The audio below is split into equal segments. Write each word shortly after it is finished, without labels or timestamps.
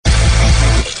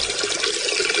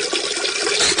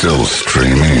Still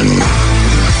streaming.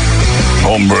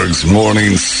 Holmbergs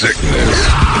Morning Sickness.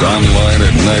 Online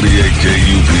at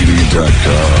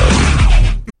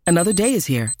 98KUPD.com. Another day is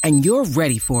here, and you're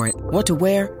ready for it. What to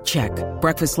wear? Check.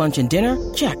 Breakfast, lunch, and dinner?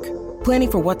 Check.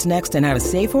 Planning for what's next and how to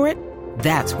save for it?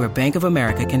 That's where Bank of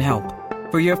America can help.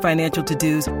 For your financial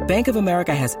to-dos, Bank of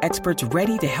America has experts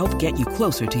ready to help get you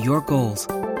closer to your goals.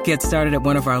 Get started at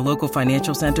one of our local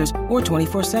financial centers or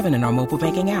 24/7 in our mobile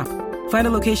banking app. Find a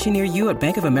location near you at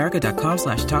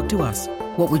bankofamerica.com/talktous.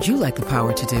 What would you like the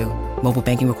power to do? Mobile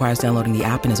banking requires downloading the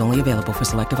app and is only available for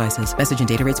select devices. Message and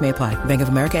data rates may apply. Bank of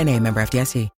America N.A., member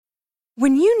FDIC.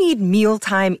 When you need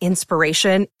mealtime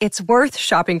inspiration, it's worth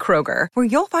shopping Kroger, where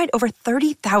you'll find over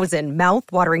 30,000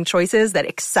 mouth-watering choices that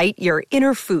excite your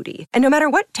inner foodie. And no matter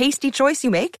what tasty choice you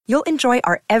make, you'll enjoy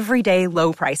our everyday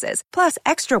low prices, plus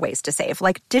extra ways to save,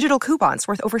 like digital coupons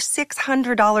worth over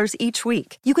 $600 each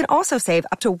week. You can also save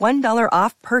up to $1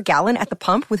 off per gallon at the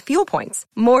pump with fuel points.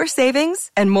 More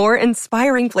savings and more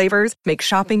inspiring flavors make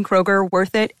shopping Kroger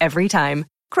worth it every time.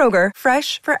 Kroger,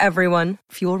 fresh for everyone.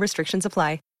 Fuel restrictions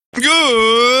apply. Good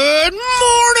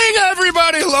morning,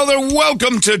 everybody. Hello there.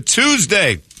 Welcome to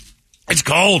Tuesday. It's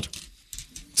cold.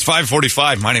 It's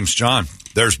 5:45. My name's John.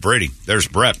 There's Brady. There's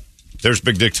Brett. There's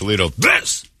Big Dick Toledo.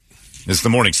 This is the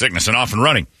Morning Sickness and off and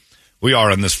running. We are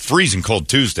on this freezing cold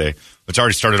Tuesday, which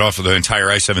already started off with the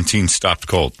entire I-17 stopped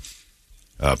cold.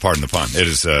 Pardon the pun. It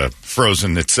is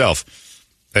frozen itself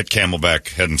at Camelback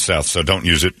heading south, so don't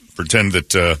use it. Pretend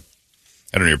that, I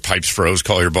don't know, your pipes froze.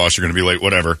 Call your boss. You're going to be late,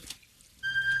 whatever.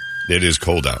 It is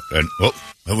cold out. And, well,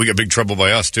 we got big trouble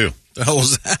by us, too. The hell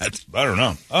was that? I don't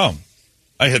know. Oh,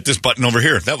 I hit this button over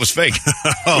here. That was fake.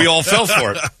 We all fell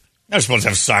for it. I was supposed to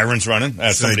have sirens running.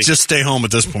 Just stay home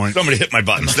at this point. Somebody hit my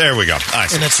buttons. There we go.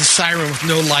 And it's a siren with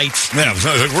no lights. Yeah,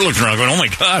 we're looking around going, oh, my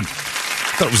God. I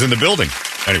thought it was in the building.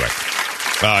 Anyway,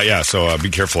 so be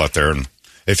careful out there. And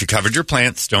if you covered your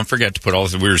plants, don't forget to put all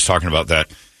this. We were just talking about that.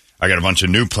 I got a bunch of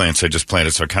new plants I just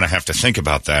planted, so I kind of have to think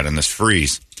about that in this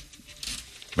freeze.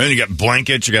 Then you got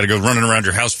blankets. You got to go running around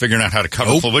your house figuring out how to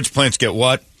cover which plants get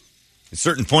what. At a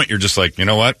certain point, you're just like, you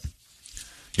know what?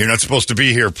 You're not supposed to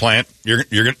be here, plant. You're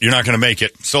not going to make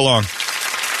it. So long.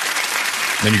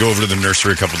 Then you go over to the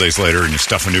nursery a couple days later and you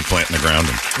stuff a new plant in the ground.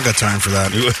 And I got time for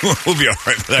that. We'll be all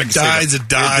right with that. If it dies, it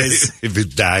dies. If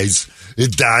it dies,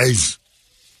 it dies.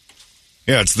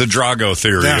 Yeah, it's the Drago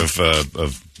theory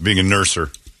of being a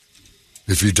nurser.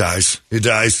 If he dies, he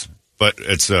dies. But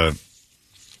it's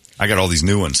I got all these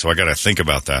new ones, so I got to think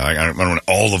about that. I don't want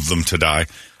all of them to die,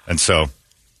 and so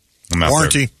I'm out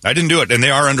warranty. There. I didn't do it, and they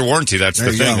are under warranty. That's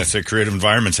there the thing. That's it. Creative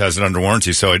Environments has it under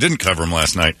warranty, so I didn't cover them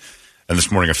last night, and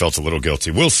this morning I felt a little guilty.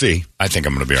 We'll see. I think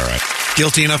I'm going to be all right.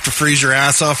 Guilty enough to freeze your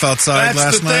ass off outside last night?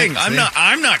 That's the thing.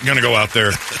 I'm not going to go out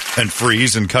there and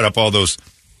freeze and cut up all those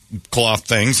cloth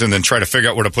things and then try to figure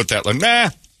out where to put that. Like,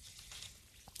 nah,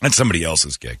 that's somebody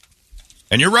else's gig.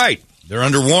 And you're right. They're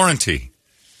under warranty.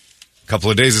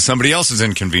 Couple of days of somebody else's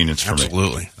inconvenience for me.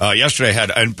 Absolutely. Yesterday I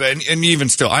had, and even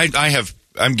still,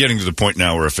 I'm getting to the point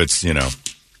now where if it's,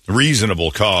 reasonable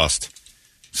cost,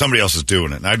 somebody else is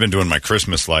doing it. And I've been doing my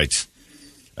Christmas lights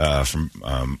from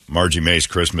Margie May's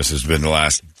Christmas has been the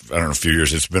last, few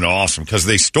years. It's been awesome because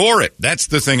they store it. That's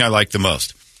the thing I like the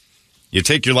most. You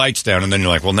take your lights down and then you're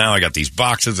like, well, now I got these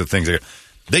boxes of things.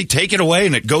 They take it away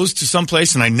and it goes to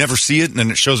someplace and I never see it. And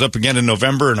then it shows up again in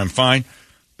November and I'm fine.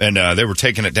 And they were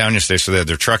taking it down yesterday, so they had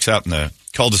their trucks out in the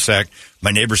cul-de-sac. My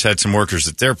neighbors had some workers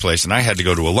at their place, and I had to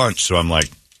go to a lunch. So I'm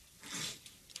like,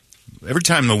 every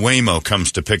time the Waymo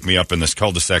comes to pick me up in this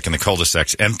cul-de-sac and the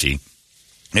cul-de-sac's empty,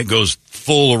 it goes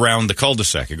full around the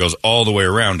cul-de-sac. It goes all the way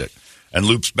around it and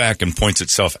loops back and points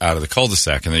itself out of the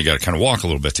cul-de-sac, and then you got to kind of walk a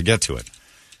little bit to get to it.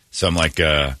 So I'm like,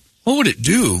 what would it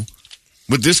do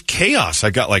with this chaos?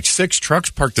 I got like 6 trucks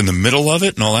parked in the middle of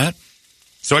it and all that.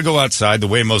 So I go outside. The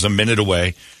Waymo's a minute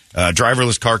away.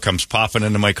 Driverless car comes popping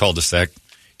into my cul-de-sac.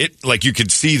 You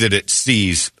could see that it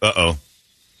sees,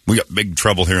 we got big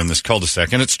trouble here in this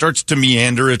cul-de-sac. And it starts to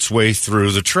meander its way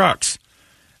through the trucks.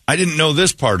 I didn't know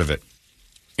this part of it.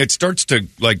 It starts to,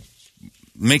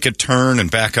 make a turn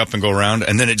and back up and go around.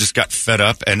 And then it just got fed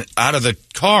up. And out of the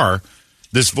car,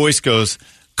 this voice goes,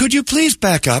 could you please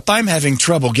back up? I'm having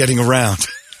trouble getting around.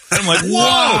 I'm like,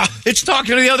 whoa! It's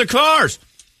talking to the other cars.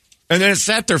 And then it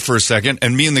sat there for a second,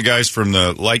 and me and the guys from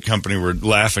the light company were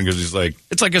laughing because he's like,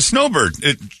 it's like a snowbird,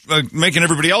 making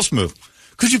everybody else move.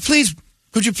 Could you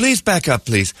please back up,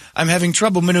 please? I'm having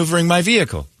trouble maneuvering my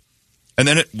vehicle. And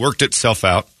then it worked itself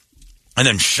out, and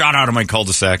then shot out of my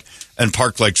cul-de-sac and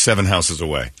parked 7 houses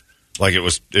away. It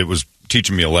was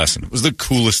teaching me a lesson. It was the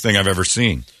coolest thing I've ever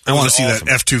seen. I want to see that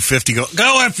F-250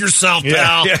 go F yourself,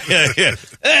 pal. Yeah.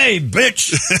 Hey,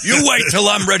 bitch, you wait till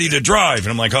I'm ready to drive. And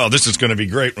I'm like, oh, this is going to be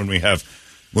great when we have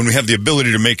the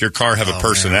ability to make your car have a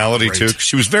personality, too.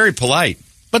 She was very polite,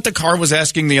 but the car was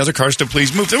asking the other cars to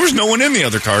please move. There was no one in the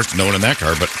other cars, no one in that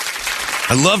car, but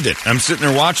I loved it. I'm sitting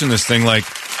there watching this thing like,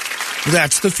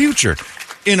 that's the future.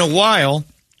 In a while,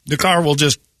 the car will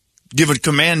just give a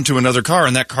command to another car,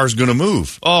 and that car's going to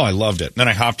move. Oh, I loved it. Then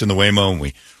I hopped in the Waymo, and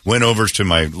we went over to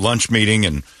my lunch meeting,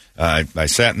 and I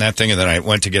sat in that thing, and then I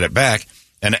went to get it back.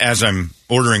 And as I'm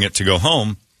ordering it to go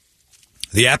home,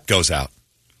 the app goes out,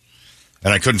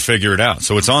 and I couldn't figure it out.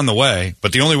 So it's on the way,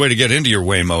 but the only way to get into your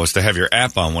Waymo is to have your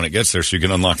app on when it gets there so you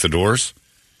can unlock the doors.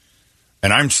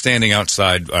 And I'm standing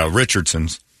outside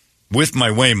Richardson's with my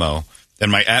Waymo,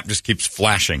 and my app just keeps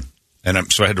flashing.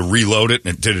 And so I had to reload it,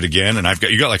 and it did it again. And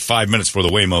you got like 5 minutes before the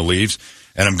Waymo leaves.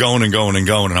 And I'm going and going and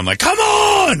going. And I'm like, come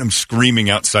on! I'm screaming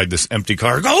outside this empty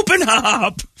car. Open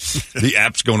up! The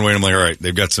app's going away. And I'm like, all right,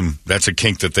 they've got that's a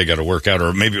kink that they got to work out.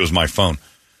 Or maybe it was my phone.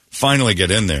 Finally get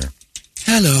in there.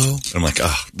 Hello. And I'm like,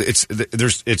 oh,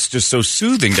 it's just so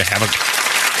soothing to have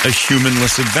a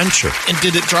humanless adventure. And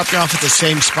did it drop you off at the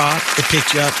same spot? It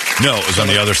picked you up? No, it was on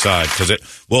the other side.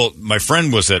 My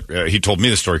friend was he told me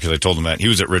the story because I told him that. He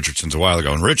was at Richardson's a while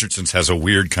ago. And Richardson's has a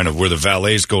weird kind of where the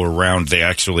valets go around, they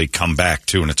actually come back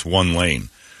too, and it's one lane.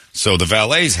 So the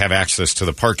valets have access to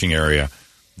the parking area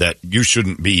that you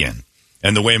shouldn't be in.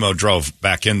 And the Waymo drove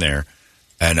back in there.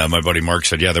 And my buddy Mark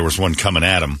said, yeah, there was one coming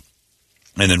at him.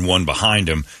 And then one behind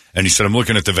him. And he said, I'm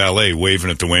looking at the valet waving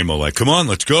at the Waymo like, come on,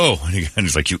 let's go. And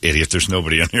he's like, you idiot, there's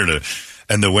nobody in here to...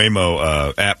 And the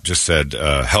Waymo app just said,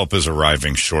 help is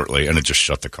arriving shortly. And it just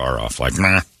shut the car off. Like,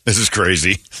 nah, this is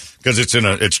crazy. Because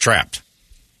it's trapped.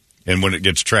 And when it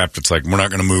gets trapped, it's like, we're not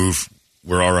going to move.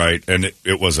 We're all right. And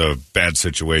it was a bad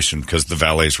situation because the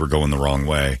valets were going the wrong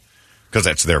way. Because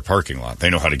that's their parking lot. They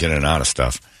know how to get in and out of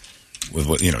stuff.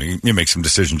 You make some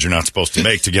decisions you're not supposed to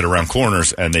make to get around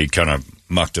corners, and they kind of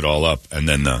mucked it all up. And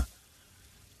then the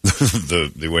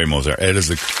Waymo's there.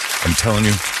 I'm telling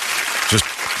you, just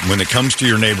when it comes to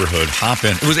your neighborhood, hop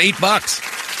in. It was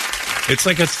 $8. It's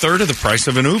like a third of the price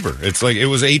of an Uber. It's like it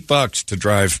was $8 to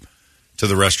drive to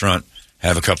the restaurant,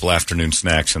 have a couple afternoon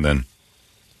snacks, and then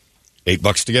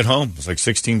 $8 to get home. It's like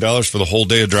 $16 for the whole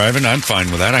day of driving. I'm fine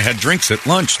with that. I had drinks at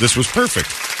lunch. This was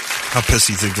perfect. How pissed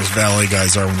do you think those valet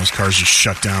guys are when those cars just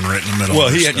shut down right in the middle? Well,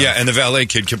 and the valet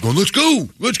kid kept going, let's go.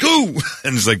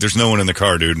 And it's like, there's no one in the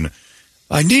car, dude. And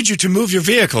I need you to move your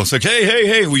vehicle. It's like,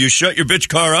 hey, will you shut your bitch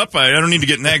car up? I don't need to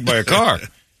get nagged by a car.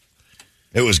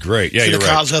 It was great. Yeah, you're right.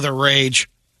 Cause other rage.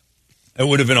 It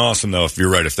would have been awesome, though, if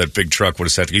you're right, if that big truck would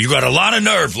have said to you, got a lot of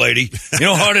nerve, lady. You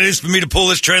know how hard it is for me to pull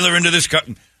this trailer into this car?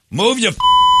 Move your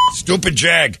stupid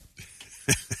Jag.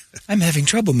 I'm having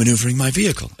trouble maneuvering my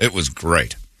vehicle. It was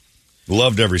great.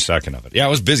 Loved every second of it. Yeah, I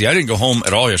was busy. I didn't go home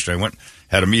at all yesterday. I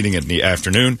had a meeting in the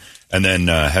afternoon, and then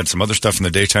had some other stuff in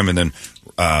the daytime, and then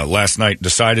last night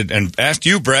decided and asked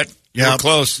you, Brett. You were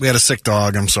close. We had a sick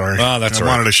dog. I'm sorry. Oh, that's all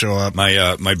right. I wanted to show up.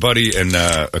 My buddy and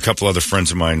a couple other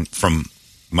friends of mine from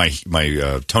my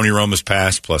Tony Roma's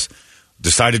past, plus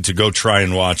decided to go try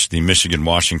and watch the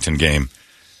Michigan-Washington game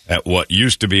at what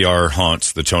used to be our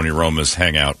haunts, the Tony Roma's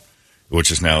hangout,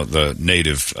 which is now the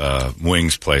native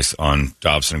wings place on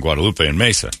Dobson and Guadalupe and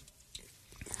Mesa.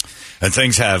 And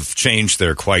things have changed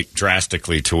there quite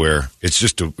drastically to where it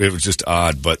was just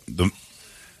odd, but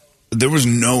there was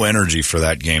no energy for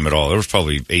that game at all. There was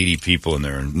probably 80 people in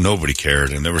there, and nobody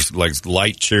cared. And there was like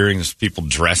light cheering. There's people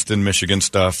dressed in Michigan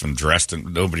stuff and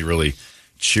nobody really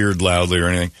cheered loudly or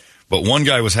anything. But one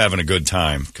guy was having a good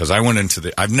time because I went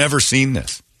into I've never seen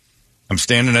this. I'm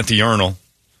standing at the urinal.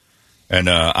 And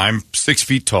I'm 6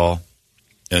 feet tall,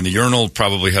 and the urinal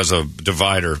probably has a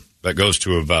divider that goes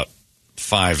to about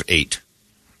 5'8".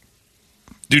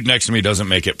 Dude next to me doesn't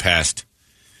make it past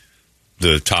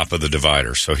the top of the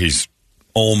divider, so he's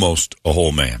almost a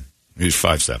whole man. He's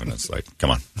 5'7". It's like,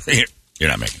 come on, you're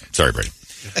not making it. Sorry, Brady.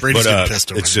 Brady's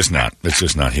pissed over it's just not. It's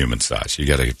just not human size. You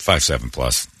got to get 5'7"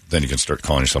 plus, then you can start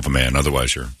calling yourself a man.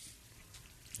 Otherwise,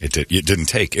 it didn't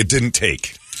take. It didn't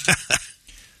take.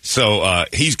 So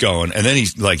he's going, and then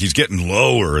he's getting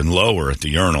lower and lower at the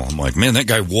urinal. I'm like, man, that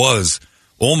guy was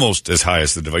almost as high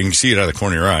as the divider. You can see it out of the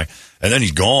corner of your eye. And then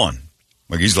he's gone.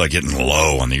 Like, he's like getting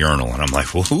low on the urinal. And I'm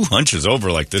like, well, who hunches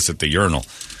over like this at the urinal?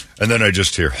 And then I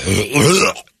just hear, and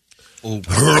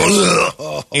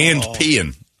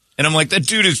peeing. And I'm like, that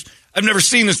dude I've never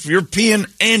seen this. You're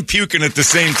peeing and puking at the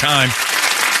same time.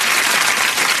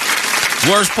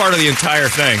 Worst part of the entire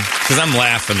thing, because I'm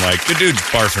laughing like, the dude's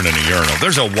barfing in a urinal.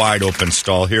 There's a wide open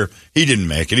stall here. He didn't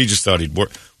make it. He just thought he'd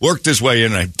worked his way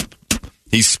in, and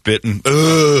he's spitting.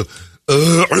 I'm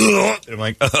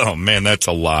like, oh, man, that's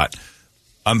a lot.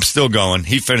 I'm still going.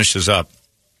 He finishes up,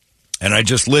 and I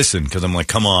just listen, because I'm like,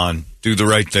 come on, do the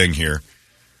right thing here.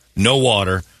 No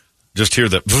water. Just hear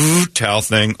the towel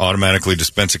thing, automatically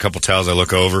dispense a couple towels. I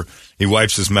look over. He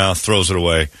wipes his mouth, throws it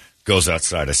away. Goes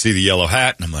outside. I see the yellow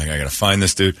hat, and I'm like, I got to find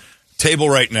this dude. Table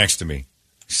right next to me.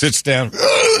 Sits down.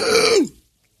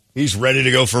 He's ready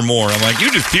to go for more. I'm like,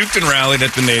 you just puked and rallied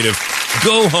at the native.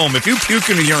 Go home. If you puke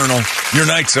in a urinal, your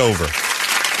night's over.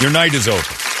 Your night is over.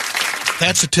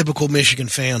 That's a typical Michigan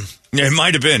fan. Yeah, it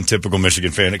might have been typical Michigan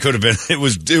fan. It could have been. It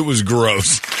was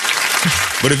gross.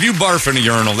 But if you barf in a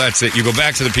urinal, that's it. You go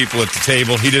back to the people at the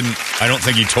table. I don't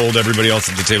think he told everybody else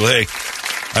at the table, hey,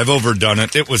 I've overdone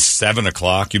it. It was 7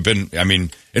 o'clock. In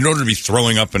order to be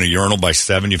throwing up in a urinal by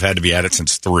 7, you've had to be at it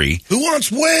since 3. Who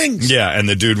wants wings? Yeah, and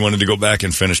the dude wanted to go back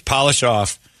and polish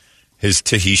off his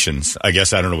Tahitians. I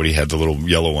guess, I don't know what he had, the little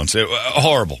yellow ones.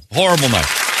 Horrible night.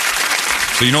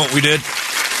 So you know what we did?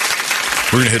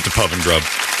 We're going to hit the pub and grub.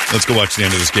 Let's go watch the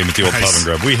end of this game at the old pub and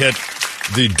grub. We hit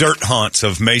the dirt haunts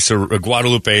of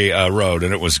Guadalupe Road,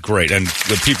 and it was great. And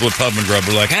the people at pub and grub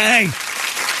were like, hey!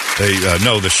 They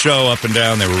know the show up and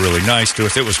down. They were really nice to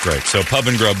us. It was great. So Pub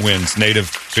and Grub wins. Native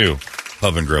 2,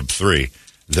 Pub and Grub 3.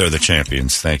 They're the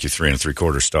champions. Thank you, 3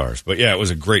 3/4 stars. But yeah, it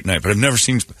was a great night. But I've never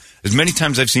seen, as many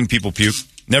times I've seen people puke,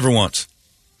 never once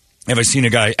have I seen a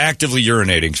guy actively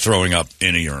urinating, throwing up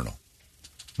in a urinal.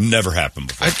 Never happened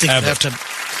before. I think you have to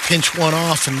pinch one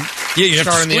off and you have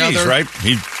start to in the squeeze, other. Right?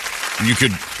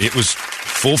 It was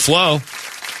full flow.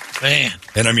 Man.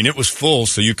 And it was full,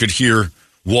 so you could hear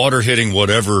water hitting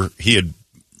whatever he had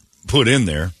put in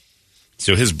there.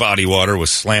 So his body water was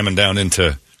slamming down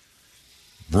into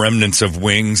remnants of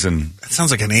wings. And that sounds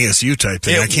like an ASU type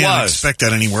thing. I can't expect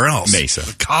that anywhere else. Mesa.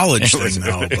 A college thing,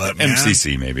 though. But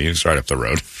MCC, maybe. It was right up the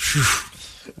road.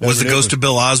 Was the ghost of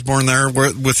Bill Osborne there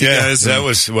with you guys? That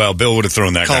was, Bill would have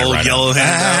thrown that guy right Yellow out.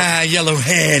 Hand Yellow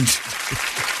Hand.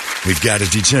 We've got a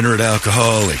degenerate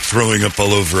alcoholic throwing up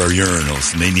all over our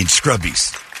urinals, and they need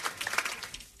scrubbies.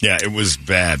 Yeah, it was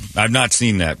bad. I've not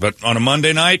seen that, but on a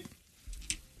Monday night,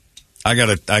 I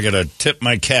gotta tip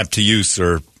my cap to you,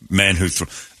 sir, man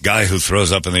guy who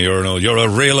throws up in the urinal. You're a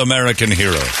real American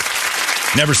hero.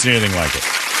 Never seen anything like it.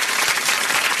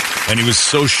 And he was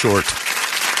so short.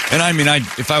 And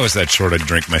if I was that short, I'd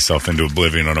drink myself into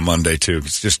oblivion on a Monday too.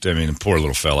 It's just, poor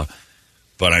little fella.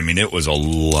 But it was a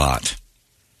lot.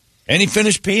 And he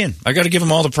finished peeing. I got to give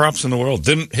him all the props in the world.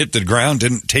 Didn't hit the ground,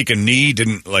 didn't take a knee,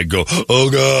 didn't go, oh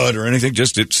God, or anything.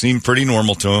 Just it seemed pretty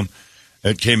normal to him.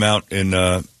 It came out in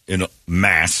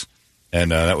mass,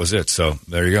 and that was it. So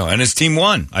there you go. And his team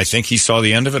won. I think he saw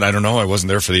the end of it. I don't know. I wasn't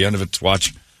there for the end of it to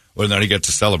watch whether or not he got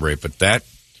to celebrate. But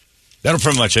that'll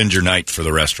pretty much end your night for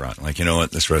the restaurant. Like, you know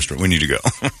what? This restaurant, we need to go.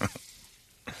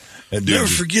 Never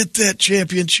forget that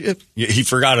championship. Yeah, he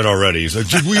forgot it already. He's like,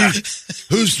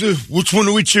 which one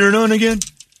are we cheering on again?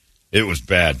 It was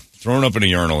bad. Throwing up in a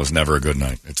urinal is never a good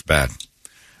night. It's bad.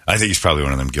 I think he's probably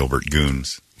one of them Gilbert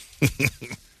goons.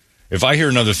 If I hear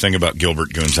another thing about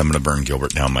Gilbert goons, I'm going to burn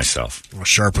Gilbert down myself. Well,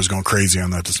 Sharp was going crazy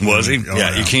on that this morning. Was he?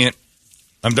 Yeah, you can't.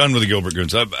 I'm done with the Gilbert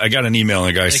goons. I got an email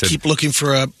and a guy said, keep looking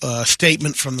for a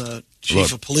statement from the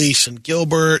chief of police in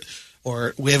Gilbert.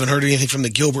 Or we haven't heard anything from the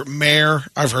Gilbert mayor.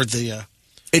 I've heard the...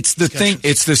 it's the thing.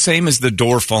 It's the same as the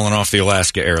door falling off the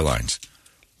Alaska Airlines.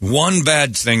 One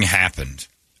bad thing happened,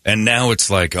 and now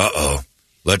it's like, uh-oh,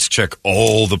 let's check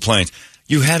all the planes.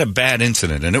 You had a bad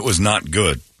incident, and it was not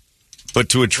good. But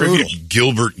to attribute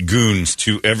Gilbert goons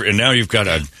to and now you've got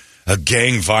a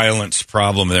gang violence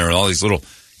problem there, and all these little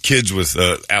kids with,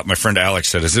 my friend Alex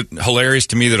said, is it hilarious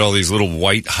to me that all these little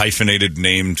white, hyphenated,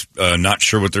 named, not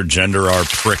sure what their gender are,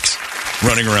 pricks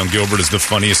running around Gilbert is the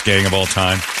funniest gang of all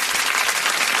time?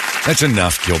 That's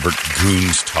enough, Gilbert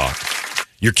goons talk.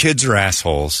 Your kids are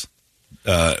assholes.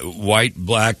 White,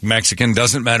 black, Mexican,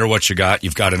 doesn't matter what you got.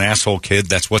 You've got an asshole kid.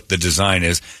 That's what the design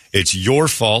is. It's your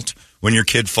fault when your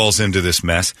kid falls into this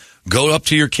mess. Go up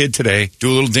to your kid today, do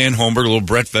a little Dan Holmberg, a little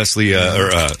Brett Vesley,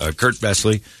 or Kurt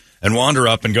Vesley, and wander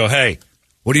up and go, hey,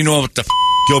 what do you know about the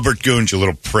Gilbert goons, you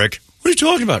little prick? What are you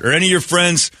talking about? Or any of your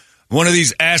friends, one of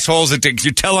these assholes that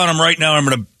you tell on them right now, I'm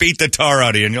going to beat the tar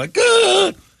out of you. And you're like,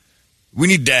 ah. We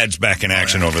need dads back in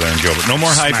action over there in Gilbert. No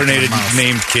more hyphenated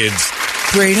named kids.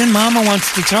 Braden, Mama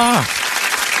wants to talk.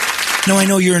 No, I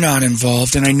know you're not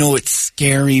involved, and I know it's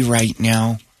scary right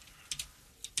now.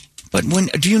 But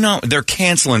do you know they're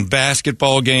canceling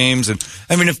basketball games? And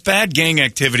I mean, if bad gang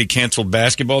activity canceled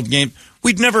basketball game,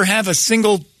 we'd never have a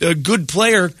single good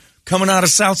player coming out of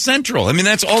South Central. I mean,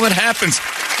 that's all that happens.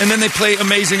 And then they play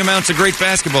amazing amounts of great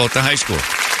basketball at the high school.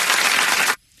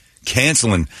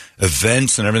 Canceling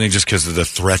events and everything just because of the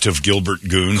threat of Gilbert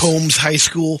goons. Combs High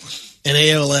School in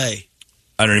ALA.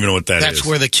 I don't even know what that is. That's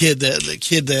where the kid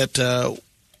that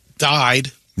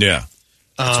died. Yeah.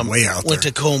 Way out went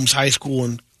there. to Combs High School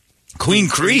in Queen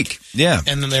Creek. Yeah.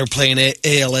 And then they were playing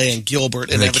ALA in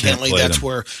Gilbert, and evidently that's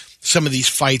where some of these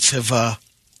fights have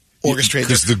orchestrated.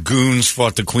 Because the goons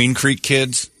fought the Queen Creek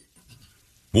kids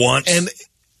once? And,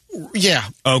 yeah.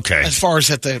 Okay. As far as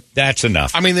that's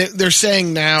enough. I mean, they're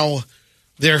saying now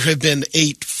there have been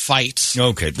 8 fights.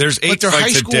 Okay. There's 8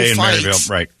 fights a day in Maryville.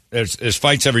 Right. There's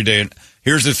fights every day. And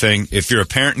here's the thing. If you're a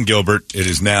parent in Gilbert, it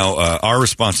is now our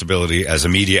responsibility as a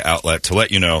media outlet to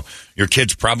let you know your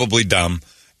kid's probably dumb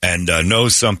and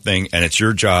knows something, and it's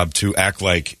your job to act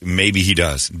like maybe he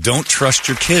does. Don't trust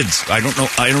your kids. I don't know.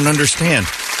 I don't understand.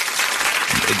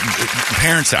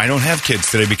 Parents, I don't have kids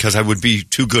today because I would be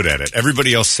too good at it.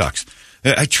 Everybody else sucks.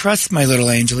 I trust my little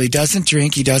angel. He doesn't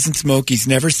drink. He doesn't smoke. He's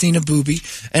never seen a booby.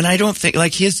 And I don't think,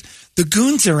 the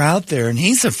goons are out there, and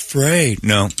he's afraid.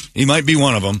 No, he might be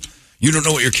one of them. You don't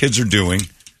know what your kids are doing.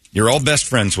 You're all best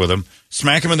friends with them.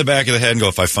 Smack him in the back of the head and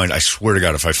go, I swear to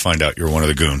God, if I find out you're one of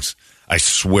the goons, I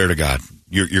swear to God,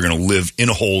 you're going to live in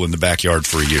a hole in the backyard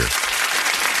for a year.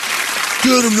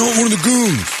 Dad, I'm not one of the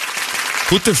goons.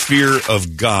 Put the fear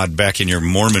of God back in your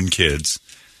Mormon kids.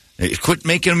 Quit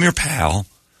making them your pal.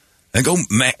 And go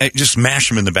just mash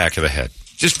them in the back of the head.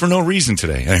 Just for no reason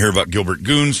today. I hear about Gilbert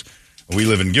goons. We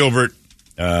live in Gilbert.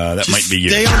 That might be you.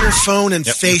 Stay on your phone and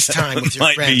FaceTime with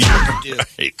your friends.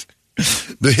 Right.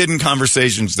 The hidden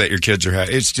conversations that your kids are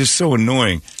having. It's just so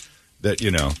annoying that,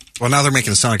 Well, now they're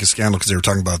making it sound like a scandal because they were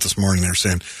talking about it this morning. They were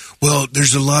saying, well,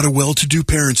 there's a lot of well-to-do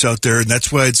parents out there, and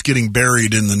that's why it's getting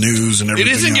buried in the news and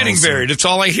everything. It isn't getting buried. It's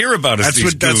all I hear about is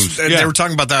these goons. They were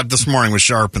talking about that this morning with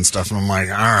Sharp and stuff, and I'm like,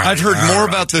 all right. I've heard more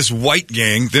about this white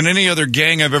gang than any other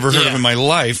gang I've ever heard of in my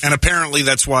life. And apparently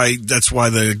that's why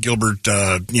the Gilbert,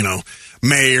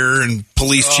 mayor and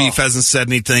police chief hasn't said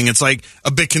anything. It's like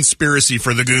a big conspiracy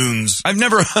for the goons. I've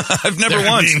never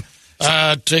once.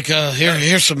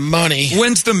 Here's some money.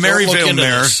 When's the Maryville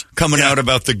mayor coming out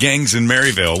about the gangs in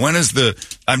Maryville?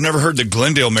 I've never heard the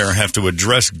Glendale mayor have to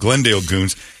address Glendale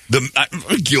goons.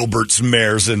 Gilbert's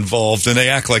mayor's involved, and they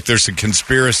act like there's a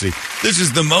conspiracy. This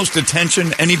is the most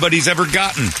attention anybody's ever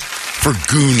gotten for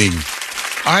gooning.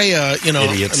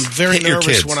 Idiots. I'm very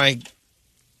nervous when I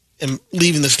am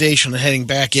leaving the station and heading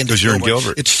back into Because you're in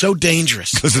Gilbert. It's so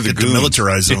dangerous. Because of the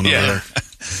demilitarized zone over there.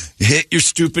 Hit your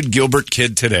stupid Gilbert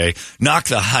kid today, knock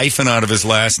the hyphen out of his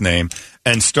last name,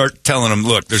 and start telling him,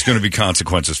 look, there's going to be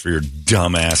consequences for your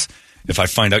dumb ass if I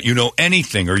find out you know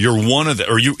anything or you're one of the,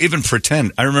 or you even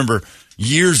pretend. I remember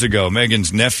years ago,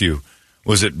 Megan's nephew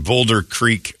was at Boulder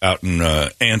Creek out in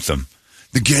Anthem.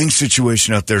 The gang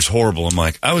situation out there is horrible. I'm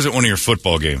like, I was at one of your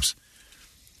football games.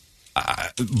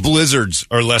 Blizzards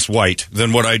are less white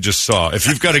than what I just saw. If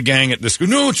you've got a gang at this school,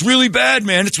 no, it's really bad,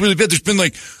 man. It's really bad. There's been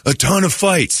like a ton of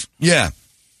fights. Yeah.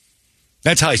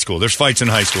 That's high school. There's fights in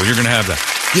high school. You're going to have that.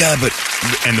 Yeah,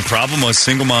 and the problem was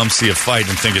single moms see a fight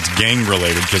and think it's gang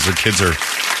related because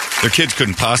their kids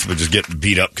couldn't possibly just get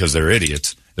beat up because they're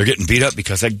idiots. They're getting beat up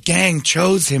because a gang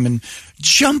chose him and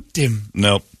jumped him.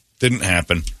 Nope. Didn't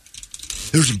happen.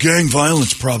 There's a gang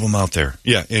violence problem out there.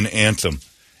 Yeah, in Anthem.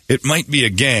 It might be a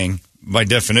gang, by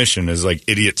definition, is like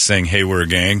idiots saying, hey, we're a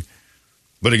gang.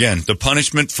 But again, the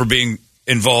punishment for being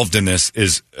involved in this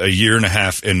is a year and a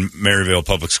half in Maryville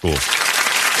Public Schools.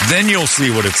 Then you'll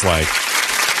see what it's like.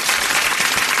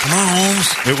 Come on, Holmes.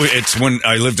 It's when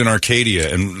I lived in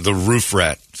Arcadia and the roof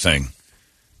rat thing.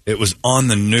 It was on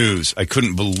the news. I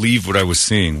couldn't believe what I was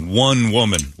seeing. One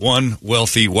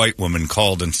wealthy white woman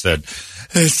called and said,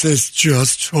 this is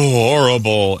just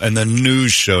horrible. And the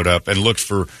news showed up and looked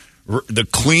for the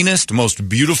cleanest, most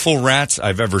beautiful rats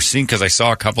I've ever seen because I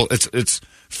saw a couple. It's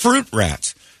fruit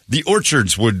rats. The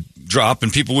orchards would drop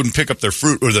and people wouldn't pick up their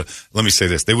fruit. Let me say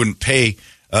this. They wouldn't pay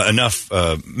enough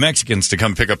Mexicans to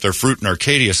come pick up their fruit in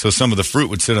Arcadia, so some of the fruit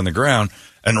would sit on the ground,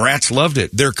 and rats loved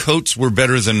it. Their coats were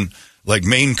better than like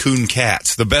Maine Coon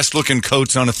cats. The best looking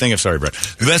coats on a thing. Sorry, Brett.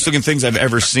 The best looking things I've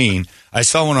ever seen. I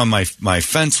saw one on my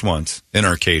fence once in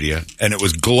Arcadia, and it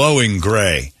was glowing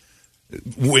gray.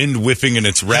 Wind whipping in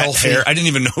its rat hair. I didn't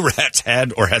even know rats had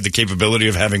the capability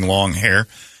of having long hair.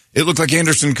 It looked like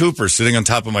Anderson Cooper sitting on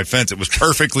top of my fence. It was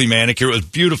perfectly manicured. It was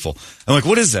beautiful. I'm like,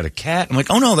 what is that, a cat? I'm like,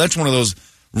 oh, no, that's one of those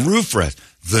roof rats.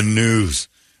 The news.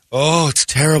 Oh, it's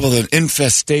terrible, the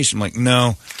infestation. I'm like,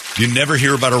 no. You never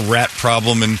hear about a rat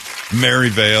problem in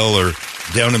Maryvale or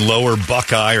down in Lower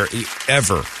Buckeye or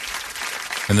ever.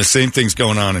 And the same thing's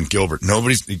going on in Gilbert.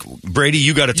 Brady,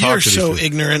 you got to talk to these You're so people.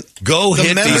 ignorant. Go the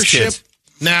hit these membership kids.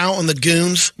 now on the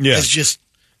Goons has just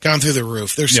gone through the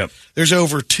roof. There's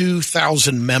over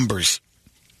 2,000 members.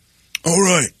 All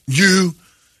right, you,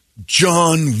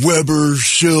 John Weber,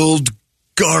 Schild,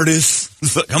 Gardis.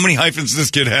 How many hyphens does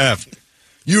this kid have?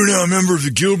 You're now a member of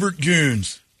the Gilbert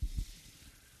Goons.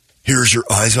 Here's your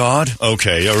Izod.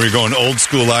 Okay, are we going old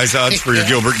school Izods for your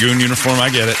Gilbert Goon uniform? I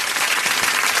get it.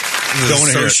 Don't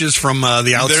want to hear it. From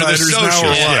the Outsiders now or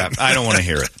what? Yeah, I don't want to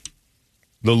hear it.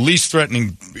 The least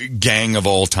threatening gang of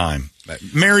all time.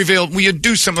 Maryvale, will you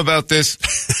do something about this?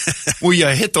 Will you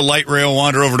hit the light rail,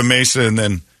 wander over to Mesa, and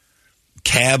then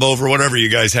cab over, whatever you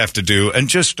guys have to do, and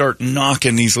just start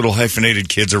knocking these little hyphenated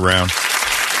kids around?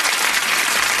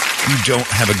 You don't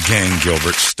have a gang,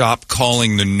 Gilbert. Stop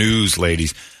calling the news,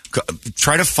 ladies.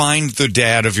 Try to find the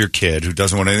dad of your kid who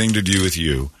doesn't want anything to do with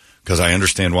you, because I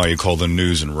understand why you call the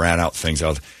news and rat out things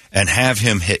out, and have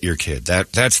him hit your kid.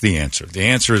 That's the answer. The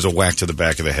answer is a whack to the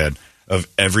back of the head of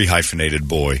every hyphenated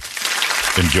boy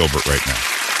in Gilbert right now.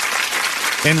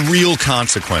 And real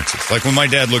consequences. Like when my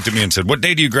dad looked at me and said, "What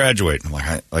day do you graduate?" I'm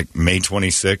like May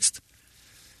 26th.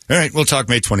 All right, we'll talk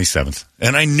May 27th.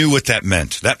 And I knew what that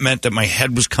meant. That meant that my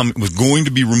head was going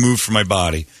to be removed from my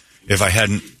body if I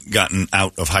hadn't gotten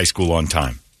out of high school on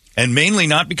time. And mainly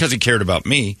not because he cared about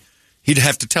me. He'd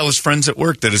have to tell his friends at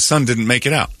work that his son didn't make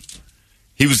it out.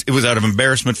 It was out of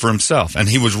embarrassment for himself, and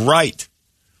he was right.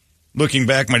 Looking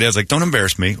back, my dad's like, "Don't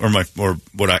embarrass me,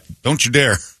 don't you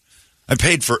dare. I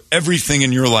paid for everything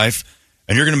in your life,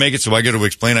 and you're going to make it so I got to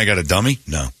explain I got a dummy?"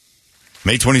 No.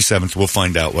 May 27th, we'll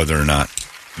find out whether or not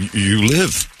you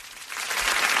live.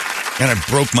 And I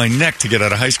broke my neck to get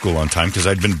out of high school on time because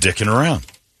I'd been dicking around.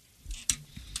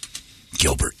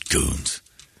 Gilbert Goons.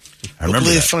 I remember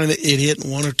Hopefully that. they find an idiot,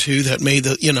 one or two that made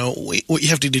you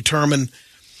have to determine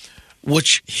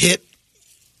which hit,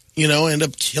 end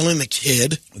up killing the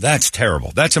kid. That's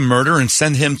terrible. That's a murder, and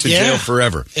send him to jail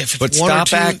forever. But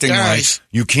stop acting like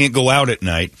you can't go out at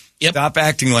night. Yep. Stop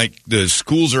acting like the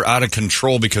schools are out of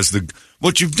control because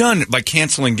what you've done by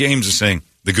canceling games is saying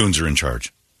the Goons are in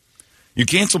charge. You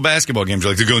cancel basketball games,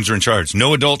 you're like, the Goons are in charge.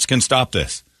 No adults can stop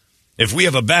this. If we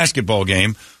have a basketball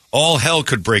game, all hell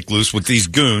could break loose with these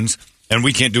Goons, and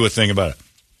we can't do a thing about it.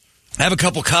 Have a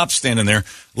couple cops standing there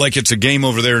like it's a game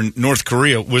over there in North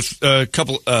Korea with a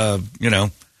couple,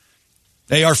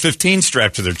 AR-15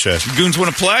 strapped to their chest. You Goons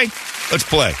want to play? Let's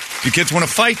play. You kids want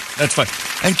to fight? That's fine.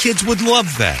 And kids would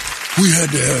love that. We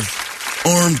had to have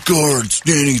armed guards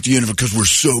standing at the end of it because we're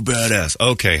so badass.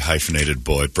 Okay, hyphenated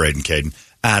boy, Braden Caden,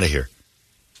 out of here.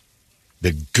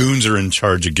 The Goons are in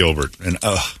charge of Gilbert.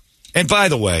 And by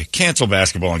the way, cancel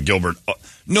basketball in Gilbert.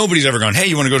 Nobody's ever gone, "Hey,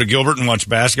 you want to go to Gilbert and watch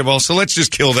basketball?" So let's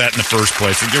just kill that in the first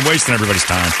place. You're wasting everybody's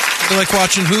time. They're like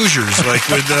watching Hoosiers, like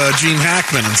with Gene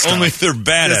Hackman and stuff. Only they're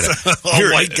bad at it.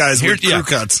 All white guys with crew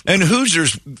cuts. And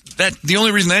Hoosiers, the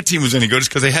only reason that team was any good is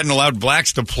because they hadn't allowed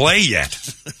blacks to play yet.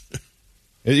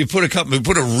 You put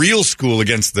a real school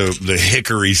against the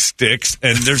Hickory Sticks,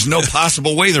 and there's no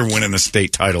possible way they're winning a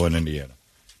state title in Indiana.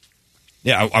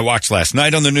 Yeah, I watched last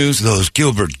night on the news, those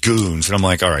Gilbert Goons, and I'm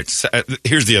like, all right,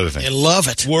 here's the other thing. I love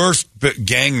it. Worst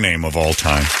gang name of all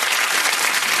time.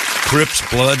 Crips,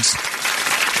 Bloods.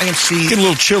 I can see. Get a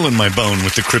little chill in my bone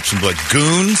with the Crips and Bloods.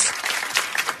 Goons?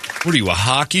 What are you, a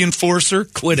hockey enforcer?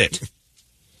 Quit it.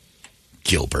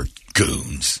 Gilbert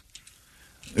Goons.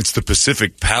 It's the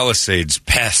Pacific Palisades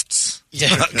pests.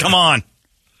 Yeah. Come on.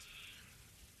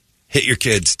 Hit your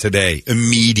kids today,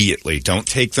 immediately. Don't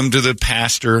take them to the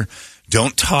pastor.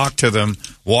 Don't talk to them.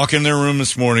 Walk in their room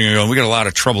this morning and go, "We got a lot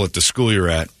of trouble at the school you're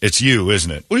at. It's you,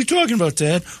 isn't it?" "What are you talking about,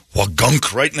 Dad?" "Well,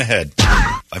 gunk right in the head.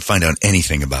 If I find out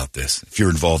anything about this, if you're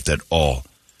involved at all,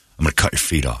 I'm going to cut your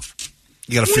feet off."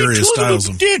 You got to Furious Styles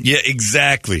them. Yeah,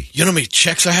 exactly. You know how many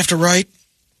checks I have to write?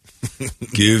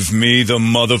 Give me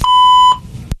the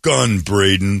gun,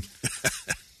 Braden.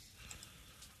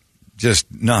 Just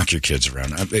knock your kids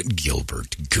around.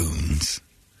 Gilbert Goons.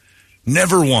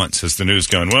 Never once has the news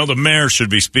gone, "Well, the mayor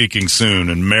should be speaking soon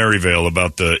in Maryvale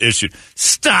about the issue."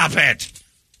 Stop it!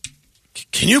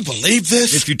 Can you believe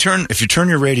this? If you turn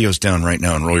your radios down right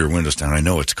now and roll your windows down, I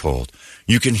know it's cold.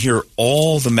 You can hear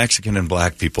all the Mexican and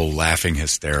black people laughing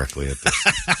hysterically at this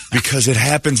because it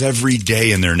happens every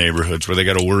day in their neighborhoods where they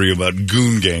got to worry about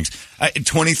goon gangs.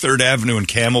 23rd Avenue and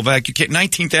Camelback,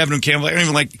 19th Avenue and Camelback. I don't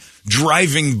even like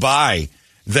driving by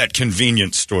that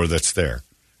convenience store that's there.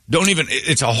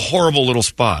 It's a horrible little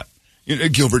spot.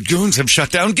 Gilbert Goons have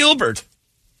shut down Gilbert.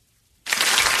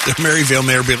 The Maryville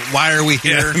mayor be like, why are we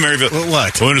here? Yeah, Maryville. Well,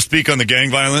 what? Want to speak on the gang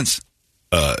violence?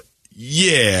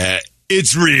 Yeah,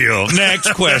 it's real.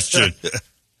 Next question.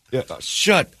 Yeah,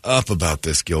 shut up about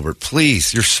this, Gilbert.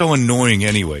 Please. You're so annoying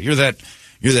anyway. You're that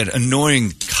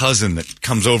annoying cousin that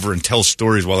comes over and tells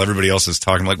stories while everybody else is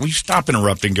talking. Like, will you stop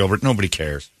interrupting, Gilbert? Nobody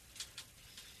cares.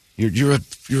 You're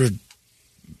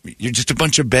just a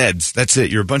bunch of beds. That's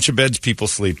it. You're a bunch of beds people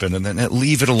sleep in, and then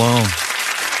leave it alone.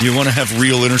 You want to have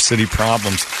real inner city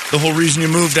problems. The whole reason you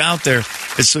moved out there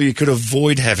is so you could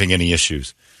avoid having any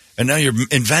issues. And now you're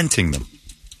inventing them.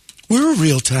 We're a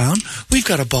real town. We've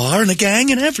got a bar and a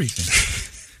gang and everything.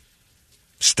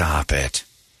 Stop it.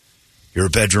 You're a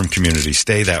bedroom community.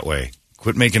 Stay that way.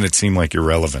 Quit making it seem like you're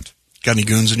relevant. Got any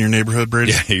goons in your neighborhood,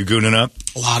 Brady? Yeah, you gooning up?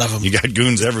 A lot of them. You got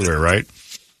goons everywhere, right?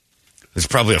 There's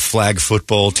probably a flag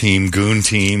football team, goon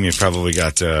team. You've probably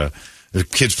got the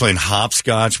kids playing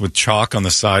hopscotch with chalk on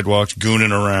the sidewalks,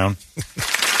 gooning around.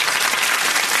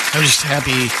 I'm just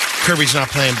happy Kirby's not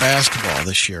playing basketball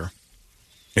this year.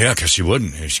 Yeah, because she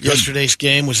wouldn't. Yesterday's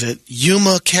game was at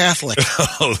Yuma Catholic.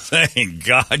 Oh, thank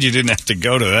God you didn't have to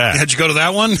go to that. Had you go to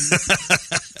that one?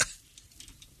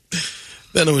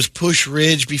 Then it was Push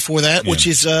Ridge before that, which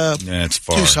is it's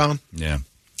far. Tucson. Yeah.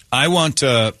 I want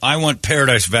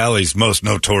Paradise Valley's most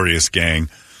notorious gang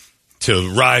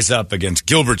to rise up against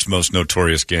Gilbert's most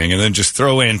notorious gang and then just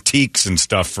throw antiques and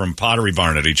stuff from Pottery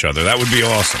Barn at each other. That would be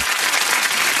awesome.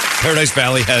 Paradise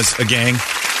Valley has a gang,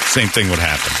 same thing would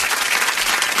happen.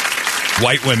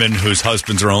 White women whose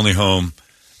husbands are only home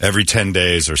every 10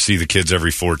 days or see the kids every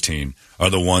 14 are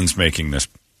the ones making this.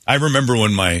 I remember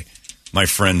when my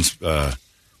friends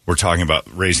were talking about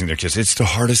raising their kids. It's the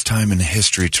hardest time in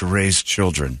history to raise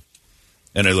children.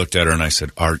 And I looked at her and I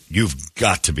said, Art, you've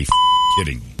got to be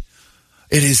kidding me.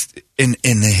 It is in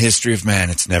the history of man,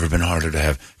 it's never been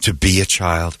harder to be a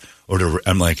child or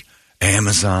I'm like,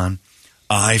 Amazon,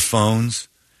 iPhones.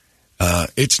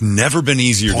 It's never been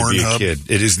easier to be a kid.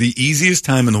 It is the easiest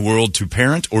time in the world to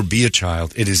parent or be a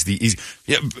child. It is the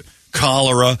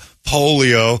cholera,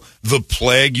 polio, the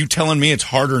plague. You telling me it's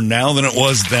harder now than it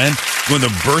was then when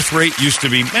the birth rate used to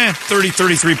be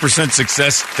 33%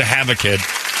 success to have a kid.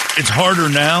 It's harder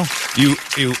now. You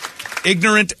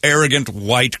ignorant, arrogant,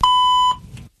 white.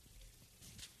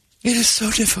 It is so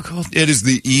difficult. It is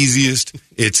the easiest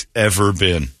it's ever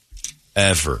been.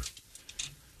 Ever.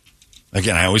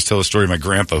 Again, I always tell the story of my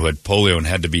grandpa who had polio and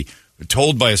had to be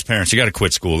told by his parents, you got to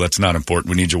quit school. That's not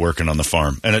important. We need you working on the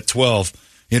farm. And at 12,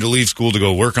 he had to leave school to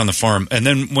go work on the farm. And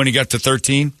then when he got to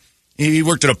 13, he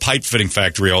worked at a pipe fitting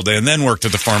factory all day and then worked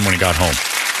at the farm when he got home.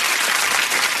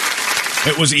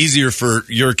 It was easier for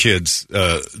your kids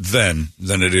then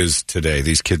than it is today.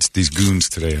 These kids, these goons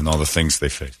today and all the things they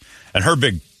face. And her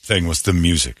big thing was the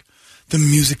music. The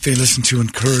music they listen to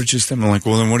encourages them. I'm like,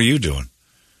 well, then what are you doing?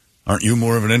 Aren't you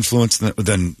more of an influence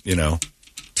than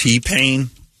T-Pain?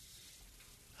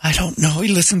 I don't know. He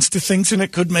listens to things and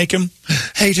it could make him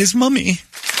hate his mummy.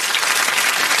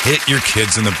 Hit your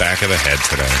kids in the back of the head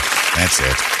today. That's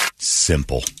it.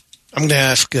 Simple. I'm going to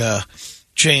ask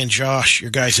Jay and Josh, your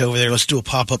guys over there, let's do a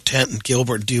pop-up tent in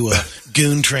Gilbert, do a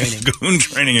goon training. Goon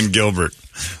training in Gilbert.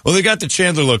 Well, they got the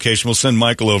Chandler location. We'll send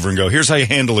Michael over and go, here's how you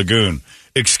handle a goon.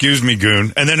 Excuse me,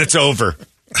 goon. And then it's over.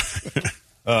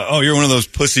 You're one of those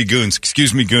pussy goons.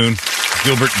 Excuse me, goon.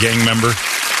 Gilbert gang member.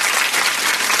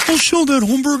 I'll show that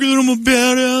Holmberg that I'm a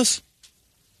badass.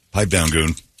 Pipe down,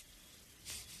 goon.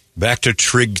 Back to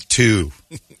Trig 2.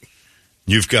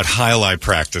 You've got highlight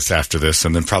practice after this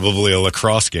and then probably a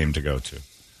lacrosse game to go to.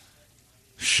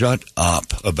 Shut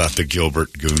up about the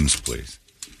Gilbert goons, please.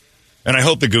 And I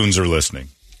hope the goons are listening.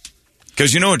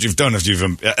 Because you know what you've done is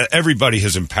everybody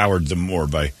has empowered them more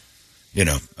by,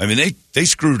 they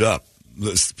screwed up.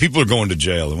 People are going to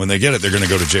jail, and when they get it, they're going to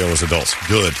go to jail as adults.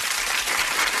 Good.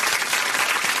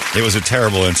 It was a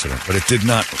terrible incident, but it did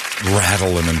not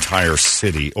rattle an entire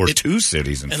city or two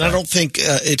cities, in fact. I don't think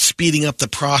it's speeding up the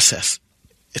process.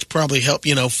 It's probably helped,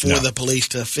 for the police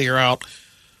to figure out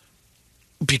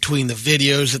between the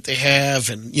videos that they have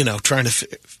and, trying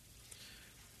to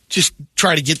just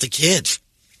try to get the kids.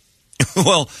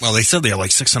 Well, they said they have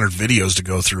like 600 videos to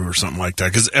go through or something like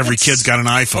that because every kid's got an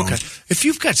iPhone. Okay. If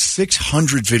you've got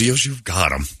 600 videos, you've got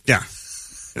them. Yeah.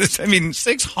 600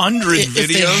 videos. If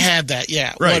they had that,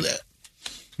 yeah. Right.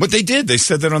 But they did. They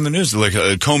said that on the news. They're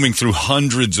like combing through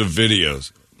hundreds of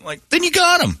videos. Like, then you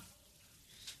got them.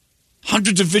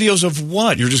 Hundreds of videos of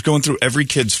what? You're just going through every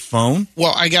kid's phone?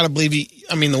 Well, I got to believe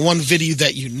the one video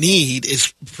that you need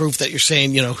is proof that you're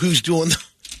saying, who's doing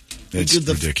the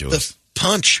ridiculous. The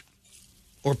punch.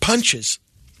 Or punches.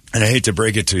 And I hate to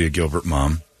break it to you, Gilbert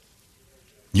Mom.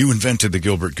 You invented the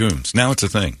Gilbert Goons. Now it's a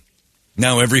thing.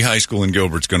 Now every high school in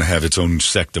Gilbert's going to have its own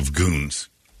sect of goons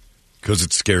because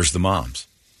it scares the moms.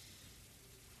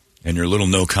 And your little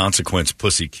no-consequence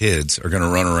pussy kids are going to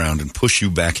run around and push you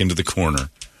back into the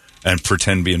corner and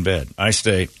pretend be in bed. I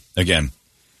stay, again,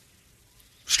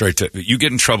 straight to... You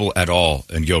get in trouble at all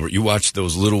in Gilbert. You watch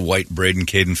those little white Braden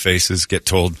Caden faces get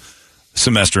told,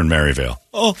 semester in Maryvale.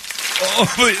 Oh,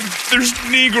 but there's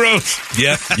Negroes.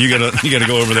 Yeah, you gotta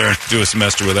go over there and do a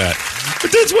semester with that.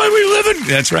 But that's why we live in...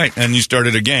 That's right. And you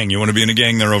started a gang. You want to be in a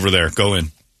gang? They're over there. Go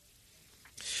in.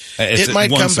 It might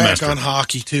come back on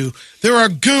hockey, too. There are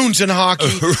goons in hockey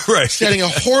right. Setting a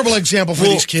horrible example for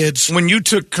these kids. When you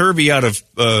took Kirby out of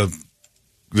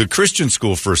the Christian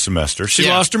school for a semester, she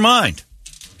lost her mind.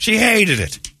 She hated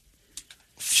it.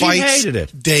 She hated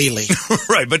it. Daily.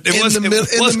 Right, but it wasn't in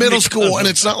the middle school, and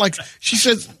it's not like... She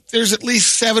said there's at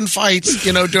least 7 fights,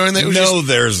 during that. No,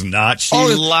 there's not. She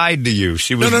lied to you.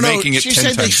 She was making it 10 times worse. She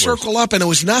said they circle up, and it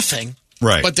was nothing.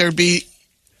 Right. But there'd be...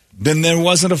 Then there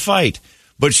wasn't a fight.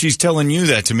 But she's telling you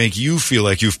that to make you feel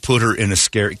like you've put her in a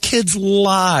scary... Kids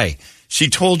lie. She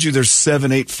told you there's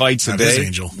 7-8 fights a day. That is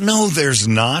Angel. No, there's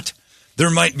not. There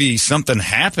might be something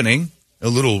happening. A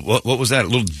little... What was that? A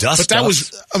little dust. But that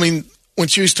was... I mean, when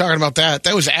she was talking about that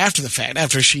was after the fact.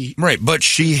 After she... Right, but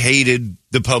she hated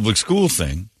the public school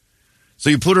thing.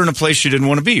 So you put her in a place she didn't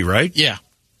want to be, right? Yeah.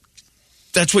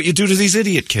 That's what you do to these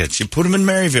idiot kids. You put them in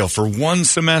Maryvale for 1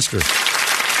 semester.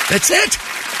 That's it.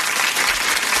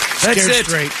 That's it.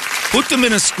 Straight. Put them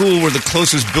in a school where the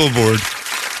closest billboard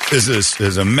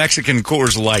is a Mexican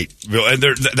Coors Light. And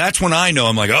that's when I know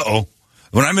I'm like, uh-oh.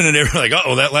 When I'm in an area like,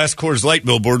 uh-oh, that last Coors Light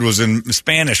billboard was in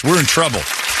Spanish. We're in trouble.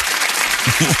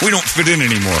 We don't fit in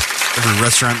anymore. Every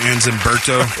restaurant ends in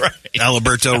Berto, right.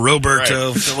 Aliberto,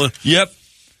 Roberto. Right. Yep.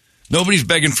 Nobody's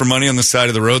begging for money on the side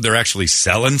of the road. They're actually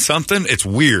selling something. It's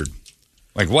weird.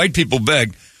 Like white people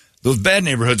beg. Those bad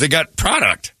neighborhoods, they got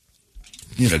product.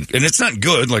 And it's not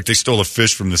good, like they stole a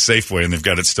fish from the Safeway and they've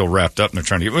got it still wrapped up and they're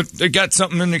trying to get... They got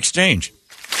something in exchange.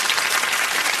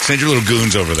 Send your little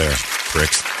goons over there,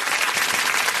 pricks.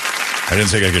 I didn't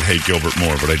think I could hate Gilbert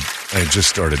more, but I just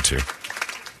started to.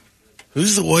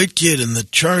 Who's the white kid in the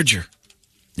Charger?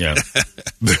 Yeah.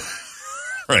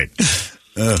 Right.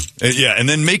 Yeah, and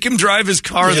then make him drive his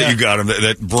car that you got him,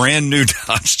 that brand new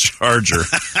Dodge Charger,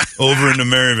 over into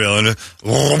Maryvale. And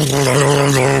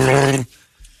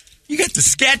you got the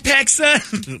Scat Pack, son?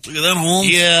 Look at that,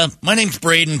 Holmes. Yeah, my name's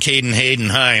Braden Caden Hayden.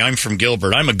 Hi, I'm from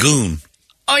Gilbert. I'm a goon.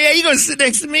 Oh, yeah, you're going to sit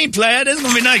next to me, player. This is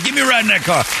going to be nice. Give me a ride in that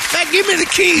car. In fact, give me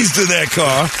the keys to that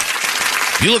car.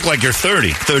 You look like you're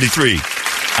 30, 33.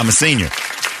 I'm a senior.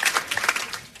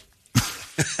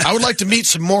 I would like to meet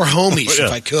some more homies if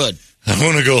I could. I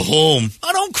want to go home.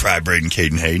 Oh, don't cry, Braden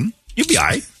Caden Hayden. You'll be all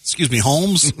right. Excuse me,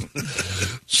 Holmes?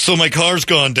 So my car's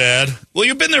gone, Dad. Well,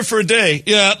 you've been there for a day.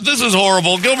 Yeah, this is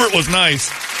horrible. Gilbert was nice.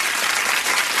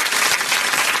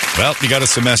 Well, you got a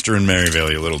semester in Maryvale,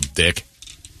 you little dick.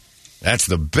 That's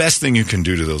the best thing you can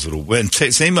do to those little...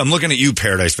 Same, I'm looking at you,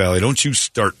 Paradise Valley. Don't you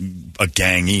start a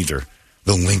gang either.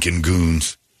 The Lincoln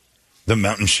Goons. The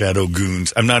Mountain Shadow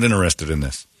Goons. I'm not interested in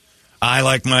this. I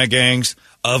like my gangs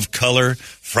of color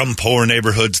from poor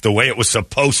neighborhoods the way it was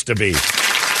supposed to be.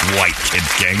 White kid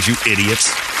gangs, you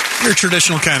idiots. You're a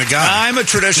traditional kind of guy. I'm a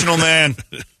traditional man.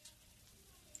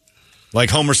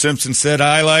 Like Homer Simpson said,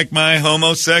 I like my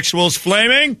homosexuals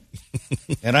flaming,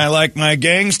 and I like my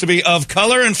gangs to be of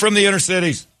color and from the inner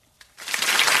cities.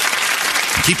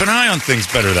 Keep an eye on things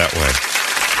better that way.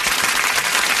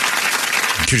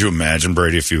 Could you imagine,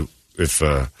 Brady, if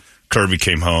Kirby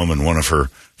came home and one of her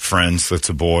friends, that's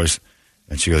the boys,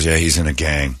 and she goes, yeah, he's in a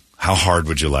gang. How hard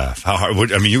would you laugh? How hard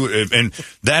would, I mean, you, and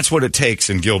that's what it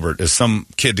takes in Gilbert, is some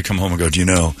kid to come home and go, do you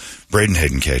know, Braden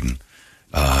Hayden Caden,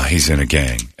 he's in a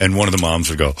gang. And one of the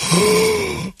moms would go,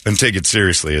 and take it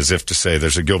seriously, as if to say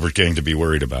there's a Gilbert gang to be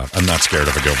worried about. I'm not scared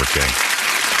of a Gilbert gang.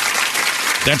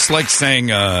 That's like saying,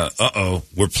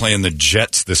 we're playing the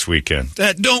Jets this weekend.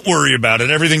 Don't worry about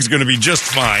it. Everything's going to be just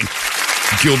fine.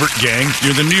 Gilbert gang,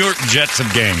 you're the New York Jets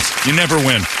of gangs. You never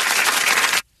win.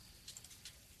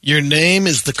 Your name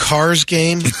is the Cars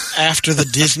game after the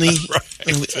Disney?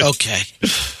 Right. Okay.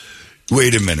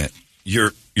 Wait a minute.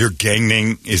 Your gang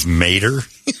name is Mater?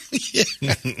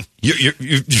 Yeah.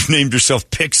 You've named yourself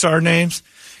Pixar names?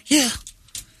 Yeah.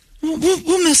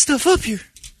 We'll mess stuff up here.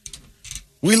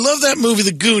 We love that movie,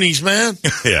 The Goonies, man.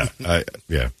 Yeah. I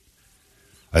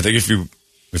think if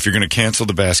you're going to cancel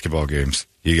the basketball games,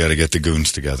 you got to get the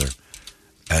goons together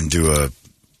and do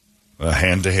a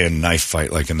hand-to-hand knife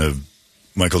fight like in the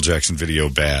Michael Jackson video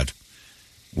Bad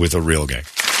with a real gang.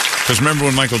 Because remember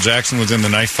when Michael Jackson was in the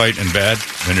knife fight in Bad?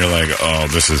 And you're like,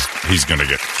 he's going to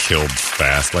get killed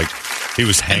fast. Like, He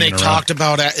was hanging And they around. talked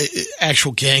about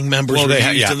actual gang members were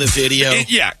used in the video.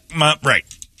 Right.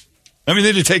 I mean,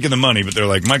 they'd have taken the money, but they're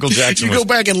like, Michael Jackson you go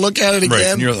back and look at it again? Right,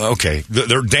 and you're like, okay,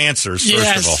 they're dancers,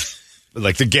 first of all.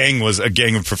 Like, the gang was a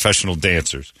gang of professional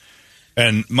dancers.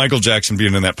 And Michael Jackson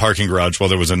being in that parking garage while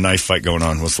there was a knife fight going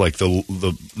on was like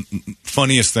the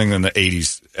funniest thing in the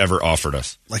 80s ever offered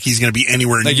us. Like he's going to be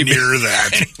anywhere near that.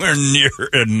 Anywhere near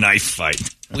a knife fight.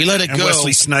 We let it and go.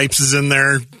 Wesley Snipes is in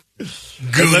there.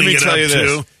 Let me tell you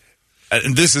this.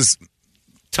 And this is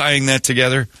tying that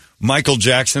together. Michael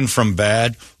Jackson from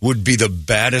Bad would be the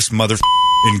baddest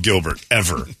in Gilbert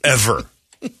ever.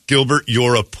 Gilbert,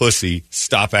 you're a pussy.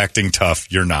 Stop acting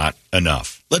tough. You're not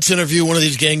enough. Let's interview one of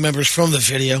these gang members from the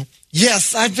video.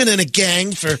 Yes, I've been in a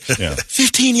gang for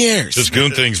 15 years. This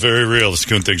goon thing's very real.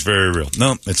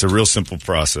 No, it's a real simple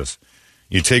process.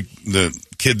 You take the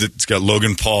kid that's got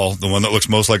Logan Paul, the one that looks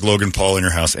most like Logan Paul in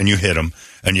your house, and you hit him,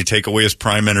 and you take away his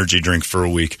Prime Energy drink for a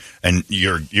week, and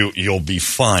you'll be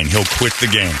fine. He'll quit the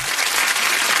game.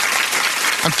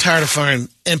 I'm tired of finding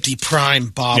empty Prime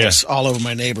bottles all over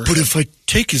my neighborhood. But if I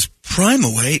take his Prime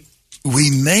away,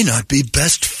 we may not be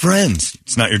best friends.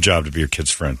 It's not your job to be your kid's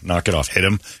friend. Knock it off. Hit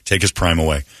him, take his Prime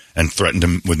away, and threaten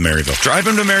him with Maryville. Drive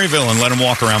him to Maryville and let him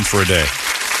walk around for a day.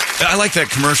 I like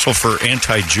that commercial for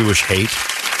anti-Jewish hate.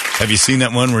 Have you seen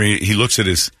that one where he looks at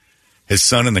his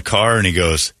son in the car and he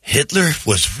goes, Hitler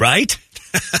was right?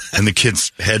 And the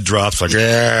kid's head drops like,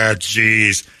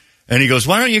 jeez. And he goes,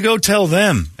 why don't you go tell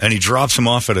them? And he drops him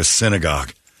off at a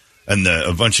synagogue. And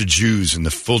a bunch of Jews and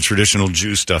the full traditional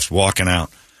Jew stuff's walking out.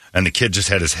 And the kid just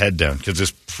had his head down because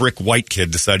this prick white kid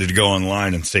decided to go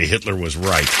online and say Hitler was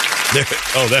right.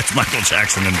 Oh, that's Michael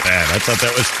Jackson in Bad. I thought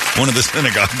that was one of the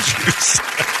synagogue Jews.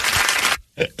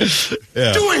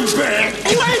 Yeah. Doing bad.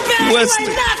 You ain't bad. West- You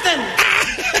ain't nothing.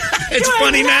 It's You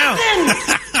funny ain't now.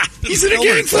 nothing. He's in a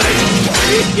gang fight.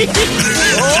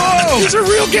 These are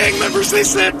real gang members, they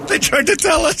said. They tried to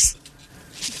tell us.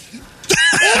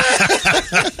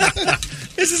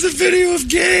 This is a video of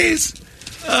gays.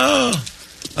 Oh,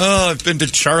 I've been to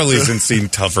Charlie's and seen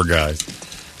tougher guys.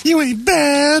 You ain't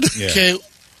bad. Yeah. Okay,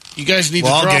 you guys need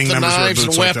Well, to all drop gang the members wear knives and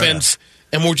boots like that. weapons,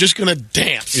 and we're just going to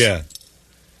dance. Yeah.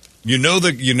 You know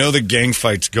the gang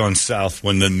fight's gone south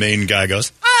when the main guy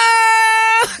goes,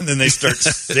 ah! And then they start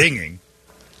singing.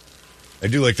 I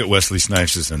do like that Wesley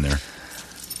Snipes is in there.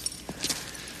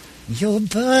 Your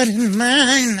butt and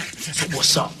mine.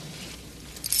 What's up?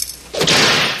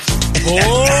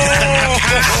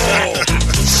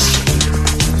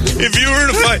 If you were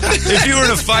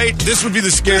in a fight, this would be the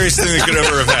scariest thing that could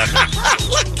ever have happened.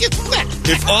 Look at that.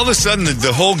 If all of a sudden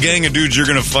the whole gang of dudes you're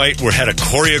going to fight had a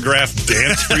choreographed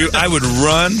dance for you, I would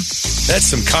run. That's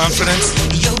some confidence.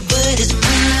 Your butt is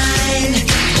mine.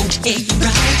 Okay,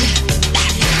 right.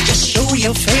 Just show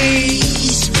your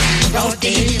face. Broad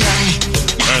daylight.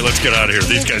 All right, let's get out of here.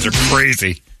 These guys are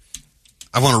crazy.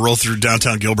 I want to roll through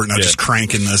downtown Gilbert, not just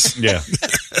cranking this. Yeah.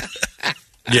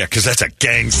 Yeah, because that's a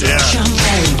gang sound.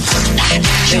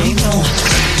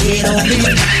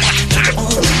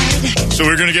 So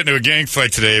we're going to get into a gang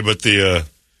fight today, but the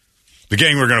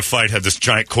gang we're going to fight had this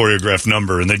giant choreographed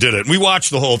number, and they did it. And we watched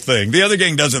the whole thing. The other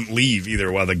gang doesn't leave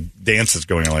either while the dance is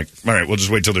going on. Like, all right, we'll just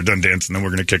wait till they're done dancing, then we're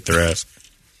going to kick their ass.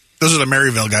 Those are the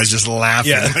Maryville guys just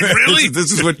laughing. Yeah, Like, really?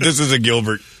 This is a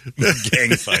Gilbert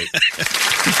gang fight.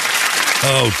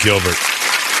 Oh, Gilbert.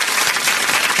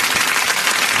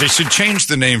 They should change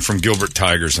the name from Gilbert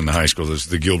Tigers in the high school. There's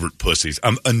the Gilbert Pussies.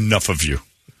 Enough of you.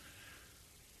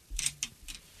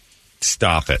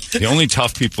 Stop it. The only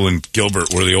tough people in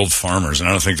Gilbert were the old farmers, and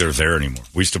I don't think they're there anymore.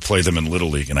 We used to play them in Little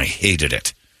League, and I hated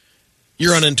it.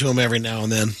 You run into them every now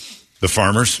and then. The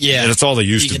farmers? Yeah. And that's all they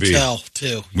used to be. You can tell,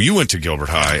 too. You went to Gilbert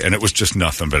High, and it was just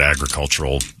nothing but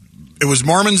agricultural. It was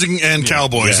Mormons and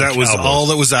Cowboys. Yeah, that was Cowboys. all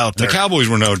that was out there. The Cowboys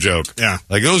were no joke. Yeah.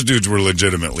 Like, those dudes were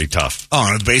legitimately tough.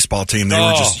 Oh, and the baseball team, they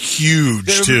were just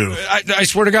huge, too. I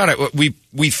swear to God,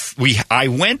 I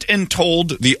went and told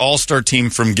the all-star team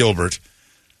from Gilbert,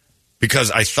 because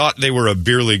I thought they were a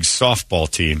beer league softball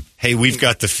team, hey, we've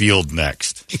got the field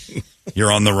next.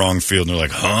 You're on the wrong field. And they're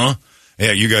like, huh?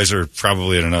 Yeah, you guys are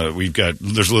probably at another.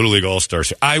 There's Little League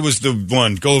All-Stars. I was the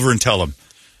one. Go over and tell them.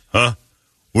 Huh?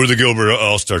 We're the Gilbert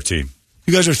All-Star team.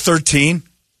 You guys are 13?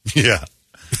 Yeah.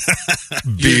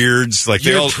 Beards. Like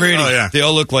You're pretty. Oh, yeah. They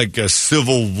all look like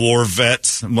Civil War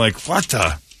vets. I'm like, what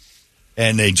the?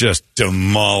 And they just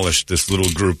demolished this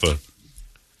little group of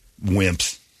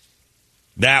wimps.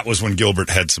 That was when Gilbert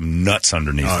had some nuts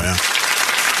underneath him. Yeah.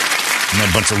 And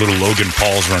a bunch of little Logan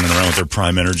Pauls running around with their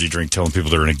Prime Energy drink telling people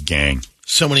they're in a gang.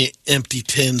 So many empty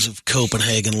tins of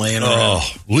Copenhagen laying around.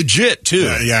 Oh, legit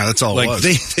too. Yeah, that's all. Like it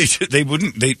was. they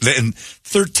wouldn't. They and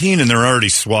 13 and they're already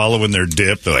swallowing their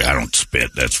dip. They're like, I don't spit.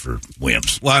 That's for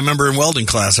wimps. Well, I remember in welding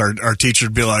class, our teacher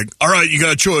would be like, "All right, you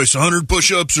got a choice: 100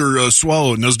 push-ups or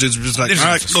swallow." And those dudes were just like, "All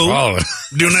right, cool. Swallow it.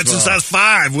 Doing that since I was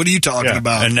 5. What are you talking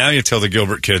about?" And now you tell the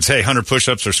Gilbert kids, "Hey, 100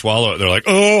 push-ups or swallow it." They're like,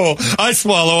 "Oh, I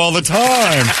swallow all the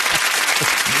time."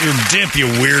 Your dip, you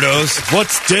weirdos.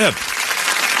 What's dip?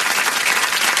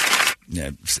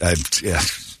 Yeah, I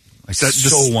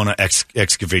so want to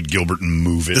excavate Gilbert and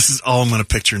move it. This is all I'm going to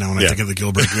picture now when I think of the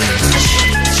Gilbert Goons.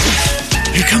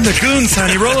 Here come the goons,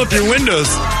 honey. Roll up your windows,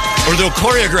 or they'll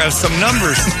choreograph some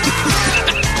numbers.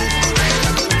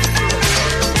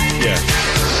 Yeah.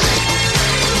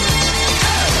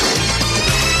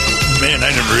 Man,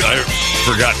 I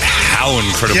forgot how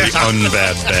incredibly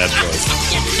bad it was.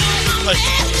 Like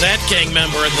that gang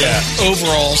member in the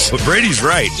overalls. But Brady's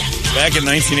right. Back in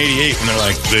 1988, when they're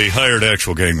like, they hired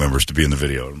actual gang members to be in the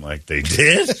video. I'm like, they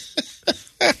did?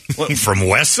 What, from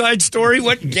West Side Story?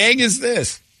 What gang is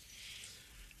this?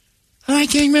 All right,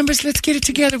 gang members, let's get it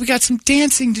together. We got some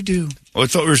dancing to do. Oh, I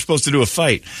thought we were supposed to do a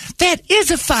fight. That is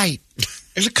a fight.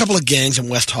 There's a couple of gangs in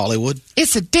West Hollywood.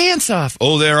 It's a dance-off.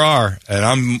 Oh, there are. And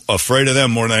I'm afraid of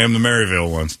them more than I am the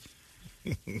Maryville ones.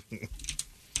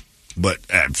 But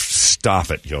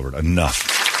stop it, Gilbert.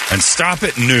 Enough. And stop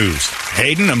it, news.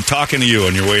 Hayden, I'm talking to you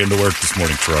on your way into work this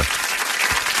morning, Troy.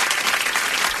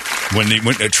 When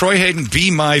Troy Hayden,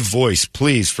 be my voice,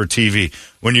 please, for TV.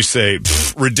 When you say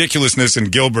ridiculousness in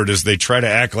Gilbert as they try to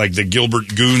act like the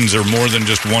Gilbert Goons are more than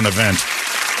just one event.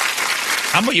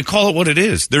 How about you call it what it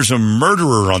is? There's a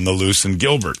murderer on the loose in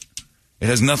Gilbert. It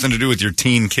has nothing to do with your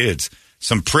teen kids.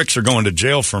 Some pricks are going to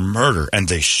jail for murder, and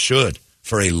they should,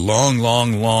 for a long,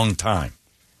 long, long time.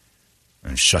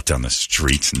 And shut down the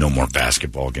streets. No more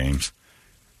basketball games.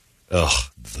 Ugh,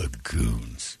 the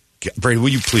goons. Brady, will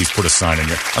you please put a sign in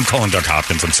here? I'm calling Doug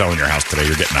Hopkins. I'm selling your house today.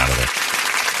 You're getting out of there.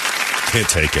 Can't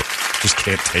take it. Just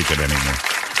can't take it anymore.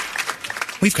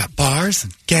 We've got bars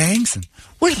and gangs, and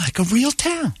we're like a real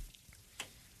town.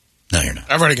 No, you're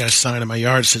not. I've already got a sign in my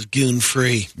yard that says goon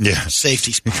free. Yeah.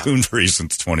 Safety spot. Goon free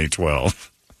since 2012.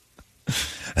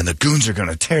 And the goons are going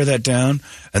to tear that down,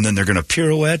 and then they're going to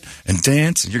pirouette and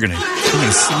dance, and you're going to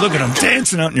look at them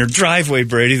dancing out in your driveway,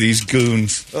 Brady, these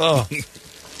goons. Oh.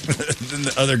 Then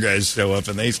the other guys show up,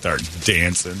 and they start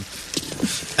dancing.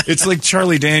 It's like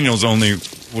Charlie Daniels, only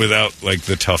without, like,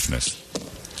 the toughness.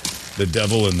 The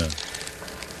devil and the...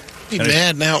 I'd be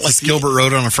mad now. Like Gilbert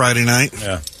Road on a Friday night.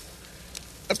 Yeah.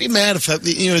 I'd be mad if,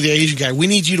 the Asian guy, we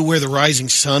need you to wear the Rising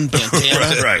Sun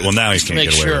bandana. Right. Well, now he can't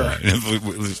make get away sure.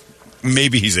 with that.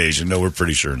 Maybe he's Asian. No, we're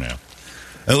pretty sure now.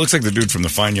 It looks like the dude from the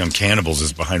Fine Young Cannibals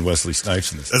is behind Wesley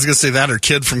Snipes in this. I was going to say that or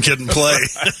Kid from Kid and Play.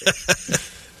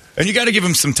 And you got to give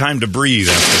him some time to breathe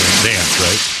after the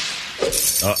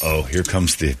dance, right? Uh-oh, here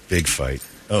comes the big fight.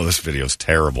 Oh, this video's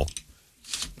terrible.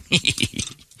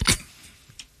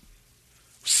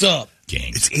 What's up? Gang.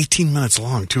 It's 18 minutes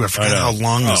long, too. I forgot how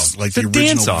long this, the original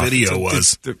dance-off. video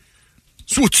was.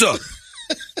 So what's up?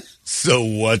 So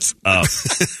what's up?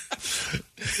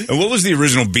 And what was the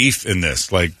original beef in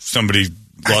this? Like somebody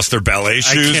lost their ballet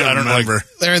shoes? I don't remember.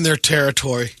 They're in their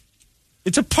territory.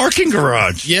 It's a parking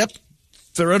garage. Yep.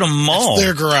 They're at a mall. It's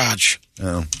their garage.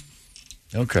 Oh.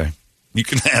 Okay. You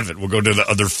can have it. We'll go to the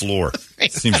other floor.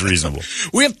 Seems reasonable.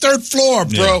 We have third floor,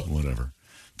 bro. Yeah, whatever.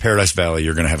 Paradise Valley,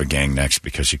 you're going to have a gang next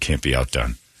because you can't be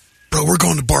outdone. Bro, we're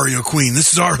going to Barrio Queen.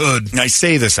 This is our hood. I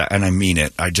say this, and I mean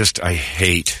it. I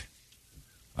hate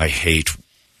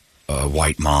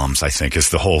white moms, I think, is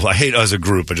the whole... I hate as a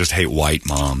group, I just hate white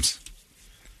moms.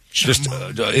 Just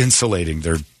insulating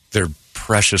their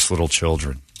precious little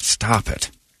children. Stop it.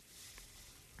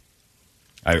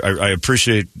 I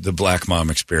appreciate the black mom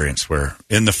experience where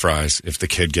in the fries, if the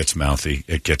kid gets mouthy,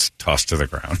 it gets tossed to the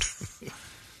ground.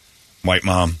 White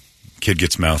mom, kid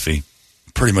gets mouthy,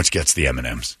 pretty much gets the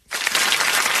M&Ms.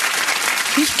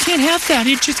 You can't have that.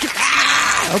 You just get...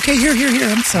 Okay, here.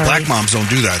 I'm sorry. Black moms don't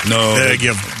do that. No. They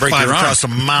give break five your arm. across the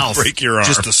mouth. Break your arm.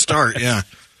 Just to start, yeah.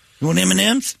 You want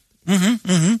M&Ms?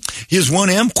 Mm-hmm. Here's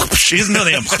one M. Here's another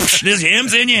M. There's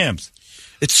yams and yams.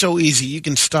 It's so easy. You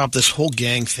can stop this whole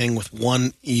gang thing with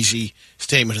one easy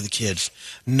statement to the kids.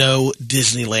 No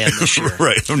Disneyland this year.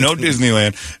 Right. No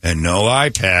Disneyland and no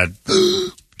iPad.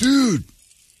 Dude.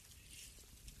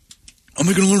 How am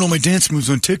I going to learn all my dance moves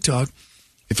on TikTok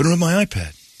if I don't have my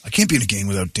iPad? I can't be in a gang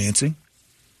without dancing.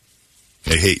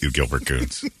 They hate you, Gilbert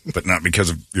Goons, but not because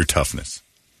of your toughness.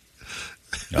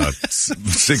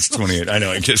 628. I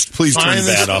know. Just please turn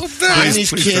bad off. Find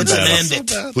these kids and end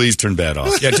it. Please turn bad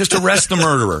off. Yeah, just arrest the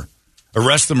murderer.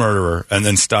 arrest the murderer, and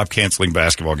then stop canceling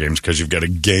basketball games because you've got a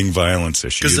gang violence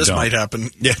issue. Because this might happen.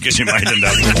 Yeah, because you might end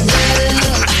up.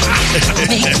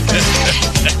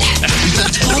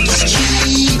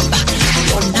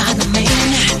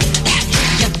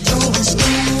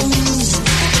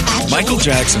 Michael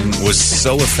Jackson was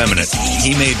so effeminate,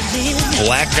 he made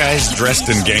black guys dressed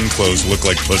in gang clothes look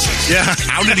like pussies. Yeah.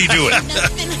 How did he do it?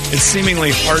 It's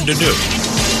seemingly hard to do.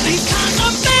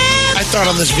 I thought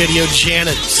on this video,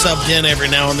 Janet subbed in every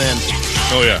now and then.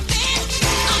 Oh, yeah.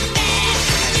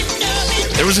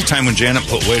 There was a time when Janet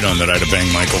put weight on that I'd have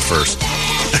banged Michael first.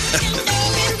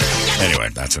 Anyway,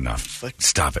 that's enough.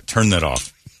 Stop it. Turn that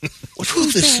off.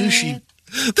 Who's the sushi?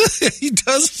 He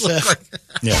does look like...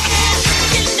 Yeah.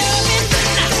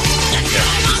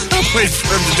 I'll wait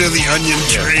for him to do the onion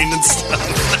train and stuff.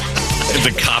 If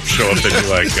the cops show up, they'd be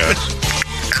like...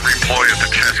 Every employee at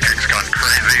the Chess King's gone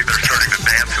crazy. They're starting to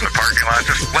dance in the parking lot.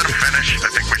 Just let them finish. I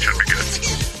think we should be good.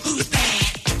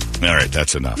 All right,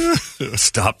 that's enough.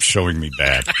 Stop showing me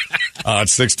bad.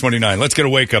 It's 6:29. Let's get a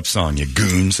wake-up song, you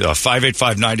goons.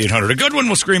 585-9800. A good one.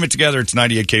 We'll scream it together. It's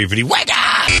 98 KUPD. Wake up!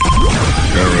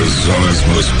 Arizona's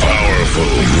most powerful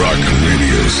rock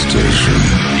radio station.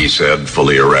 He said,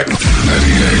 fully erect. 98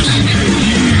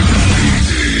 KUPD.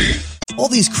 All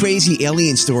these crazy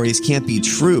alien stories can't be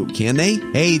true, can they?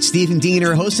 Hey, it's Stephen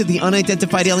Diener, host of the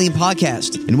Unidentified Alien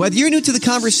Podcast. And whether you're new to the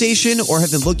conversation or have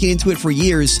been looking into it for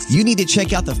years, you need to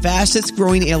check out the fastest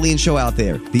growing alien show out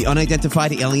there, the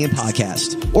Unidentified Alien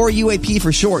Podcast, or UAP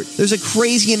for short. There's a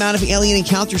crazy amount of alien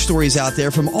encounter stories out there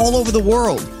from all over the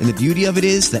world. And the beauty of it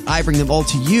is that I bring them all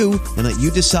to you and let you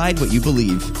decide what you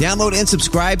believe. Download and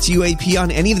subscribe to UAP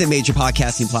on any of the major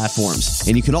podcasting platforms.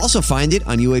 And you can also find it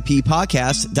on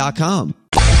UAPpodcast.com.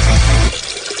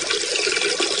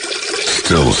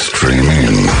 Still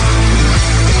streaming.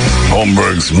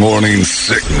 Holmberg's Morning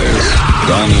Sickness.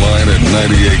 Online at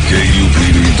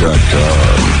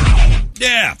 98kupd.com.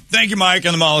 Yeah. Thank you, Mike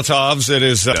and the Molotovs. It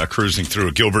is cruising through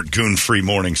a Gilbert Goon-free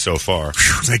morning so far.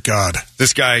 Thank God.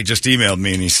 This guy just emailed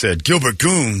me and he said, Gilbert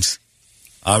Goons,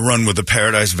 I run with the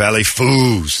Paradise Valley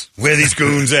Fools. Where are these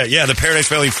goons at? Yeah, the Paradise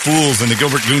Valley Fools and the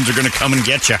Gilbert Goons are going to come and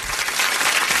get you.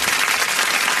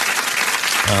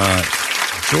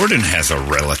 Jordan has a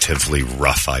relatively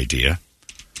rough idea.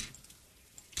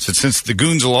 So since the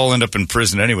goons will all end up in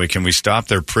prison anyway, can we stop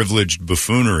their privileged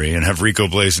buffoonery and have Rico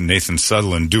Blaze and Nathan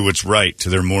Sutherland do what's right to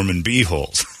their Mormon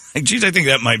beeholes? Geez, I think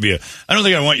that might be I don't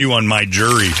think I want you on my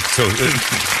jury. So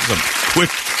it's a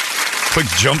quick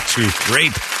jump to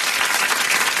rape.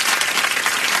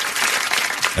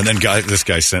 And then this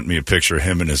guy sent me a picture of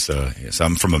him and his,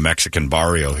 I'm from a Mexican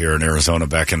barrio here in Arizona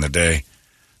back in the day.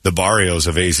 The barrios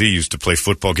of AZ used to play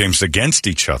football games against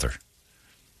each other.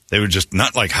 They were just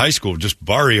not like high school, just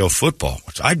barrio football,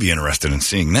 which I'd be interested in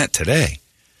seeing that today. He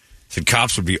said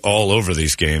cops would be all over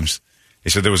these games. He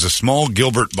said there was a small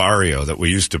Gilbert barrio that we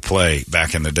used to play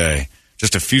back in the day,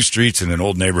 just a few streets in an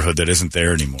old neighborhood that isn't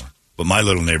there anymore. But my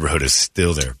little neighborhood is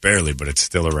still there, barely, but it's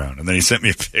still around. And then he sent me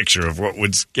a picture of what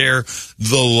would scare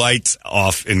the lights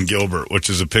off in Gilbert, which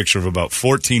is a picture of about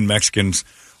 14 Mexicans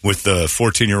with the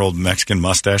 14-year-old Mexican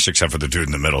mustache, except for the dude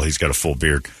in the middle. He's got a full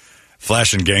beard.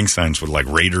 Flashing gang signs with, like,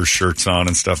 Raiders shirts on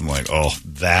and stuff. I'm like, oh,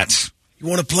 that's... You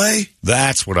want to play?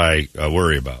 That's what I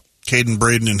worry about. Caden,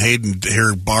 Braden, and Hayden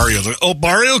hear Barrio. Like, oh,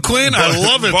 Barrio Quinn? I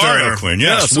love it Barrio there. Quinn,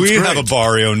 yes. We have a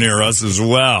barrio near us as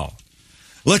well.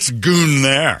 Let's goon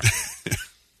there.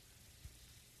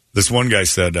 This one guy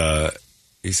said,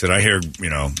 he said, I hear,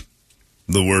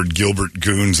 the word Gilbert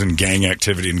goons and gang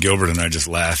activity in Gilbert, and I just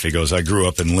laugh. He goes, I grew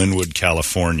up in Linwood,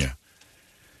 California.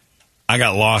 I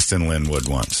got lost in Linwood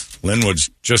once. Linwood's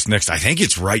just next, I think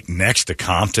it's right next to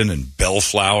Compton and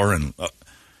Bellflower, and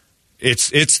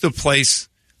it's the place.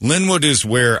 Linwood is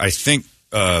where I think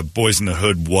Boys in the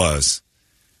Hood was,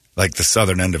 like the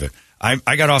southern end of it.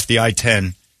 I got off the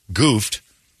I-10, goofed,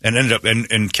 and ended up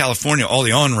in California. All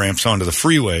the on-ramps onto the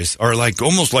freeways are like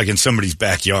almost like in somebody's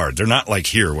backyard. They're not like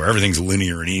here where everything's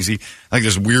linear and easy. Like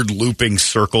this weird looping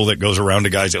circle that goes around to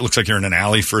guys. It looks like you're in an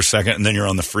alley for a second and then you're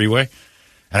on the freeway.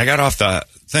 And I got off the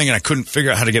thing and I couldn't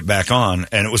figure out how to get back on.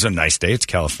 And it was a nice day. It's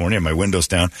California. My window's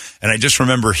down. And I just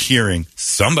remember hearing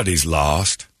somebody's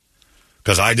lost.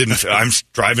 Because I'm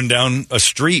driving down a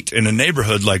street in a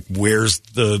neighborhood like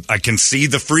I can see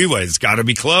the freeway. It's got to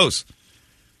be close.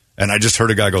 And I just heard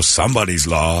a guy go, somebody's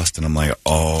lost. And I'm like,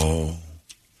 oh.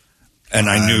 And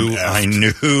I knew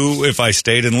if I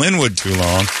stayed in Linwood too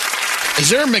long. Is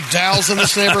there a McDowell's in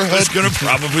this neighborhood? I was going to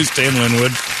probably stay in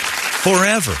Linwood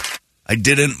forever. I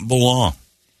didn't belong.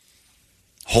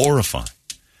 Horrifying.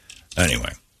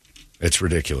 Anyway, it's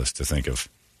ridiculous to think of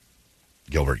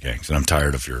Gilbert gangs, and I'm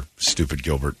tired of your stupid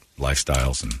Gilbert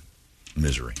lifestyles and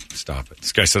misery. Stop it.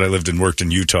 This guy said I lived and worked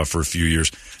in Utah for a few years.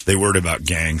 They worried about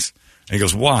gangs. And he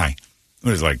goes, why? It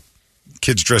was like,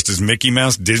 kids dressed as Mickey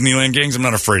Mouse, Disneyland gangs? I'm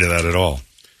not afraid of that at all.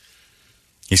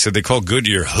 He said they call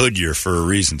Goodyear Hood Year for a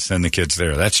reason. Send the kids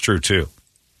there. That's true, too.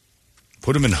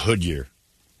 Put them in Hood Year.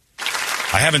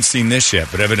 I haven't seen this yet,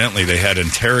 but evidently they had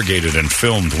interrogated and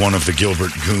filmed one of the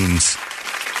Gilbert Goons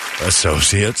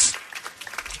associates,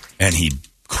 and he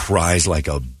cries like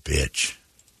a bitch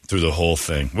through the whole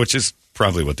thing, which is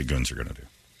probably what the Goons are going to do.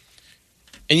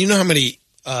 And you know how many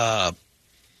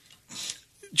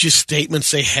just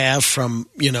statements they have from,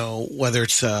 whether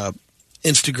it's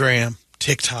Instagram,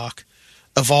 TikTok,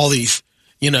 of all these,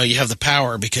 you have the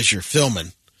power because you're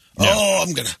filming. Yeah. Oh,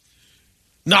 I'm going to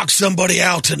knock somebody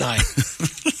out tonight.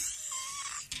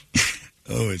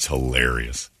 Oh, it's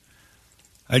hilarious.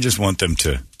 I just want them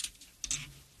to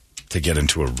get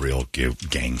into a real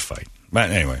gang fight.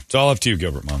 But anyway, it's all up to you,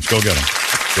 Gilbert Moms. Go get them.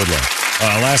 Good luck.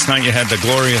 Last night you had the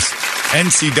glorious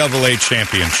NCAA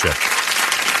championship.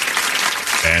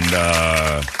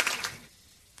 And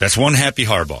that's one happy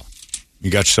Harbaugh.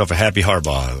 You got yourself a happy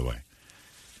Harbaugh out of the way.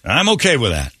 And I'm okay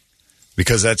with that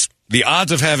because that's the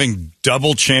odds of having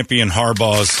double champion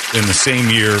Harbaughs in the same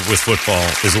year with football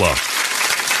is low.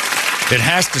 It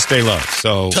has to stay low.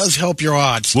 So it does help your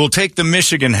odds. We'll take the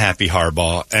Michigan happy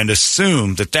Harbaugh and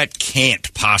assume that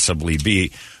can't possibly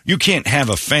be. You can't have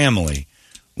a family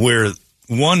where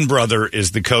one brother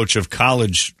is the coach of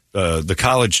college, the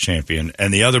college champion,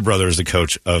 and the other brother is the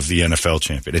coach of the NFL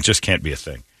champion. It just can't be a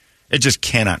thing. It just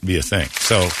cannot be a thing.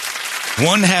 So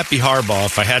one happy Harbaugh,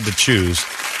 if I had to choose,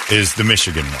 is the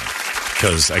Michigan one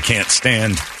because I can't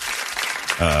stand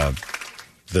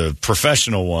the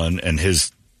professional one and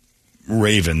his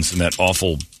Ravens and that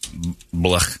awful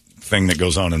blech thing that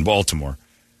goes on in Baltimore.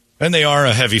 And they are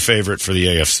a heavy favorite for the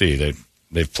AFC.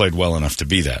 They've played well enough to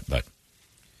be that. But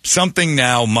something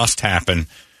now must happen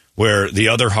where the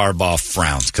other Harbaugh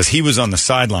frowns because he was on the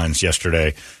sidelines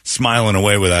yesterday smiling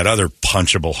away with that other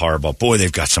punchable Harbaugh. Boy,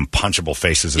 they've got some punchable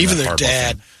faces in even that their Harbaugh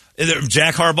dad. Fan.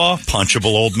 Jack Harbaugh,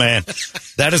 punchable old man.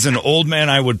 That is an old man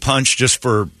I would punch just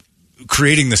for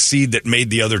creating the seed that made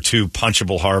the other two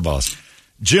punchable Harbaughs.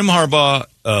 Jim Harbaugh,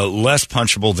 less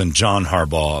punchable than John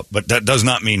Harbaugh, but that does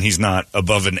not mean he's not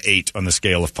above an 8 on the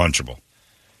scale of punchable.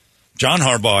 John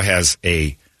Harbaugh has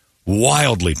a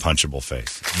wildly punchable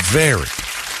face. Very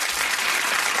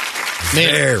if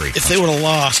punchable. They would have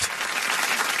lost,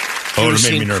 it would have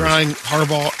made me nervous. Crying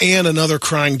Harbaugh and another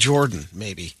crying Jordan,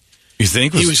 maybe. You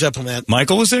think? He was up on that.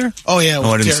 Michael was there? Oh, yeah.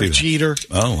 I didn't Derek see that. Jeter.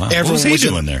 Oh, wow. Everyone what was he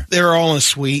doing there? They were all in a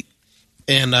suite.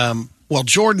 And,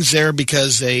 Jordan's there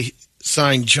because they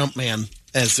signed Jumpman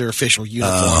as their official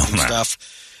uniform and stuff.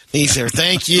 He's there.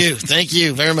 Thank you. Thank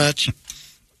you very much.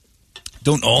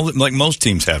 Don't most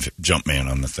teams have Jumpman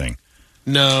on the thing?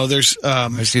 No, there's... I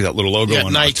see that little logo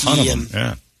on Nike a ton of them.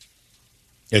 Yeah.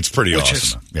 It's pretty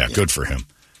awesome. Yeah, good for him.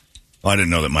 Well, I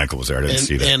didn't know that Michael was there. I didn't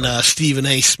see that. And Stephen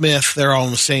A. Smith, they're all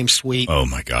in the same suite. Oh,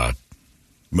 my God.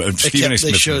 Stephen A.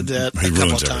 Smith, they showed that a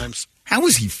couple of times. How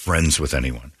is he friends with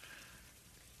anyone?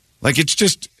 Like, it's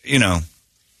just,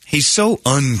 he's so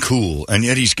uncool, and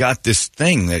yet he's got this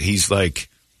thing that he's like,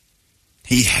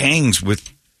 he hangs with.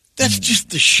 That's just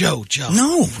the show, John.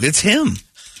 No, it's him.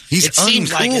 He's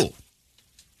uncool. Like it.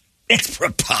 It's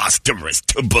preposterous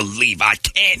to believe I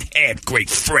can't have great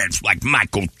friends like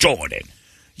Michael Jordan.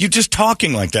 You just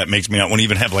talking like that makes me not want to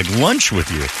even have like lunch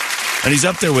with you. And he's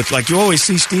up there with you always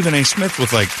see Stephen A. Smith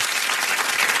with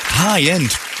high-end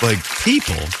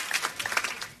people.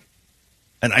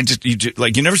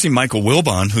 And you never see Michael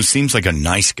Wilbon, who seems like a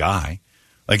nice guy.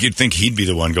 Like you'd think he'd be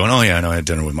the one going, oh yeah, I know I had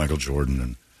dinner with Michael Jordan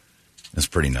and that's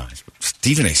pretty nice. But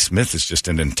Stephen A. Smith is just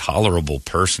an intolerable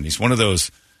person. He's one of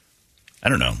those, I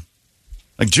don't know.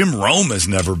 Like Jim Rome has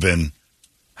never been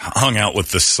hung out with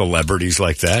the celebrities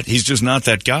like that. He's just not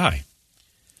that guy.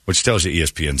 Which tells you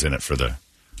ESPN's in it for the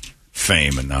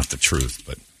fame and not the truth.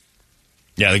 But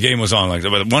yeah, the game was on like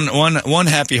that. But one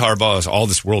happy Harbaugh is all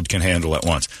this world can handle at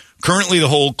once. Currently, the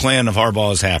whole clan of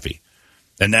Harbaugh is happy.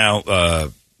 And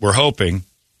now we're hoping,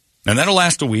 and that'll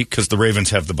last a week because the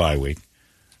Ravens have the bye week.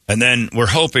 And then we're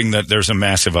hoping that there's a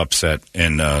massive upset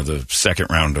in the second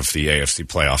round of the AFC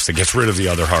playoffs that gets rid of the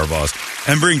other Harbaughs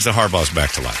and brings the Harbaughs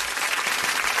back to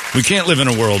life. We can't live in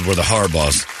a world where the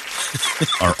Harbaughs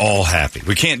are all happy.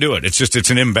 We can't do it. It's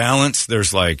an imbalance.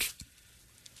 There's I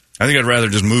think I'd rather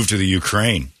just move to the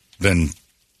Ukraine than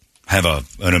have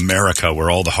an America where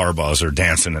all the Harbaughs are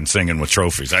dancing and singing with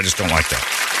trophies. I just don't like that.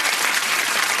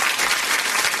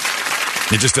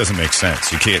 It just doesn't make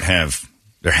sense. You can't have...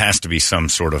 There has to be some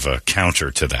sort of a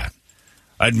counter to that.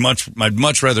 I'd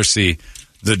much rather see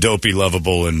the dopey,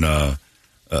 lovable, and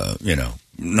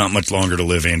not much longer to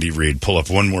live Andy Reid pull up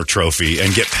one more trophy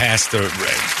and get past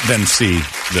than see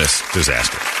this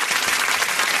disaster.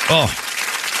 Oh,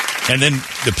 and then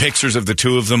the pictures of the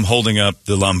two of them holding up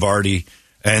the Lombardi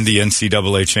and the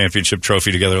NCAA championship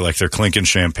trophy together like they're clinking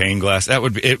champagne glass. That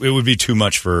would be it would be too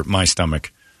much for my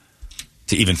stomach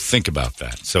to even think about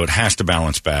that. So it has to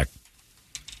balance back.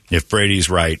 If Brady's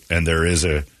right and there is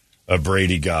a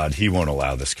Brady God, he won't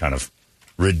allow this kind of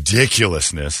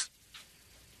ridiculousness.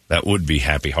 That would be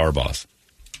Happy Harbaugh's.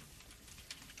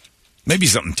 Maybe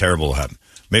something terrible will happen.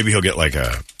 Maybe he'll get like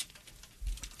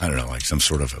some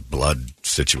sort of a blood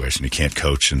situation. He can't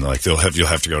coach, and you'll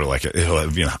have to go to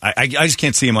I just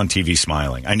can't see him on TV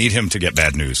smiling. I need him to get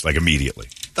bad news immediately.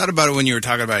 Thought about it when you were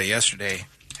talking about it yesterday.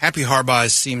 Happy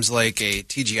Harbaugh's seems like a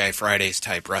TGI Fridays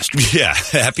type restaurant. Yeah,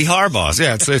 Happy Harbaugh's.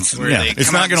 Yeah,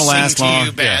 it's not going to last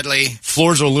long. Badly. Yeah.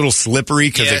 Floors are a little slippery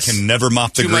because they can never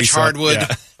mop the grease Too much hardwood. up.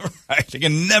 Yeah. Right. They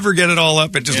can never get it all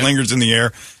up. It just lingers in the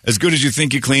air. As good as you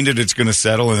think you cleaned it, it's going to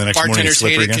settle, and the next morning it's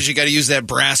slippery again. Because you got to use that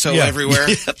Brasso everywhere.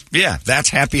 Yeah, that's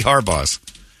Happy Harbaugh's.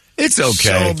 It's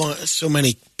okay. So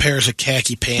many pairs of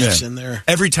khaki pants in there.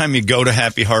 Every time you go to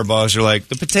Happy Harbaugh's, you're like,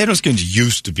 the potato skins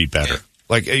used to be better. Yeah.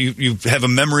 Like, you have a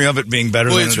memory of it being better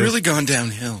than it's really gone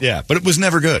downhill. Yeah, but it was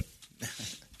never good.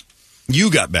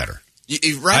 You got better.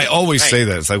 Right. I always say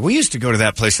that. It's like, we used to go to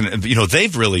that place, and,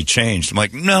 they've really changed. I'm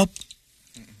like, nope,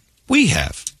 we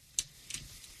have.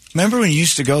 Remember when you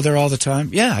used to go there all the time?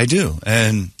 Yeah, I do.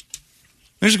 And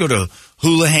we used to go to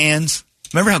Hula Hands.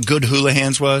 Remember how good Hula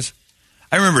Hands was?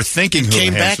 I remember thinking Hula Hands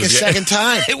came back a second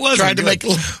time. It was. Tried to make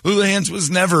Hula Hands was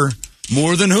never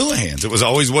more than Hula Hands. It was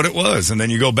always what it was. And then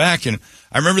you go back, and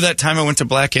I remember that time I went to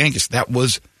Black Angus. That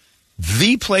was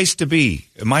the place to be.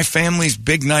 My family's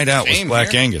big night out was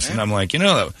Black Angus. Yeah. And I'm like,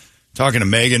 talking to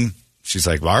Megan, she's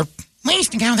like, well, we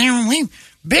used to go there when we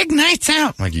big nights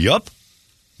out. I'm like, yup.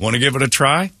 Want to give it a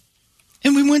try?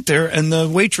 And we went there, and the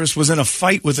waitress was in a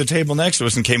fight with the table next to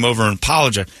us and came over and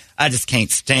apologized. I just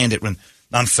can't stand it when,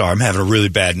 I'm sorry, I'm having a really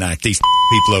bad night. These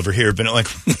people over here have been like,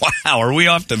 wow, are we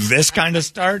off to this kind of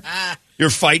start? You're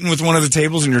fighting with one of the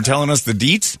tables and you're telling us the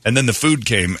deets? And then the food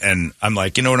came, and I'm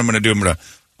like, you know what I'm going to do?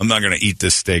 I'm not going to eat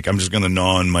this steak. I'm just going to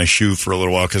gnaw on my shoe for a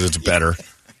little while because it's better.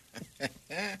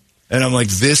 And I'm like,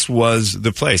 this was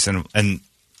the place. And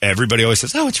everybody always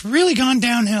says, oh, it's really gone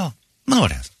downhill. No,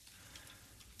 it hasn't.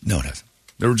 No, it hasn't.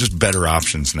 There were just better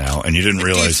options now, and you didn't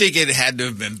realize. Do you think it had to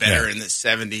have been better in the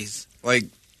 70s? Like,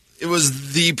 it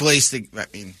was the place to,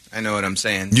 I know what I'm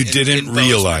saying. You didn't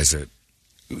realize it.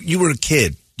 You were a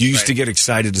kid. You used to get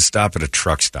excited to stop at a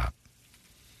truck stop.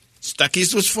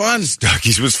 Stuckey's was fun.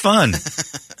 Stuckey's was fun.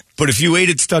 But if you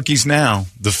ate at Stuckey's now,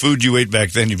 the food you ate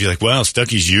back then, you'd be like, well,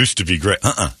 Stuckey's used to be great.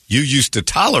 You used to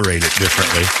tolerate it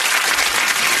differently.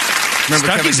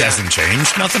 Stuckey's hasn't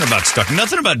changed. Nothing about Stuckey's.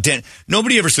 Nothing about Denny's.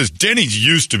 Nobody ever says Denny's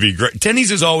used to be great. Denny's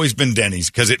has always been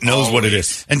Denny's because it knows what it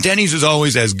is. And Denny's is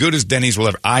always as good as Denny's will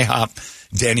ever.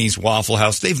 IHOP, Denny's, Waffle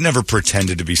House, they've never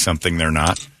pretended to be something they're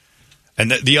not.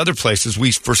 And the other places,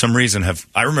 we, for some reason, have...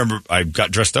 I remember I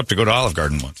got dressed up to go to Olive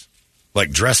Garden once.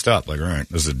 Like, dressed up. Like, all right,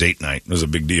 this is a date night. This is a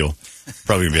big deal.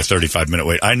 Probably going to be a 35-minute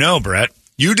wait. I know, Brett.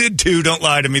 You did, too. Don't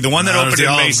lie to me. The one that opened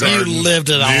in Mesa. You lived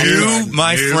at Olive Garden. You,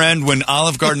 my friend, when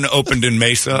Olive Garden opened in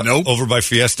Mesa, over by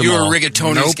Fiesta Mall. You were a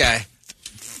Rigatoni's guy.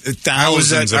 I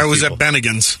was at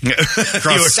Bennigan's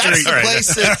across the street. That's the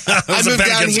place that I moved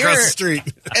down here, across the street.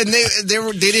 And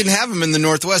they didn't have them in the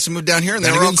Northwest. I moved down here, and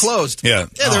they were all closed. Yeah,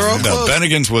 they were all closed.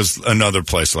 Bennigan's was another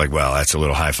place. Like, well, that's a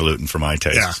little highfalutin for my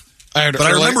taste. Yeah. I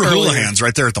remember Hula Hands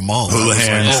right there at the mall. Hula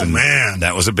Hands. Oh, man.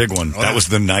 That was a big one. That was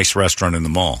the nice restaurant in the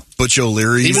mall. Butch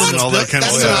O'Leary's and all that kind of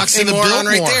stuff. That's the oxymoron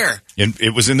right there. And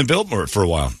it was in the Biltmore for a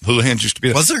while. Hula Hands used to be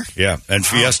there. Was there? Yeah. And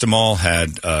Fiesta Mall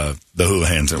had the Hula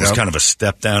Hands. It was kind of a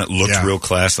step down. It looked real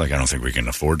class. Like, I don't think we can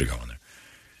afford to go in there.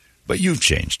 But you've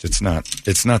changed. It's not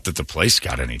that the place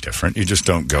got any different. You just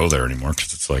don't go there anymore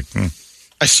because it's like,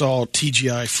 I saw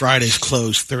TGI Fridays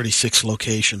close 36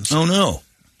 locations. Oh, no.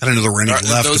 I didn't know there were any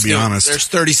left, to be honest. There's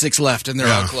 36 left, and they're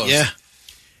all closed. Yeah.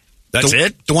 That's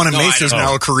it? The one in Mesa is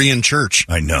now a Korean church.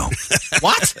 I know.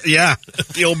 What? Yeah.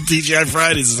 The old TGI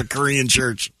Fridays is a Korean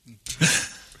church.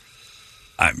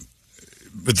 But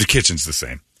the kitchen's the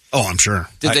same. Oh, I'm sure.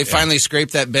 Did they finally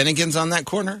scrape that Bennigan's on that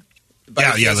corner?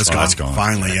 Yeah, that's gone.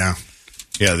 Finally, yeah.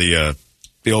 Yeah,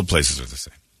 the old places are the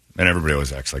same. And everybody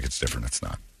always acts like it's different. It's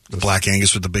not. The Black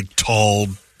Angus with the big, tall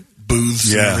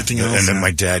booths and everything else. And then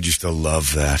my dad used to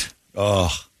love that. Oh,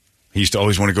 he used to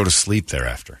always want to go to sleep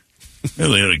thereafter.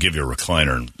 They'll give you a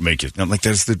recliner and make it. I'm like,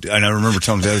 and I remember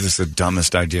telling Dad, this is the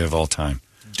dumbest idea of all time.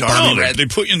 Dark they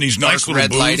put you in these nice little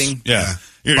red booths. lighting. Yeah.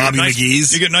 Bobby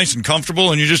McGee's. You get nice and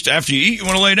comfortable, and you just, after you eat, you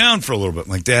want to lay down for a little bit.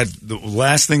 Like, Dad, the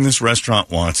last thing this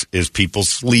restaurant wants is people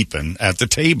sleeping at the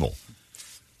table.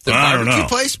 The I don't barbecue know.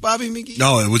 place, Bobby McGee?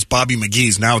 No, it was Bobby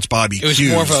McGee's. Now it's Bobby It was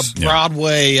Q's. more of a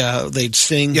Broadway, they'd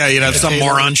sing. Yeah, you'd have some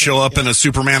moron show up in a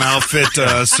Superman outfit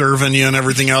serving you and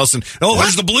everything else. And,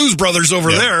 there's the Blues Brothers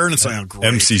over there. And it's like, oh,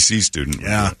 great. MCC student.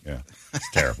 Yeah.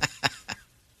 It's terrible.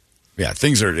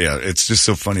 It's just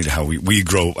so funny to how we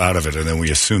grow out of it, and then we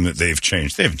assume that they've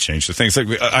changed. They haven't changed the things.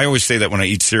 Like I always say that when I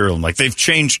eat cereal, I'm like, they've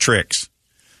changed Trix.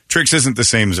 Trix isn't the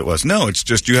same as it was. No, it's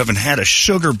just you haven't had a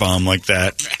sugar bomb like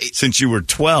that since you were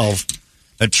 12.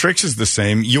 And Trix is the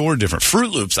same. You're different.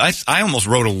 Fruit Loops. I almost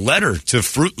wrote a letter to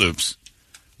Fruit Loops.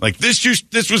 Like, this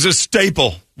was a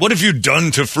staple. What have you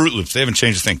done to Fruit Loops? They haven't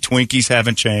changed a thing. Twinkies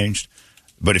haven't changed.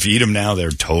 But if you eat them now,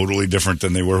 they're totally different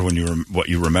than they were when what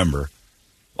you remember.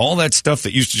 All that stuff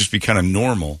that used to just be kind of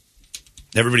normal,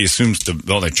 everybody assumes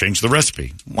they changed the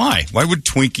recipe. Why? Why would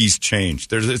Twinkies change?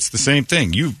 It's the same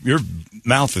thing. Your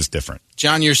mouth is different.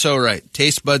 John, you're so right.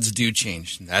 Taste buds do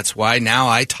change. That's why now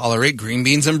I tolerate green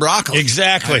beans and broccoli.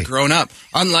 Exactly. I've grown up.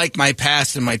 Unlike my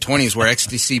past in my 20s where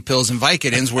ecstasy pills and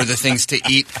Vicodins were the things to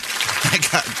eat. I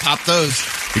got pop those.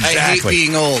 Exactly. I hate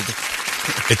being old.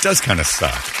 It does kind of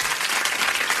suck.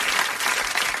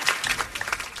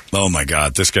 Oh, my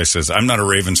God. This guy says, I'm not a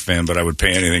Ravens fan, but I would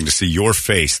pay anything to see your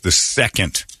face the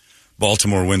second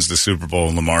Baltimore wins the Super Bowl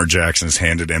and Lamar Jackson is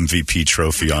handed MVP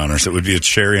trophy honors. It would be a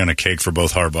cherry on a cake for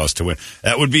both Harbaughs to win.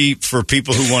 That would be for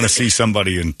people who want to see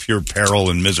somebody in pure peril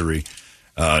and misery.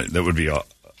 That would be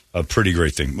a pretty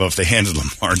great thing. Well, if they handed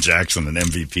Lamar Jackson an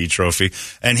MVP trophy,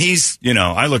 and he's,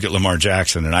 I look at Lamar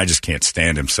Jackson and I just can't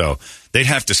stand him. So they'd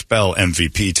have to spell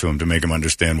MVP to him to make him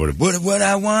understand what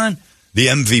I won. The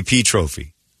MVP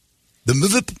trophy.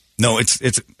 No, it's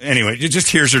anyway,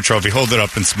 just here's your trophy. Hold it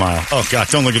up and smile. Oh, God,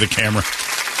 don't look at the camera.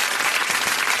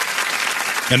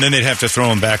 And then they'd have to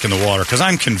throw him back in the water because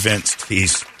I'm convinced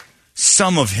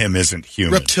some of him isn't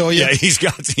human. Reptilian. Yeah, he's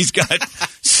got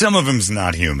some of him's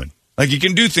not human. Like, you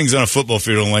can do things on a football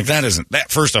field and like,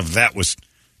 first off, that was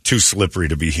too slippery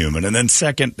to be human. And then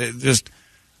second,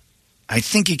 I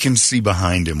think he can see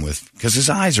behind him because his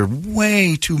eyes are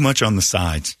way too much on the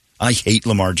sides. I hate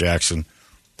Lamar Jackson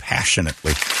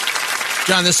passionately.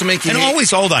 John, this will make you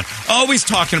always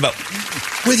talking about,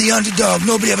 we're the underdog.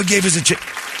 Nobody ever gave us a chance.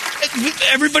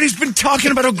 Everybody's been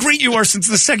talking about how great you are since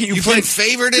the second you played. Been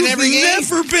favored in every game. You've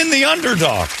never been the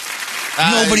underdog.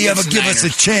 Nobody ever give us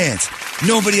a chance.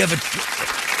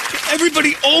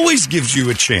 Everybody always gives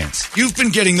you a chance. You've been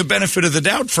getting the benefit of the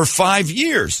doubt for 5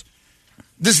 years.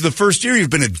 This is the first year you've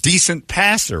been a decent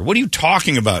passer. What are you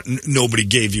talking about? Nobody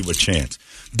gave you a chance.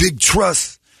 Big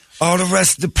trust. All the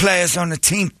rest of the players on the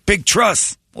team, big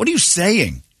trust. What are you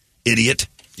saying, idiot?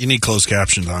 You need closed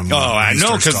captions on. Oh, I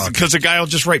know, because the guy will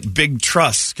just write big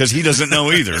trust because he doesn't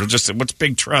know either. He'll just say, what's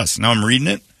big trust? Now I'm reading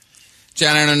it.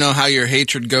 John, I don't know how your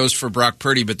hatred goes for Brock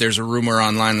Purdy, but there's a rumor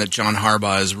online that John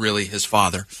Harbaugh is really his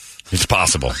father. It's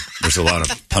possible. There's a lot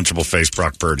of punchable face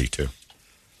Brock Purdy, too.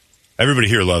 Everybody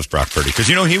here loves Brock Purdy because,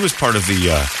 he was part of the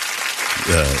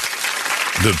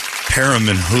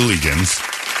Perriman hooligans.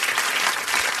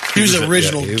 He was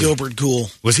original Gilbert Ghoul.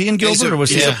 Was he in Gilbert or was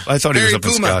he? I thought he was up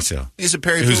in Scottsdale. He's a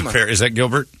Perry Puma. Is that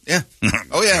Gilbert? Yeah.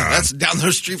 Oh, yeah. That's down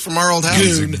the street from our old house.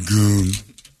 He's a goon.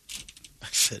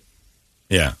 That's it.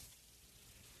 Yeah.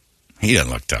 He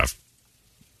doesn't look tough.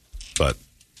 But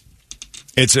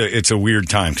it's a weird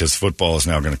time because football is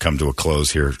now going to come to a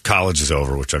close here. College is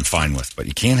over, which I'm fine with. But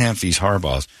you can't have these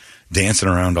Harbaughs dancing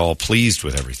around all pleased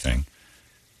with everything.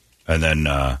 And then...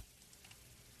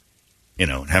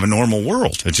 have a normal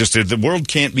world. It's just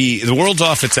the world's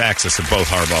off its axis if both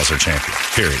Harbaughs are champions,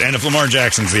 period. And if Lamar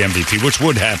Jackson's the MVP, which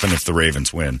would happen if the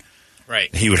Ravens win,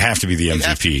 right? He would have to be the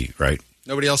MVP, right?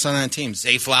 Nobody else on that team.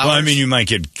 Zay Flowers. Well, I mean, you might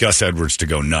get Gus Edwards to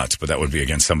go nuts, but that would be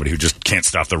against somebody who just can't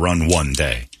stop the run one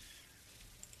day.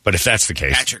 But if that's the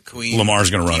case, Patrick Queen, Lamar's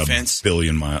going to run defense. a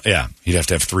billion miles. Yeah, he'd have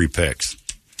to have 3 picks.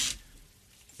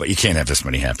 But you can't have this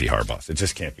many happy Harbaughs. It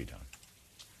just can't be done.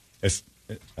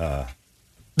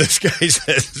 This guy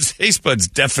says, taste buds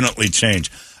definitely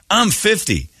change. I'm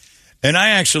 50, and I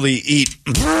actually eat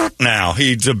now.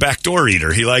 He's a backdoor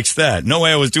eater. He likes that. No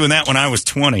way I was doing that when I was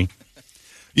 20.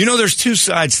 There's 2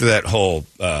 sides to that whole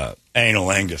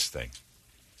anal Angus thing.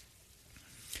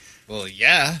 Well,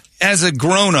 yeah. As a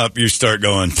grown-up, you start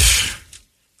going,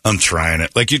 I'm trying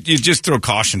it. Like, you just throw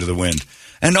caution to the wind.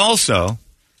 And also,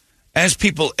 as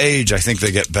people age, I think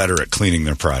they get better at cleaning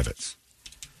their privates.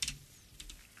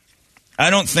 I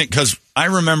don't think, because I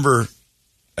remember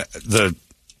the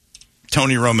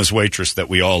Tony Roma's waitress that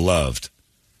we all loved.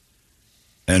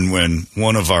 And when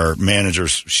one of our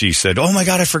managers, she said, "Oh, my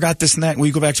God, I forgot this and that. Will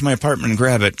you go back to my apartment and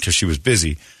grab it?" Because she was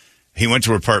busy. He went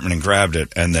to her apartment and grabbed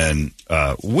it. And then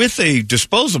with a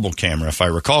disposable camera, if I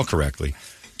recall correctly,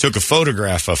 took a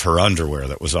photograph of her underwear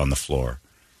that was on the floor.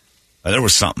 And there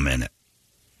was something in it.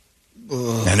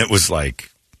 Ugh. And it was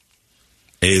like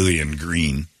alien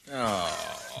green.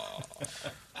 Oh.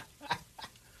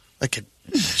 Like a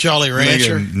Jolly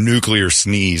Rancher? Like a nuclear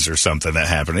sneeze or something that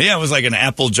happened. Yeah, it was like an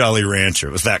apple Jolly Rancher.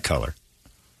 It was that color.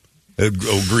 A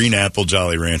green apple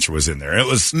Jolly Rancher was in there. It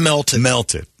was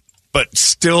melted, but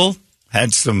still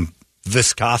had some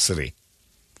viscosity.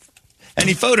 And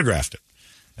he photographed it.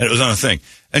 And it was on a thing.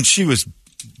 And she was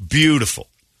beautiful.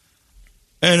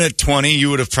 And at 20, you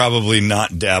would have probably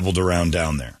not dabbled around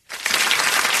down there.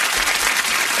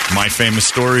 My famous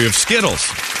story of Skittles,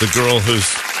 the girl whose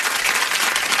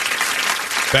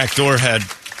back door had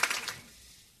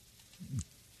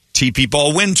TP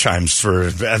ball wind chimes for,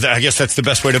 I guess that's the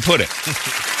best way to put it.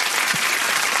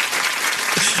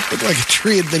 Looked like a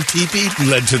tree had been TP'd.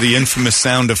 Led to the infamous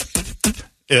sound of,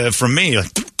 from me,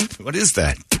 like, what is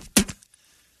that?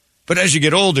 But as you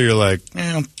get older, you're like,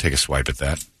 I'll take a swipe at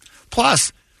that.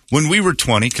 Plus, when we were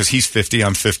 20, because he's 50,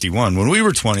 I'm 51, when we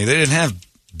were 20, they didn't have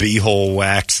beehole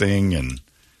waxing and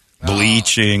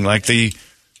bleaching. Like the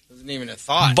wasn't even a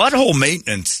thought. Butthole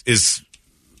maintenance is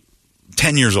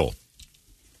 10 years old.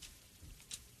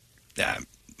 Yeah,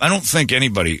 I don't think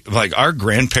anybody, like our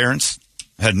grandparents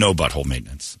had no butthole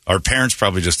maintenance. Our parents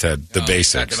probably just had the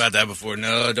basics. Talked about that before.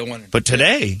 No, don't want to. But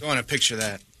today, don't want to picture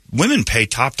that. Women pay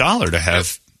top dollar to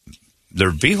have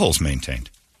their beeholes maintained.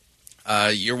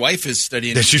 Your wife is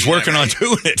studying. She's working on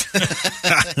doing it.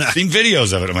 I've seen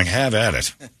videos of it. I'm like, have at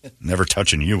it. Never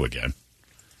touching you again.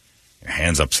 Your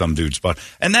hands up some dude's butt.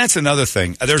 And that's another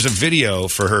thing. There's a video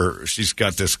for her. She's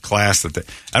got this class that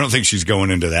I don't think she's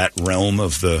going into that realm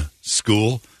of the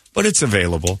school, but it's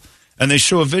available. And they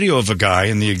show a video of a guy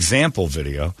in the example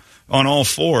video on all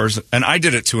fours. And I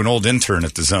did it to an old intern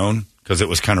at the Zone because it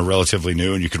was kind of relatively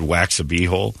new and you could wax a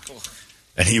beehole.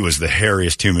 And he was the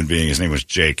hairiest human being. His name was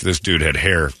Jake. This dude had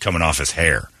hair coming off his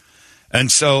hair. And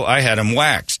so I had him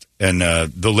waxed. And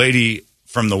the lady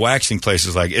from the waxing place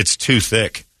is like, it's too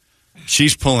thick.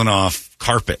 She's pulling off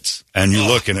carpets. And you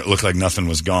look, and it looked like nothing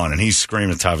was gone. And he's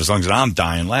screaming at the top of his lungs. And I'm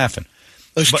dying laughing.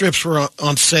 Those strips were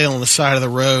on sale on the side of the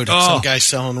road. Some guy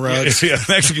selling rugs. Yeah,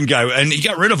 Mexican guy. And he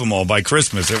got rid of them all by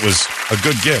Christmas. It was a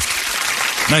good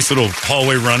gift. Nice little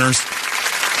hallway runners.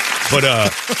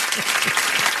 But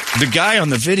the guy on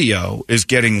the video is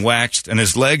getting waxed, and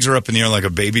his legs are up in the air like a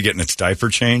baby getting its diaper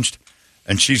changed.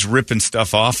 And she's ripping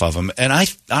stuff off of him. And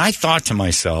I thought to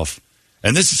myself,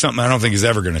 and this is something I don't think is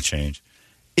ever going to change.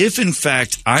 If, in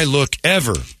fact, I look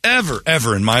ever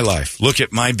in my life, look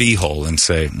at my beehole and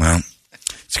say, well,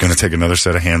 it's going to take another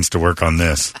set of hands to work on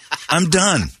this. I'm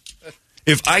done.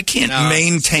 If I can't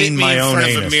maintain my own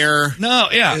anus. Of a mirror. No,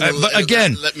 yeah. But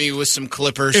again. Let me with some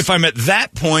clippers. If I'm at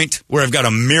that point where I've got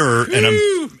a mirror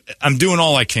and I'm doing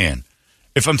all I can.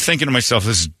 If I'm thinking to myself,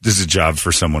 this is a job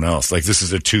for someone else. Like, this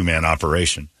is a two-man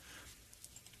operation.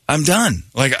 I'm done.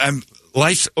 Like,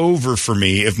 life's over for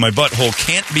me if my butthole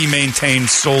can't be maintained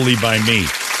solely by me.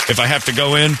 If I have to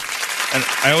go in, and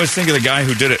I always think of the guy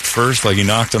who did it first, like he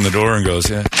knocked on the door and goes,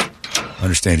 yeah, I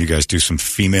understand you guys do some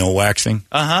female waxing.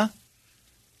 Uh-huh.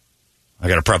 I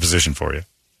got a proposition for you.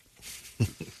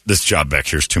 This job back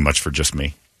here is too much for just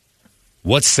me.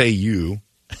 What say you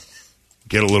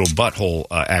get a little butthole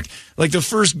act? Like the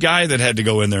first guy that had to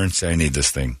go in there and say, I need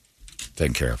this thing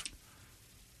taken care of.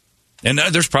 And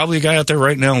there's probably a guy out there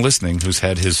right now listening who's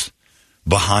had his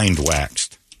behind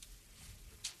waxed.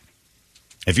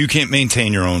 If you can't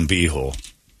maintain your own beehole,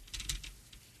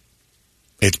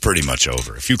 it's pretty much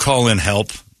over. If you call in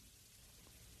help,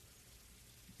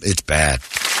 it's bad.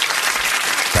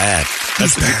 Bad.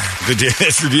 That's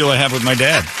the deal I have with my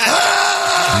dad.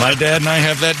 My dad and I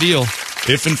have that deal.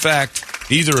 If, in fact,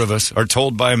 either of us are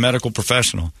told by a medical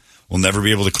professional we'll never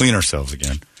be able to clean ourselves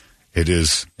again, it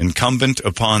is incumbent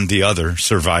upon the other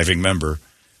surviving member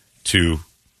to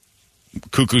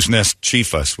cuckoo's nest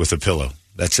chief us with a pillow.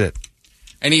 That's it.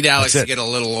 I need Alex to get a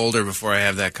little older before I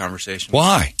have that conversation.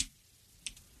 Why?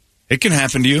 It can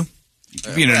happen to you. You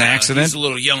could be in an accident. He's a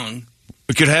little young.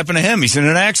 It could happen to him. He's in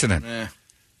an accident.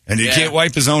 And he can't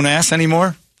wipe his own ass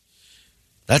anymore?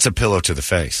 That's a pillow to the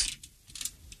face.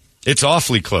 It's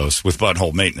awfully close with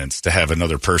butthole maintenance to have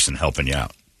another person helping you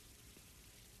out.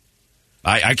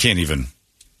 I can't even.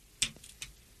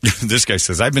 This guy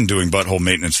says, I've been doing butthole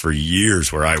maintenance for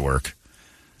years where I work.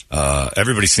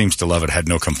 Everybody seems to love it. Had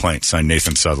no complaints. Signed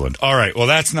Nathan Sutherland. All right. Well,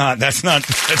 that's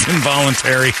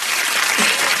involuntary.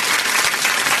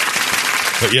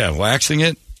 But yeah, waxing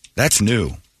it, That's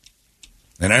new.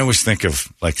 And I always think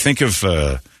of,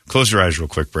 close your eyes real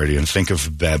quick, Brady, and think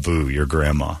of Babu, your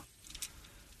grandma,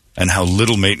 and how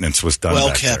little maintenance was done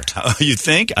back kept. there. You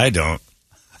think? I don't.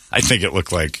 I think it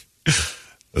looked like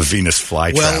a Venus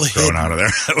flytrap growing out of there.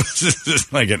 It was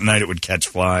just like at night it would catch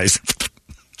flies.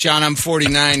 John, I'm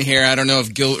 49 here. I don't know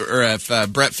if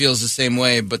Brett feels the same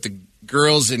way, but the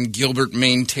girls in Gilbert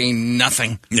maintain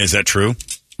nothing. Is that true?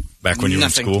 Back when you were in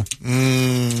school?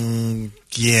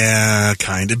 Yeah,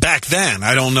 kind of. Back then,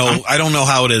 I don't know. I don't know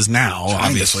how it is now,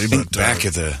 obviously. But back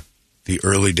at the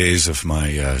early days of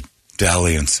my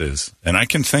dalliances, and I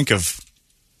can think of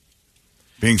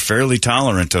being fairly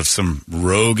tolerant of some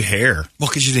rogue hair. Well,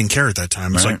 because you didn't care at that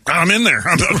time. It's like, I'm in there.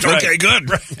 Okay, good.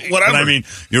 Right. Whatever. But I mean,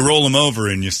 you roll them over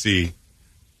and you see,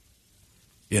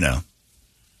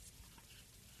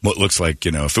 what looks like,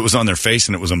 if it was on their face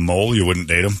and it was a mole, you wouldn't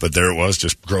date them. But there it was,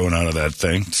 just growing out of that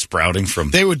thing, sprouting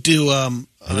from. They would do,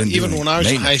 even when I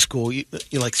was in high school, you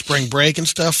like spring break and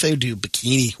stuff, they would do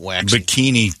bikini waxing.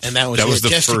 And that was the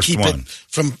just first to keep one. It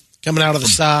from coming out of the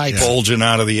side. Bulging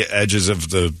out of the edges of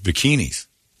the bikinis.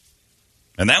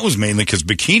 And that was mainly because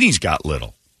bikinis got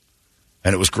little.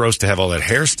 And it was gross to have all that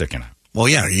hair sticking out. Well,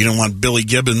 yeah, you don't want Billy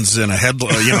Gibbons in a head, a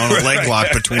leg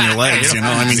lock between your legs.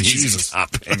 I mean, Jesus,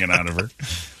 top hanging out of her.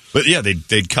 But yeah,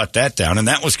 they'd cut that down, and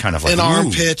that was kind of like and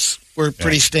armpits were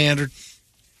pretty standard.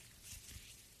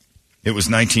 It was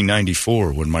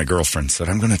 1994 when my girlfriend said,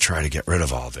 "I'm going to try to get rid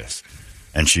of all this,"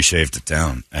 and she shaved it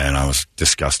down, and I was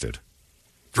disgusted.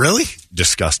 Really?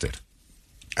 Disgusted.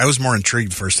 I was more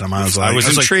intrigued the first time. I was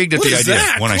intrigued like, at the idea.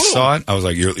 That? When cool. I saw it, I was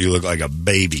like, you look like a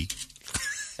baby.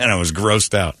 And I was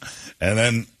grossed out.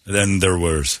 And then there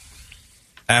was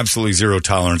absolutely zero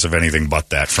tolerance of anything but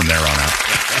that from there on out.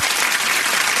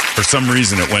 For some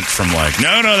reason, it went from like,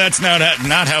 no, that's not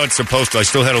how it's supposed to. I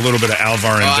still had a little bit of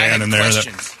Alvar and Dan in there.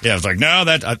 I was like, no,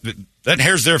 that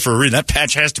hair's there for a reason. That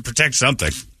patch has to protect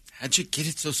something. How'd you get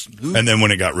it so smooth? And then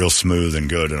when it got real smooth and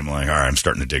good, and I'm like, all right, I'm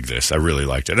starting to dig this. I really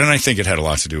liked it. And I think it had a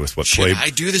lot to do with what I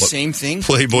do the same thing?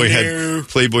 Playboy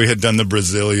had done the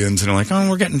Brazilians, and I'm like, oh,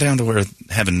 we're getting down to where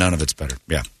having none of it's better.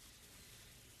 Yeah.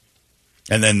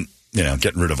 And then,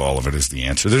 getting rid of all of it is the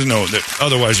answer.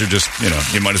 Otherwise you're just,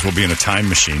 you might as well be in a time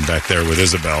machine back there with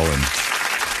Isabel and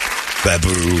Babu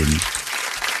and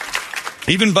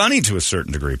even Bunny to a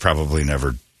certain degree probably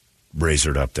never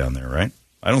razored up down there, right?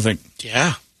 I don't think.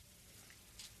 Yeah.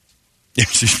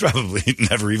 She's probably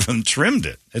never even trimmed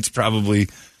it. It's probably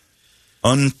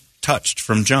untouched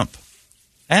from jump.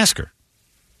 Ask her.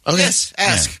 Okay. Yes,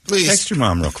 ask, please. Text your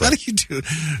mom real quick. How do you do?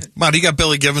 Mom, you got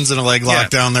Billy Gibbons in a leg lock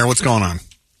down there. What's going on?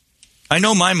 I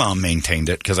know my mom maintained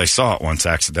it because I saw it once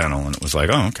accidental, and it was like,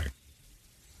 oh, okay.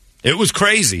 It was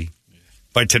crazy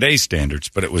by today's standards,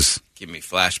 but it was... Give me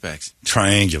flashbacks.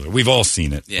 Triangular. We've all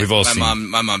seen it. Yeah, We've all seen it.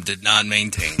 My mom did not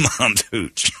maintain. Mom's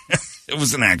hooch. It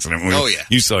was an accident. Yeah.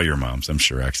 You saw your mom's, I'm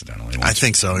sure, accidentally. I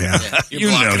think so, yeah. You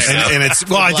know. And it's,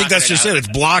 well, I think that's just it. It's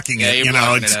blocking it,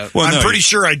 I'm pretty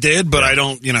sure I did, but I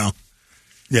don't,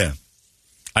 Yeah.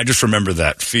 I just remember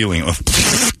that feeling of,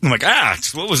 I'm like,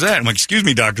 what was that? I'm like, excuse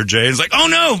me, Dr. J. It's like, oh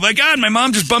no, my God, my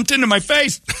mom just bumped into my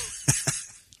face.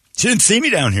 She didn't see me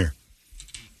down here.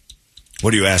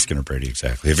 What are you asking her, Brady,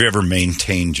 exactly? Have you ever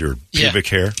maintained your pubic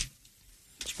hair?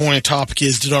 The point of topic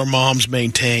is, did our moms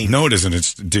maintain? No, it isn't.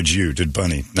 It's did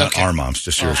Bunny. Not our moms,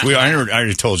 just yours. I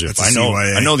already told you.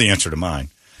 I know the answer to mine.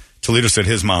 Toledo said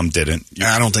his mom didn't.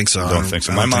 I don't think so. I don't think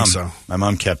so. My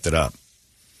mom kept it up.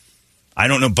 I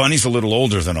don't know. Bunny's a little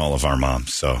older than all of our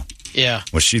moms, so. Yeah.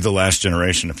 Was she the last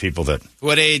generation of people that...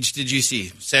 What age did you see?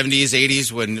 70s,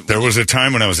 80s? When there was a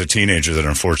time when I was a teenager that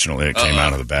unfortunately it came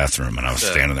out of the bathroom and I was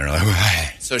standing there like...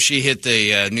 So she hit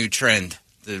the new trend.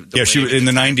 She was in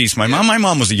the 90s. My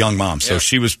mom was a young mom, so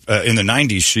she was... in the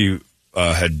 90s, she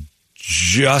had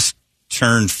just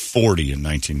turned 40 in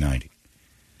 1990.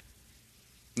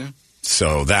 Yeah.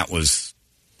 So that was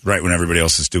right when everybody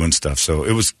else is doing stuff. So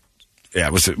it was... Yeah,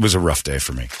 it was a rough day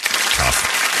for me.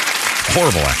 Tough.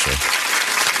 Horrible,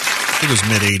 actually. It was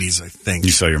mid-'80s, I think.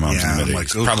 You saw your mom's in the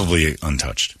mid-'80s. Probably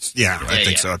untouched. Yeah, I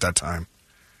think so at that time.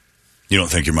 You don't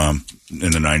think your mom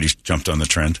in the 90s jumped on the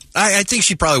trend? I think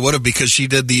she probably would have because she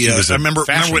did the... I remember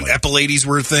when Epiladies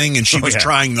were a thing and she was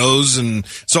trying those. And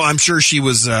so I'm sure she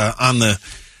was on the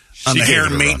hair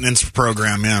maintenance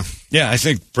program, yeah. Yeah, I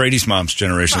think Brady's mom's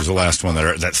generation was the last one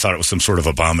that thought it was some sort of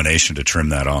abomination to trim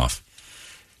that off.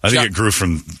 I think it grew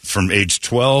from age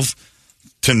 12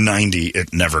 to 90.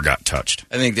 It never got touched.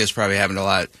 I think this probably happened a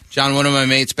lot. John, one of my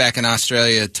mates back in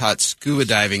Australia taught scuba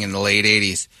diving in the late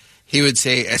 80s. He would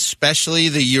say especially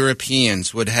the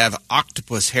Europeans would have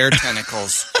octopus hair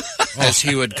tentacles as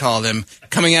he would call them,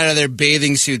 coming out of their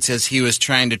bathing suits as he was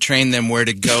trying to train them where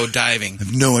to go diving. I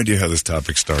have no idea how this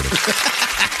topic started.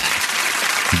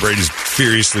 Brady's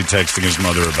furiously texting his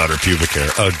mother about her pubic hair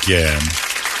again.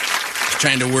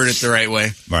 Trying to word it the right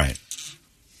way. Right.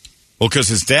 Well, because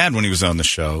his dad, when he was on the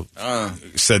show,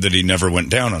 said that he never went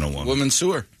down on a woman. Woman's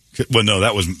sewer. Well, no,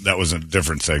 that was a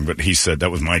different thing, but he said that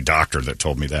was my doctor that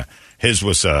told me that. His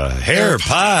was hair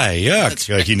pie.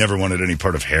 Yuck. Like he never wanted any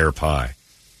part of hair pie.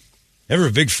 Never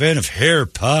a big fan of hair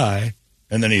pie.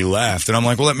 And then he laughed. And I'm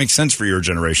like, well, that makes sense for your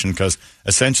generation because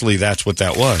essentially that's what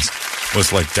that was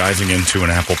like diving into an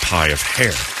apple pie of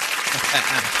hair.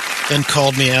 Then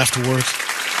called me afterwards.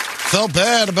 Felt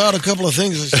bad about a couple of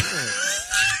things.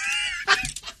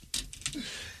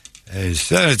 Hey,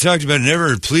 son, I talked about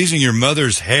never pleasing your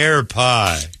mother's hair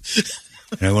pie.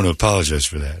 And I want to apologize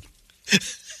for that.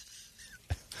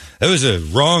 That was a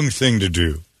wrong thing to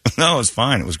do. No, it was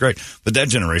fine. It was great. But that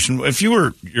generation, if you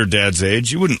were your dad's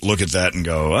age, you wouldn't look at that and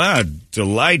go,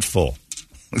 delightful.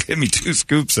 Give me 2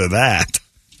 scoops of that.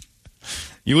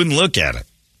 You wouldn't look at it.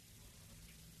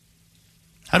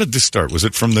 How did this start? Was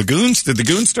it from the Goons? Did the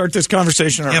Goons start this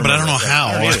conversation? Yeah, but I don't know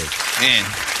how. Man.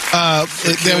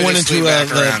 They went into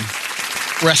the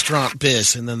restaurant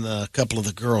biz, and then a couple of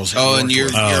the girls. And your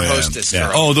hostess.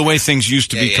 Yeah. Oh, the way things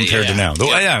used to be compared to now.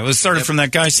 It was started from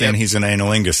that guy saying he's an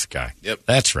analingus guy. Yep.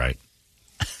 That's right.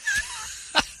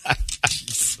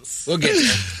 We'll get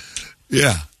there.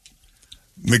 Yeah.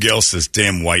 Miguel says,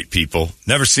 damn white people.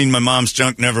 Never seen my mom's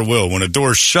junk, never will. When a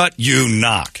door's shut, you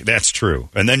knock. That's true.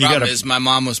 And then you got to. My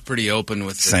mom was pretty open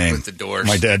with the doors.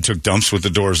 My dad took dumps with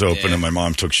the doors open, and my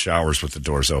mom took showers with the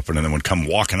doors open, and then would come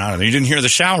walking out of there. You didn't hear the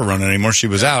shower running anymore. She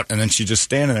was out, and then she just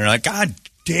standing there like, God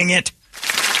dang it.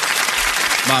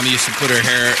 Mom used to put her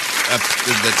hair up,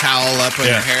 the towel up on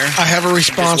her hair. I have a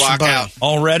response from Buddy.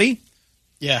 Already?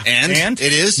 Yeah. And?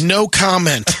 It is? No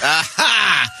comment.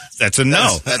 Aha! That's a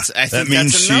no. That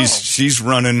means that's a no. she's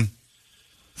running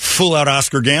full out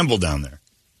Oscar Gamble down there.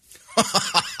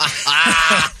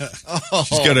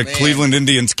 She's got a Cleveland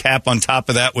Indians cap on top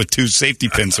of that with 2 safety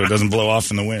pins so it doesn't blow off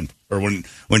in the wind or when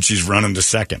she's running to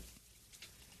second.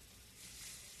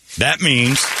 That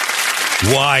means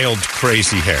wild,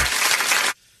 crazy hair.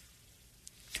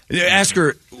 Ask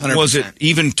her, 100%. Was it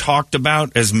even talked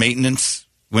about as maintenance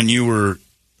when you were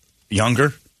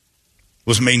younger?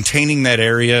 Was maintaining that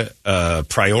area a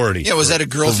priority? Yeah, was that a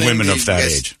girl for thing? Women of that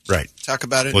age, right? Talk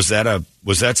about it. Was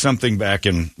that something back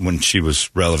in when she was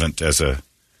relevant as a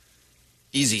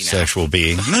sexual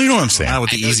being? No, you know what I'm saying. Not with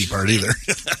the easy part either.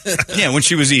 Yeah, when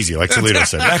she was easy, like Toledo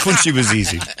said. Back when she was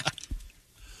easy.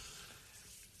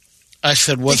 I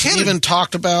said, was it even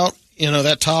talked about?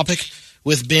 That topic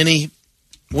with Benny,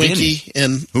 Winky,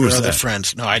 and her other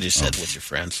friends. No, I just said with your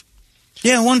friends.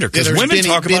 Yeah, I wonder, because women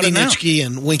talk about it now. Benny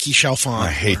and Winky Chalfant.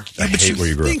 I hate where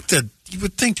you grew up. You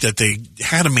would think that they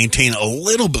had to maintain a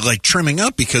little bit, like trimming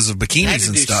up because of bikinis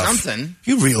and stuff. Something.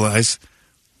 You realize,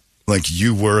 like,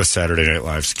 you were a Saturday Night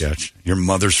Live sketch. Your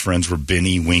mother's friends were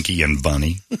Benny, Winky, and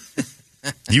Bunny.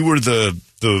 You were the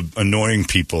annoying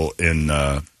people in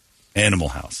Animal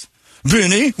House.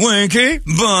 Benny, Winky,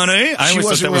 Bunny. She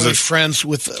wasn't really friends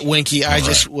with Winky. I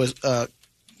just was.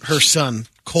 Her son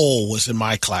Cole was in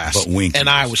my class, and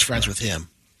I was friends with him.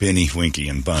 Benny, Winky,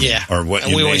 and Bunny. Yeah, or what?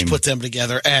 And we always put them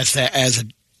together as a.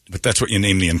 But that's what you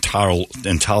name the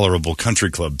intolerable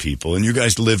country club people, and you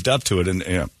guys lived up to it.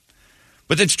 And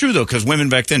but it's true though, because women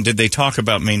back then, did they talk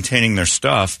about maintaining their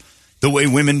stuff the way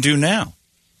women do now?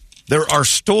 There are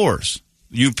stores.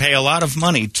 You pay a lot of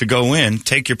money to go in,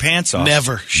 take your pants off.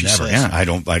 Never, she says. Yeah, I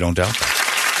don't doubt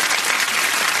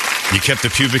that. You kept the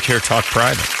pubic hair talk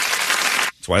private.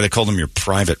 That's why they called them your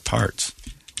private parts.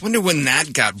 Wonder when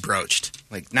that got broached.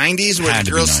 Like 90s, where the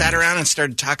girls sat around and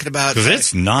started talking about. Because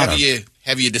it's not.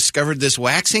 Have you discovered this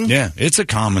waxing? Yeah, it's a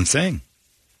common thing.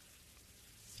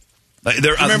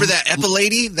 Remember that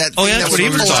Epilady? That's what he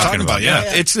was talking about. Yeah,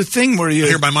 it's the thing where you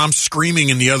hear my mom screaming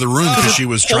in the other room because she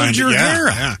was trying to your hair.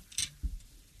 Yeah.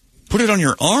 Put it on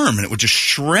your arm and it would just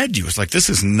shred you. It's like, this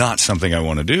is not something I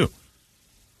want to do.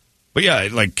 But yeah,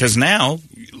 like, because now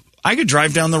I could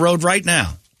drive down the road right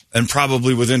now and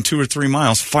probably within 2 or 3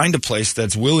 miles find a place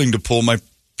that's willing to pull my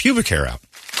pubic hair out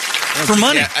for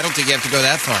money. I don't think you have to go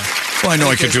that far. Well, I know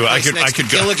I could do it. I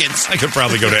could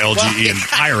probably go to LGE and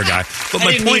hire a guy. But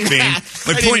my point being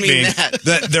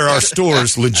that there are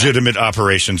stores, legitimate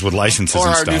operations with licenses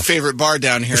and stuff. Or our new favorite bar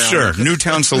down here. Sure,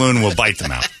 Newtown Saloon will bite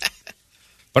them out.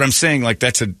 But I'm saying, like,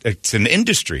 it's an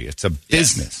industry. It's a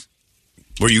business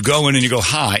where you go in and you go,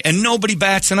 hi, and nobody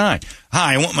bats an eye.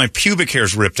 Hi, I want my pubic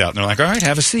hairs ripped out. And they're like, all right,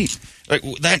 have a seat. Like,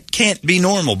 that can't be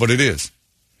normal, but it is.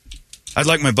 I'd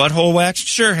like my butthole waxed.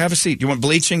 Sure, have a seat. You want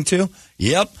bleaching too?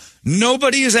 Yep.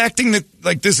 Nobody is acting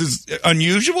like this is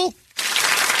unusual.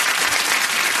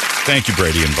 Thank you,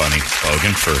 Brady and Bunny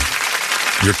Bogan, for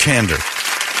your candor.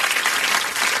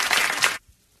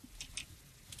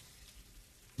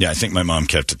 Yeah, I think my mom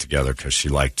kept it together because she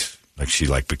liked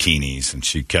bikinis, and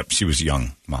she was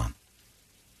young mom.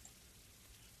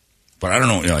 But I don't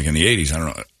know, like in the 80s, I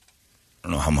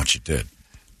don't know how much it did.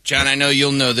 John, I know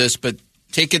you'll know this, but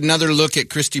take another look at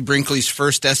Christy Brinkley's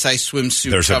first SI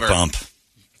swimsuit There's cover. A bump.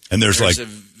 And there's like a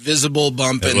visible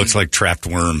bump. It looks like trapped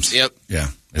worms. Yep. Yeah,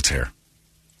 it's hair.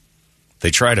 They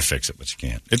try to fix it, but you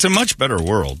can't. It's a much better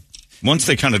world. Once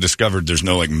they kind of discovered there's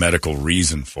no like medical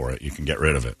reason for it, you can get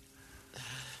rid of it.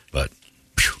 But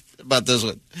about this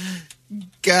one.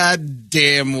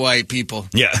 Goddamn white people.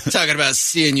 Yeah. Talking about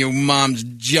seeing your mom's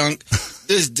junk.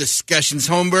 This discussion's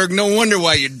Holmberg. No wonder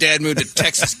why your dad moved to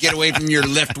Texas. Get away from your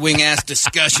left-wing ass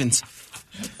discussions.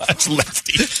 That's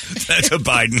lefty. That's a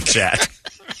Biden chat.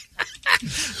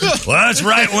 Well, that's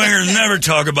right-wingers never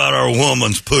talk about our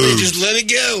woman's poo. They just let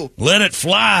it go. Let it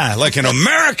fly like an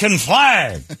American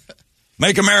flag.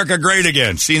 Make America great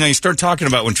again. See, now you start talking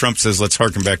about when Trump says, let's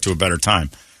harken back to a better time.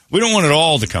 We don't want it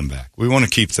all to come back. We want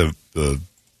to keep the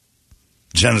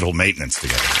genital maintenance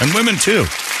together. And women, too.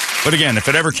 But again, if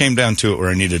it ever came down to it where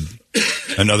I needed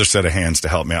another set of hands to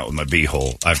help me out with my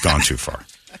beehole, I've gone too far.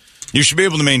 You should be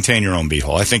able to maintain your own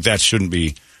beehole. I think that shouldn't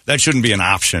be an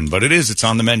option, but it is. It's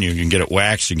on the menu. You can get it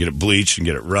waxed, you can get it bleached, you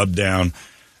can get it rubbed down.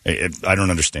 I don't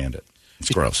understand it.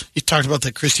 It's gross. You talked about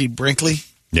the Christy Brinkley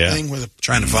thing.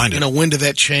 Trying to find it. When did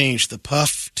that change? The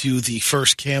puff to the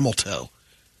first camel toe?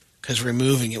 Because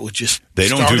removing it would just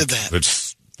started that. But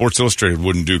Sports Illustrated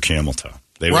wouldn't do camel toe.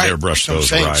 They would airbrush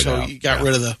those right so out. You got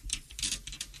rid of the...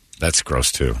 That's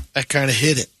gross, too. That kind of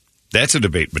hit it. That's a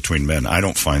debate between men. I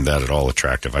don't find that at all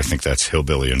attractive. I think that's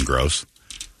hillbilly and gross.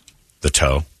 The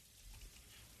toe.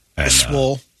 And, the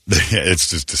swole. It's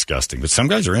just disgusting. But some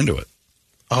guys are into it.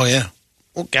 Oh, yeah.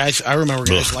 Well, guys, I remember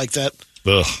guys like that.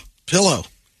 Ugh. Pillow.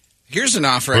 Here's an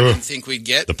offer I didn't think we'd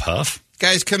get. The puff?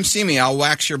 Guys, come see me. I'll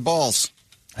wax your balls.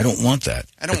 I don't want that.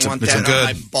 I don't want that on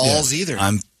my balls either.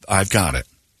 I've got it.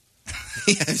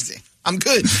 I'm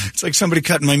good. It's like somebody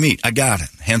cutting my meat. I got it.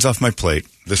 Hands off my plate.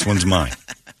 This one's mine.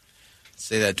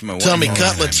 Say that to my wife. Tell me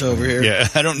cutlets over here. Yeah,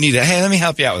 I don't need it. Hey, let me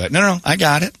help you out with that. No, I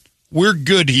got it. We're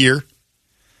good here.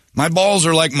 My balls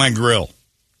are like my grill.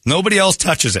 Nobody else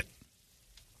touches it.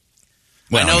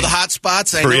 Well, I know the hot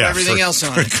spots. I know everything else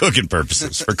on it. For cooking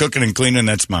purposes. For cooking and cleaning,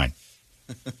 that's mine.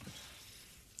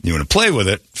 You want to play with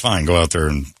it, fine. Go out there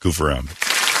and goof around.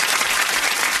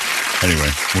 Anyway,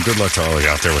 well, good luck to all of you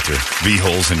out there with your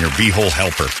beeholes and your beehole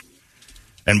helper.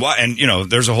 And you know,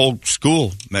 there's a whole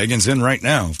school Megan's in right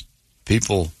now.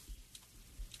 People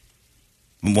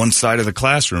on one side of the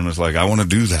classroom is like, I want to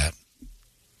do that.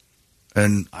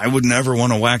 And I would never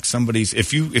want to whack somebody's.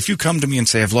 If you come to me and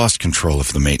say, I've lost control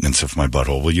of the maintenance of my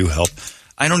butthole, will you help?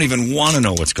 I don't even want to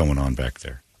know what's going on back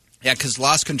there. Yeah, because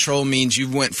lost control means you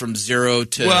went from 0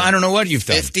 to Well, I don't know what you've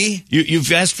done. 50.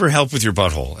 You've asked for help with your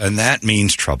butthole, and that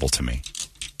means trouble to me.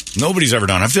 Nobody's ever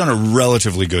done. I've done a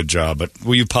relatively good job, but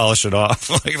will you polish it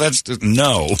off? Like that's just,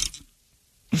 no.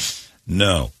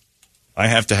 I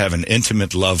have to have an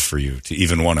intimate love for you to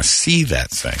even want to see that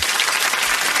thing.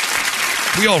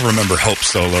 We all remember Hope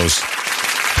Solo's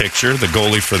picture, the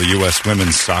goalie for the U.S.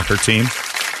 women's soccer team.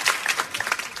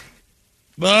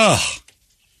 Ugh.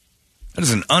 That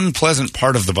is an unpleasant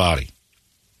part of the body.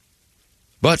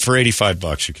 But for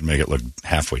 $85, you can make it look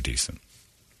halfway decent.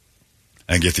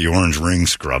 And get the orange ring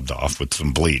scrubbed off with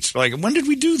some bleach. Like, when did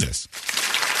we do this?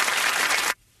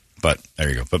 But, there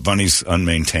you go. But Bunny's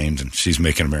unmaintained, and she's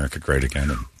making America great again.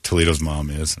 And Toledo's mom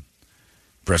is. And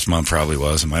Brett's mom probably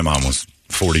was. And my mom was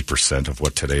 40% of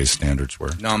what today's standards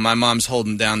were. No, my mom's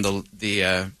holding down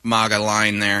the MAGA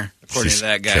line there, according to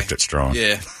that guy. Kept it strong.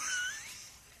 Yeah.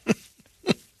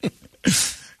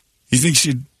 You think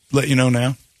she'd let you know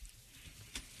now?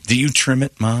 Do you trim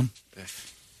it, Mom?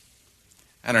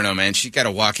 I don't know, man. She's got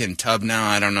a walk-in tub now.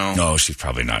 I don't know. No, she's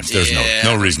probably not. There's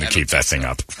no reason to keep that thing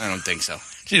up. I don't think so.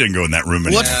 She didn't go in that room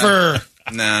anymore. What fur?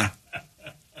 Nah.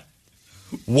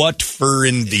 What fur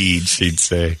indeed, she'd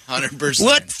say. 100%.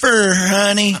 What fur,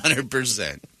 honey?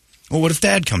 100%. Well, what if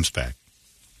Dad comes back?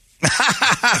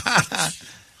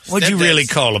 What'd you really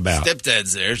call about?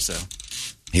 Stepdad's there, so.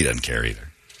 He doesn't care either.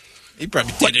 He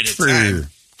probably did it at time.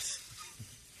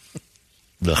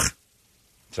 Ugh.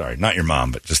 Sorry, not your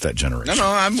mom, but just that generation. No,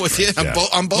 I'm with you. I'm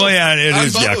both. Well, yeah, it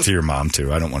is yuck to your mom,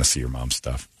 too. I don't want to see your mom's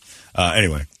stuff.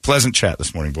 Anyway, pleasant chat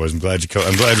this morning, boys. I'm glad you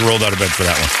rolled out of bed for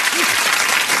that one.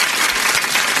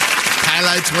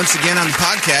 Highlights once again on the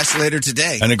podcast later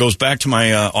today. And it goes back to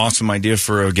my awesome idea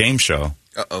for a game show.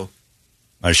 Uh-oh.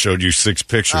 I showed you 6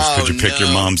 pictures. Could you pick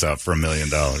your moms out for $1 million?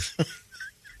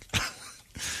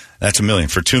 That's $1 million.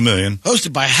 For $2 million.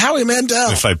 Hosted by Howie Mandel.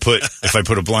 If I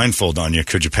put a blindfold on you,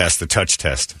 could you pass the touch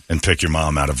test and pick your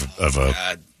mom out of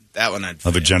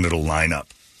a genital lineup?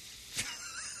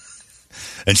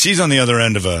 And she's on the other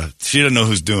end of she doesn't know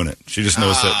who's doing it. She just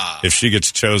knows that if she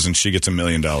gets chosen, she gets $1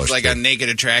 million. It's like a naked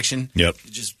attraction. Yep.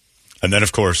 And then,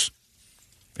 of course,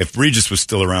 if Regis was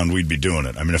still around, we'd be doing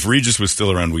it. I mean, if Regis was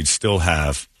still around, we'd still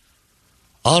have.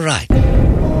 All right.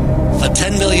 For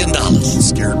 $10 million.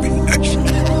 Scared me,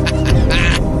 actually.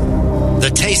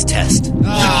 The taste test.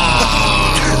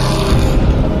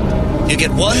 You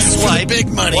get one swipe.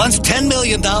 Big money. Once $10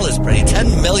 million, Brady.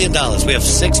 $10 million. We have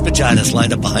 6 vaginas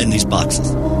lined up behind these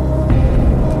boxes.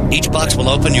 Each box will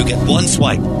open. You get one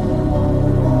swipe.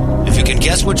 If you can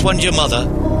guess which one's your mother,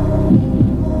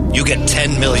 you get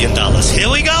 $10 million. Here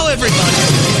we go, everybody.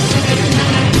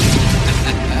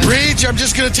 Reach, I'm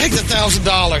just going to take the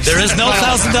 $1,000. There is no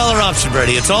 $1,000 option,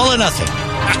 Brady. It's all or nothing.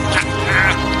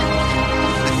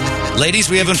 Ladies,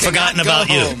 we haven't forgotten about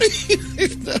you.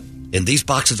 In these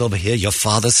boxes over here, your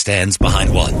father stands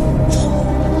behind one.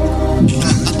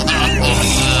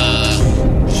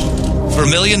 For $1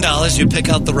 million, you pick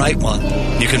out the right one.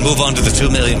 You can move on to the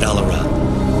 $2 million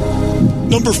round.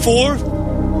 Number 4?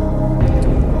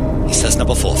 He says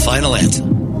number 4. Final answer.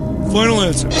 Final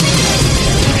answer.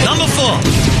 Number 4.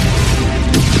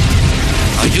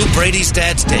 Are you Brady's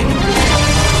dad's David?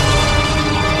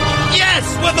 Yes!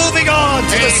 We're moving on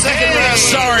to the second round.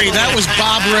 Sorry, that was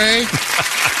Bob Ray.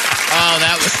 Oh,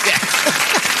 that was...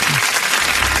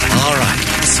 All right.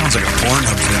 That sounds like a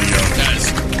Pornhub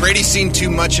video. Brady's seen too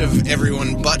much of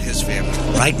everyone but his family.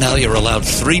 Right now, you're allowed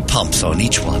 3 pumps on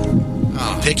each one.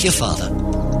 Oh. Pick your father.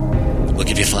 We'll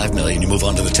give you $5 million. You move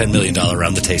on to the $10 million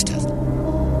round, the taste test. I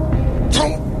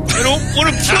don't want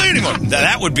to play anymore.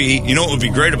 That would be, you know what would be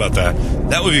great about that?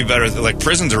 That would be better. Like,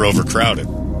 prisons are overcrowded.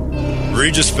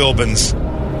 Regis Philbin's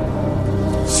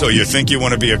So You Think You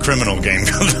Want to Be a Criminal game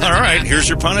comes. All right, here's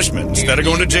your punishment. Instead of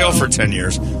going to jail for 10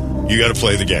 years, you got to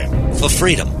play the game. For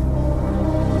freedom.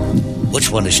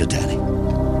 Which one is your daddy?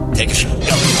 Take a shot.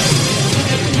 Go.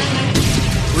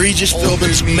 Regis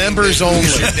Philbin's members only.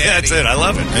 That's it. I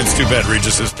love it. It's too bad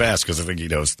Regis has passed because I think he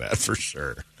knows that for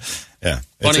sure. Yeah.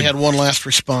 Bunny had one last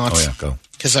response. Oh, yeah, go.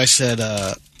 Because I said,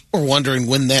 we're wondering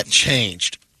when that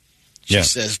changed. She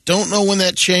says, don't know when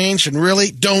that changed and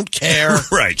really don't care.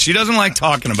 Right. She doesn't like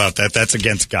talking about that. That's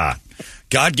against God.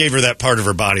 God gave her that part of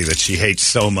her body that she hates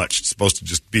so much. It's supposed to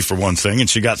just be for one thing, and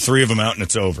she got 3 of them out, and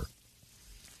it's over.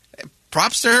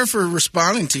 Props to her for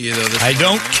responding to you, though. I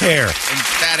don't care.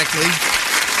 Emphatically.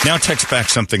 Now text back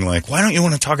something like, why don't you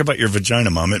want to talk about your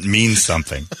vagina, Mom? It means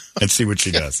something. And see what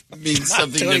she does. It means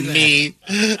something to me.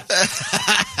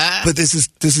 But this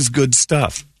is good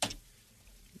stuff.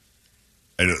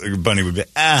 Bunny would be,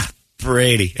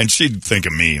 Brady. And she'd think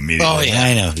of me immediately. Oh, yeah.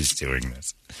 I know who's doing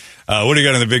this. What do you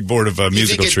got on the big board of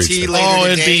musical treats? It'd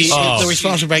be the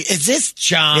response would be, is this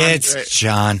John? It's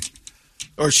John.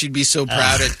 Or she'd be so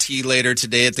proud at tea later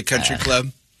today at the country club.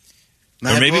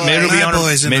 Or maybe it'll be on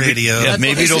boys in radio. Yeah,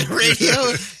 maybe it'll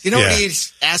radio. You know what he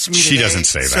asked me today? She doesn't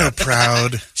say that. So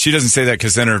proud. She doesn't say that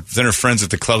because then her friends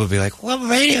at the club will be like, what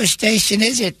radio station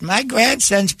is it? My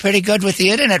grandson's pretty good with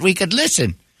the internet. We could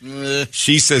listen.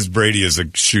 She says Brady is a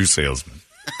shoe salesman.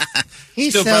 He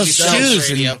sells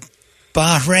shoes in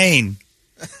Bahrain.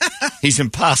 He's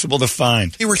impossible to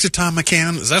find. He works at Tom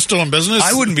McCann. Is that still in business?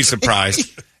 I wouldn't be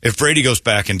surprised if Brady goes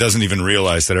back and doesn't even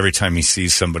realize that every time he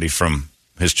sees somebody from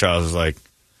his child is like,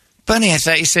 Bunny, I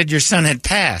thought you said your son had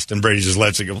passed. And Brady just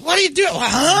lets it go, what are you doing?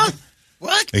 Huh?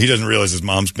 What? He doesn't realize his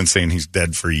mom's been saying he's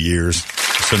dead for years,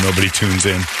 so nobody tunes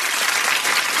in.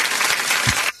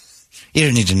 You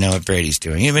don't need to know what Brady's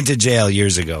doing. He went to jail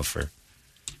years ago for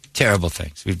terrible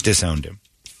things. We've disowned him.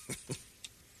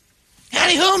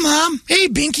 Howdy ho, Mom. Hey,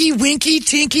 Binky, Winky,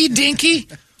 Tinky, Dinky.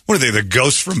 What are they, the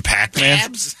ghosts from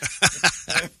Pac-Man?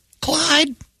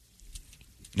 Clyde.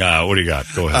 What do you got?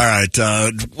 Go ahead. All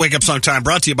right. Wake Up Song Time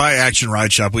brought to you by Action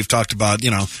Ride Shop. We've talked about,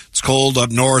 it's cold up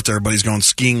north. Everybody's going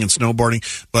skiing and snowboarding.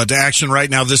 But Action right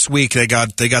now this week, they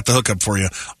got the hookup for you.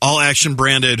 All Action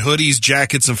branded hoodies,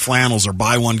 jackets, and flannels are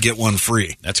buy one, get one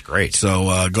free. That's great.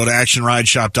 So go to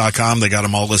actionrideshop.com. They got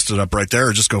them all listed up right there.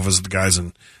 Or just go visit the guys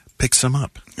and pick some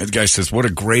up. The guy says, what a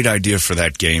great idea for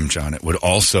that game, John. It would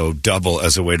also double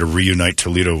as a way to reunite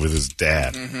Toledo with his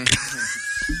dad. Mm-hmm.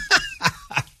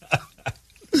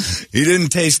 He didn't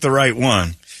taste the right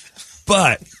one.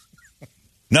 But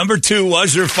number 2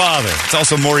 was your father. It's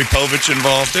also Maury Povich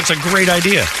involved. It's a great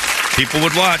idea. People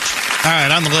would watch. All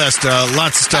right, on the list,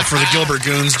 lots of stuff for the Gilbert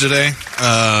Goons today.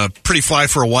 Pretty Fly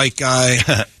for a White Guy.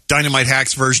 Dynamite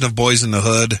Hacks version of Boys in the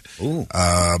Hood.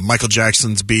 Michael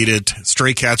Jackson's Beat It.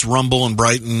 Stray Cats Rumble in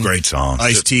Brighton. Great song.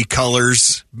 Ice-T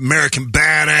Colors. American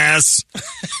Badass.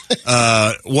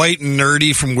 White and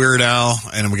Nerdy from Weird Al.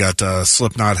 And we got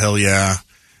Slipknot, Hell Yeah.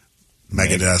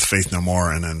 Megadeth, Faith No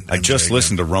More. And then I just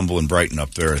listened to Rumble in Brighton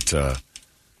up there at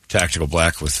Tactical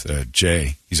Black with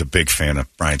Jay. He's a big fan of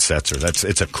Brian Setzer.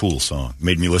 It's a cool song.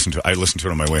 Made me listen to it. I listened to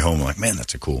it on my way home. I'm like, man,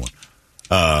 that's a cool one.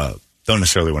 Don't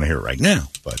necessarily want to hear it right now,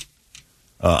 but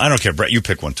I don't care. Brett, you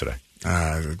pick one today.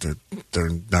 None of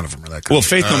them are that good. Well,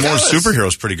 Faith No More's Superhero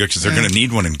is pretty good because they're going to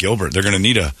need one in Gilbert. They're going to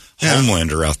need a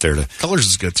Homelander out there to Colors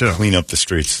is good too. Clean up the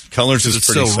streets. Colors is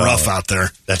pretty so solid. rough out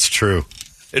there. That's true.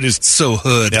 It is so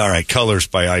hood. All right, Colors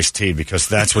by Ice-T, because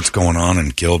that's what's going on in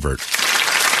Gilbert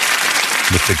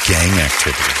with the gang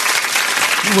activity.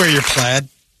 You wear your plaid.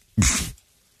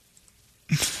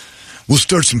 We'll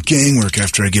start some gang work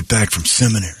after I get back from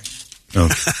seminary.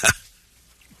 Okay.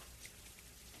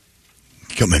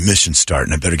 Got my mission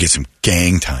starting. I better get some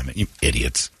gang time in. You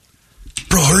idiots.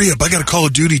 Bro, hurry up. I got a Call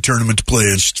of Duty tournament to play.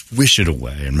 Just wish it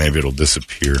away, and maybe it'll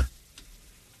disappear.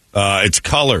 It's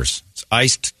Colors. It's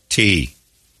iced tea.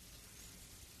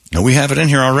 No, we have it in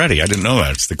here already. I didn't know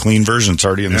that. It's the clean version. It's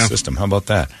already in the system. How about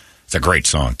that? It's a great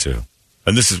song, too.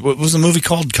 And this is, what was the movie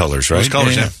called? Colors, right? It was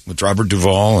Colors, yeah. With Robert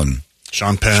Duvall and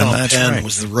Sean Penn. Sean Penn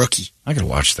was the rookie. I gotta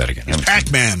watch that again.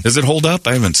 Pac-Man. Does it hold up?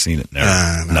 I haven't seen it.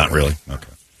 Not really.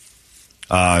 Okay.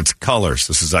 It's Colors.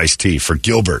 This is Ice-T for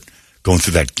Gilbert. Going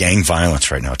through that gang violence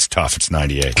right now. It's tough. It's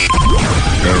 98.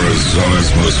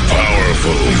 Arizona's most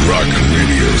powerful rock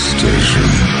radio station.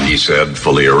 He said,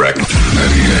 fully erect. 98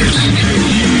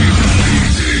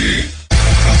 KUPD.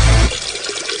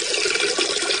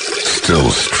 Still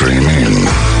streaming.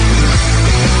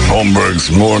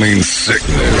 Holmberg's Morning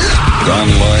Sickness.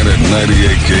 Online at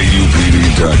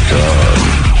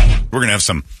 98kupd.com. We're going to have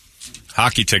some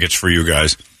hockey tickets for you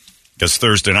guys. Because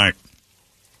Thursday night,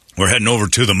 we're heading over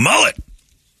to the Mullet.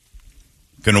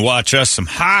 Going to watch us some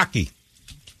hockey.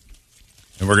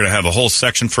 And we're going to have a whole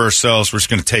section for ourselves. We're just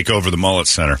going to take over the Mullet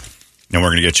Center. And we're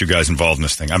going to get you guys involved in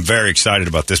this thing. I'm very excited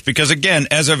about this. Because, again,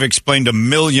 as I've explained a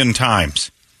million times,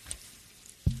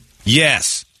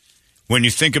 yes, when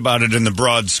you think about it in the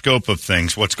broad scope of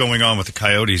things, what's going on with the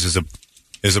Coyotes is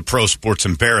a pro sports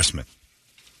embarrassment.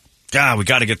 God, we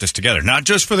got to get this together. Not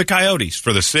just for the Coyotes,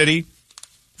 for the city,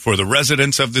 for the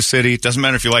residents of the city. It doesn't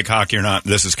matter if you like hockey or not.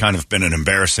 This has kind of been an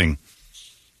embarrassing,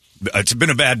 it's been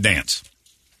a bad dance.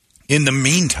 In the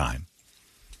meantime,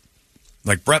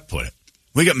 like Brett put it,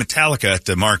 we got Metallica at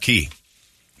the Marquee.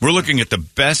 We're looking at the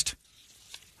best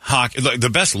hockey, the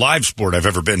best live sport I've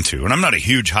ever been to. And I'm not a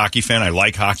huge hockey fan. I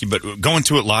like hockey, but going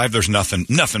to it live, there's nothing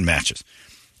matches.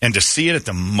 And to see it at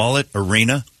the Mullet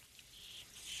Arena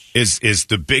is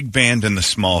the big band in the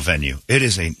small venue. It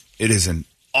is an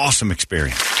awesome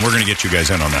experience. We're going to get you guys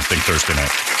in on that thing Thursday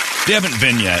night. If you haven't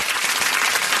been yet,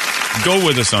 go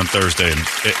with us on Thursday and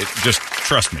just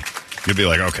trust me. You'll be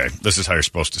like, okay, this is how you're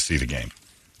supposed to see the game.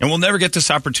 And we'll never get this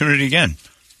opportunity again.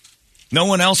 No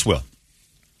one else will.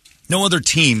 No other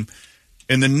team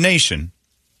in the nation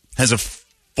has a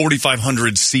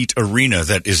 4,500-seat arena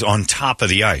that is on top of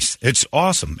the ice. It's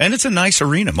awesome. And it's a nice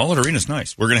arena. Mullet Arena's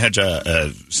nice. We're going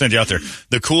to send you out there.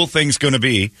 The cool thing's going to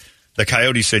be, the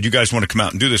Coyotes said, you guys want to come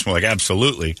out and do this? We're like,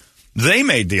 absolutely. They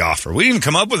made the offer. We didn't even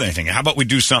come up with anything. How about we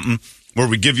do something where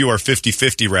we give you our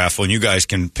 50-50 raffle and you guys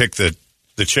can pick the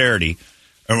charity?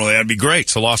 And we're like, that'd be great.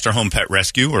 So Lost Our Home Pet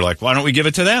Rescue. We're like, why don't we give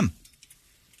it to them?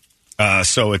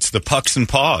 So it's the Pucks and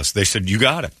Paws. They said, you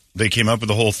got it. They came up with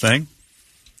the whole thing.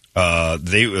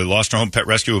 They Lost Our Home Pet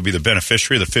Rescue will be the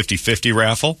beneficiary of the 50-50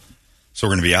 raffle. So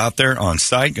we're going to be out there on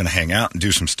site, going to hang out and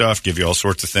do some stuff, give you all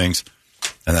sorts of things.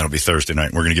 And that'll be Thursday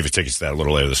night. We're going to give you tickets to that a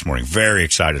little later this morning. Very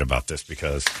excited about this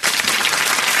because,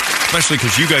 especially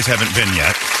because you guys haven't been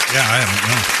yet. Yeah, I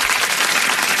haven't.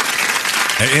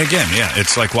 And again, yeah,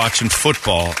 it's like watching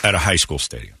football at a high school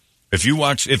stadium.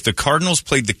 If the Cardinals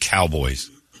played the Cowboys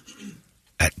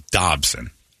at Dobson,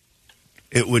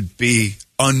 it would be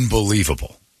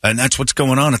unbelievable. And that's what's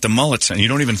going on at the Mullet Center. You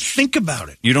don't even think about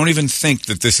it. You don't even think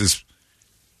that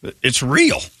it's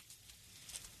real.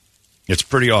 It's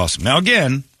pretty awesome. Now,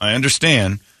 again, I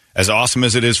understand, as awesome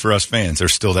as it is for us fans,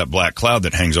 there's still that black cloud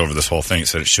that hangs over this whole thing. It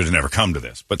said it should have never come to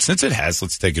this. But since it has,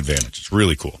 let's take advantage. It's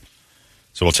really cool.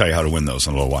 So we'll tell you how to win those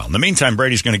in a little while. In the meantime,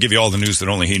 Brady's going to give you all the news that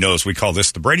only he knows. We call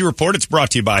this the Brady Report. It's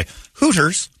brought to you by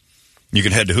Hooters. You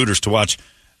can head to Hooters to watch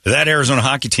that Arizona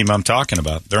hockey team I'm talking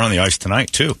about. They're on the ice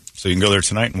tonight, too. So you can go there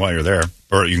tonight, and while you're there,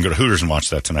 or you can go to Hooters and watch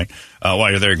that tonight. While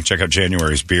you're there, you can check out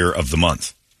January's Beer of the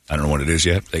Month. I don't know what it is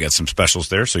yet. They got some specials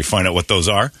there, so you find out what those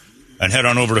are. And head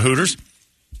on over to Hooters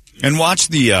and watch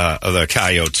the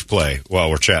Coyotes play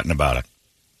while we're chatting about it.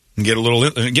 And get a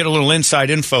little inside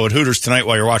info at Hooters tonight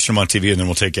while you're watching them on TV, and then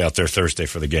we'll take you out there Thursday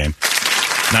for the game.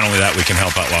 Not only that, we can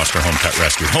help out Lost Our Home Pet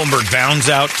Rescue. Holmberg Bound's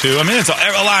out, too. I mean, it's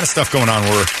a lot of stuff going on.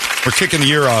 We're kicking the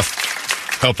year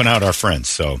off helping out our friends.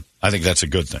 So I think that's a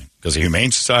good thing because the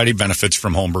Humane Society benefits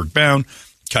from Holmberg Bound.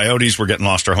 Coyotes, we're getting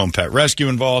Lost Our Home Pet Rescue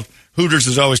involved. Hooters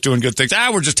is always doing good things.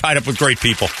 We're just tied up with great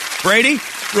people. Brady,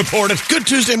 report it. Good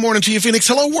Tuesday morning to you, Phoenix.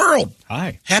 Hello, world.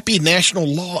 Hi. Happy National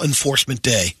Law Enforcement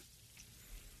Day.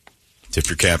 Tip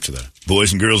your cap to the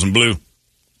boys and girls in blue.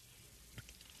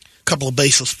 Couple of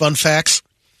baseless fun facts.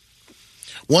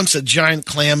 Once a giant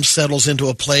clam settles into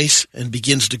a place and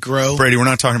begins to grow. Brady, we're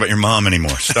not talking about your mom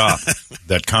anymore. Stop.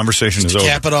 That conversation is over.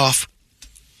 Cap it off.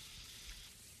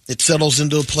 It settles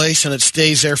into a place and it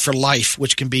stays there for life,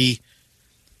 which can be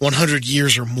 100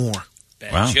 years or more.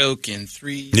 Bad joke in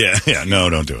 3. Yeah. No,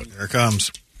 don't do it. Here it comes.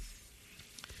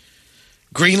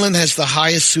 Greenland has the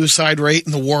highest suicide rate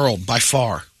in the world by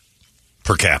far.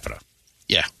 Per capita.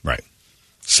 Yeah. Right.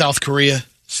 South Korea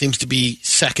seems to be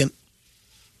second.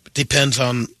 Depends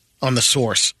on the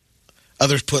source.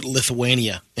 Others put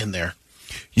Lithuania in there.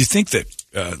 You think that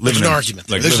there's an argument.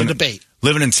 There's a debate.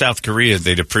 Living in South Korea,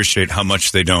 they'd appreciate how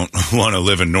much they don't want to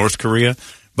live in North Korea.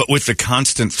 But with the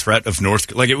constant threat of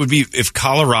like it would be if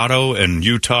Colorado and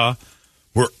Utah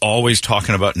were always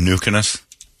talking about nuking us.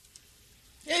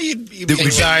 Yeah, you'd be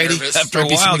anxiety. After a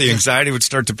while, the anxiety would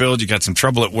start to build. You got some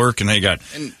trouble at work, and then you got...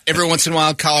 And every once in a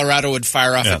while, Colorado would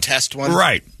fire off a test one.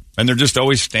 Right. And they're just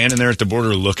always standing there at the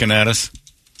border looking at us.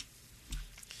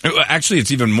 Actually,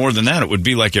 it's even more than that. It would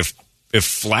be like if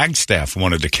Flagstaff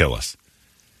wanted to kill us.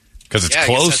 Because it's closer.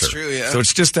 I guess that's true, yeah. So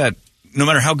it's just that no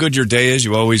matter how good your day is,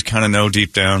 you always kind of know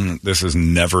deep down this is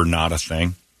never not a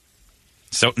thing.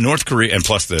 So North Korea, and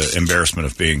plus the embarrassment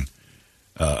of being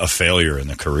a failure in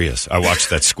the Koreas. I watched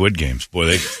that Squid Games. Boy,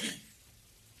 they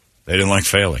didn't like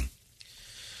failing.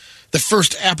 The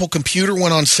first Apple computer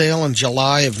went on sale in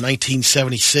July of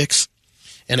 1976,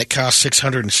 and it cost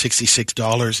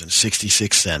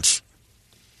 $666.66.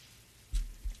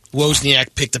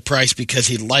 Wozniak picked the price because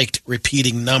he liked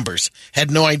repeating numbers.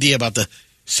 Had no idea about the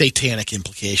satanic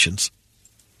implications.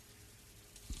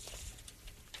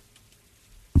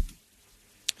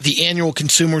 The annual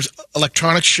Consumers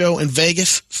Electronics Show in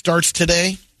Vegas starts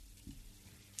today.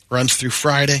 Runs through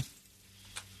Friday.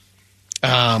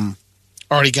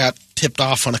 Already got tipped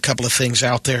off on a couple of things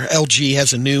out there. LG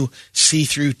has a new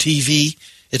see-through TV.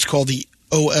 It's called the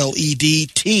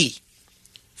OLED-T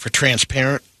for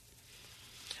transparent.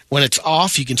 When it's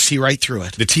off, you can see right through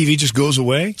it. The TV just goes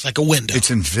away? It's like a window.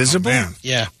 It's invisible? Oh, man.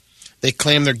 Yeah. They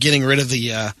claim they're getting rid of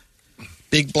the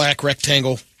big black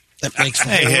rectangle that makes the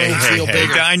room feel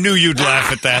bigger. I knew you'd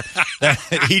laugh at that.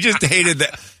 He just hated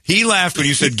that. He laughed when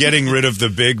you said getting rid of the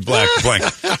big black blank.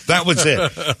 That was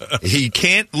it. He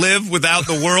can't live without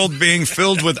the world being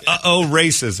filled with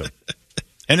racism.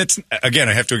 And it's, again,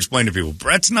 I have to explain to people,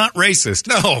 Brett's not racist.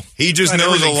 No. He just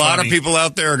knows a lot of people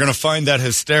out there are going to find that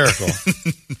hysterical.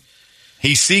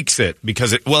 He seeks it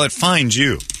because it finds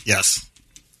you. Yes.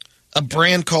 A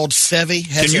brand called Sevi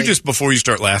has Can you just, before you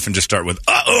start laughing, just start with,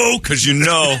 because you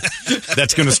know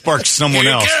that's going to spark someone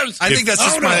else. I think that's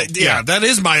just that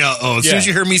is my As soon as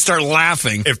you hear me start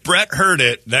laughing. If Brett heard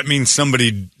it, that means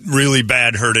somebody really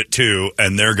bad heard it too,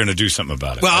 and they're going to do something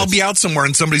about it. Well, I'll be out somewhere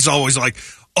and somebody's always like,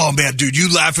 oh man, dude,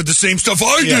 you laugh at the same stuff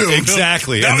I do.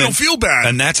 Exactly. Now I don't feel bad.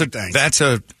 And that's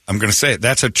I'm going to say it,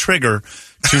 that's a trigger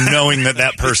to knowing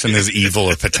that person is evil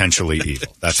or potentially evil.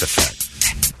 That's a fact.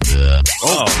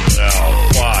 Oh, no.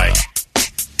 Why?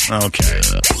 Okay.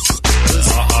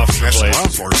 Law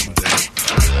enforcement day.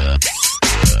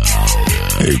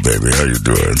 Hey, baby, how you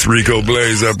doing? It's Rico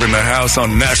Blaze up in the house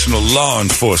on National Law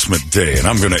Enforcement Day, and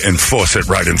I'm going to enforce it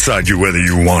right inside you whether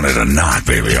you want it or not,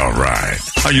 baby, all right.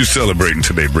 How you celebrating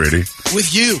today, Brady?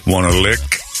 With you. Want a lick?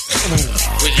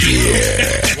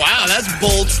 Yeah. Wow, that's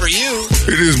bold for you.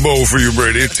 It is bold for you,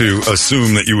 Brady, to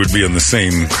assume that you would be in the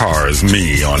same car as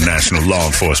me on National Law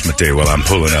Enforcement Day while I'm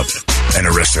pulling up and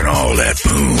arresting all that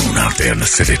boom out there in the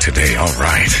city today, all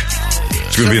right?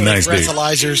 It's going to be a nice day.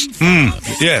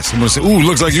 Yes, I'm going to say,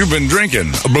 looks like you've been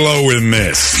drinking. A blow and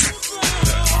miss.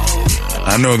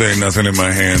 I know there ain't nothing in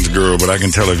my hands, girl, but I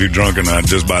can tell if you're drunk or not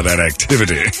just by that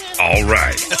activity. All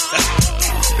right.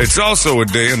 It's also a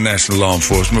day in National Law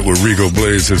Enforcement where Rico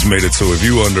Blaze has made it so if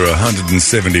you under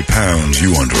 170 pounds,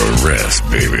 you under arrest,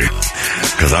 baby.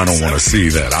 Because I don't want to see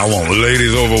that. I want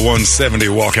ladies over 170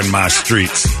 walking my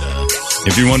streets.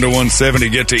 If you under 170,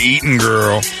 get to eating,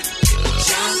 girl.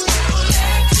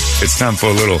 It's time for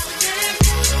a little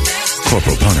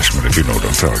corporal punishment, if you know what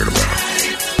I'm talking about.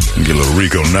 And get a little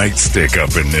Rico nightstick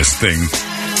up in this thing.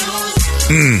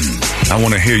 I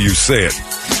want to hear you say it.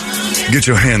 Get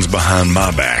your hands behind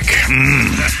my back.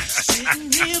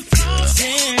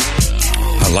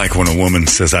 I like when a woman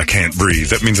says I can't breathe.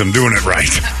 That means I'm doing it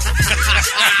right.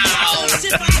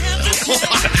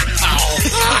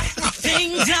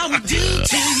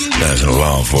 National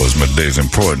Law Enforcement Day is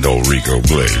important, old Rico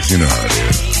Blaze. You know how it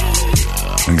is.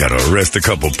 I got to arrest a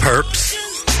couple perps.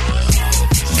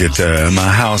 Get to my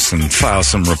house and file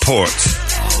some reports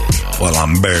while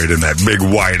I'm buried in that big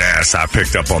white ass I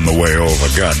picked up on the way over.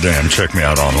 Goddamn, check me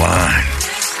out online.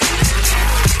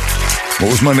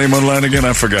 What was my name online again?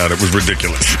 I forgot. It was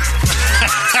ridiculous.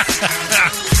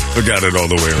 Forgot it all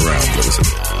the way around.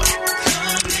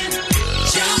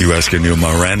 You asking your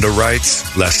Miranda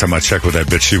rights? Last time I checked with that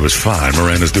bitch, she was fine.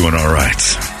 Miranda's doing all right.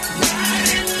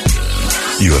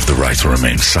 You have the right to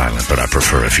remain silent, but I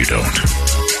prefer if you don't.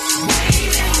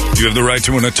 You have the right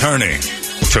to an attorney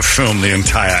to film the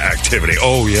entire activity.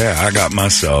 Oh, yeah, I got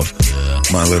myself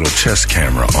my little chest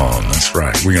camera on. That's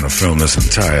right. We're going to film this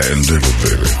entire endeavor,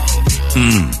 baby.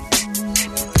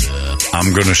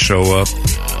 I'm going to show up.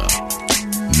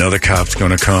 Another cop's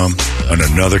going to come. And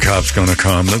another cop's going to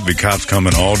come. There'll be cops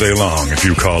coming all day long if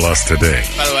you call us today.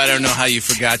 By the way, I don't know how you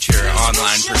forgot your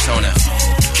online persona.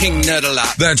 King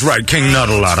Nut-A-Lot. That's right, King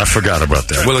Nut-A-Lot. I forgot about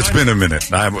that. Well, it's been a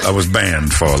minute. I was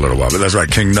banned for a little while, but that's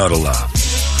right, King Nut-A-Lot.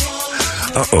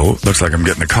 Uh-oh, looks like I'm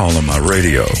getting a call on my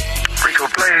radio. Rico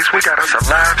Blaze, we got us a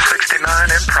live 69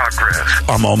 in progress.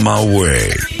 I'm on my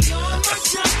way.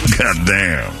 God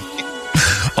damn.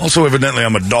 Also, evidently,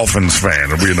 I'm a Dolphins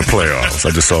fan. I'll be in the playoffs.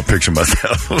 I just saw a picture of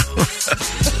myself.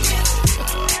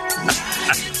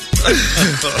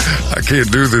 I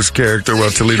can't do this character while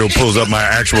Toledo pulls up my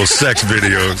actual sex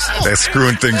videos. That's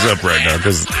screwing things up right now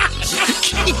because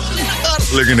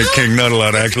looking at King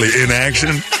Nut-A-Lot actually in action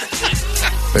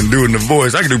and doing the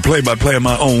voice. I can do play-by-play of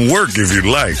my own work if you'd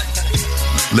like.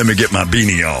 Let me get my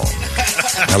beanie on.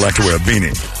 I like to wear a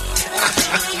beanie.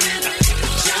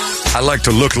 I like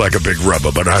to look like a big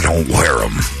rubber, but I don't wear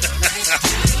them.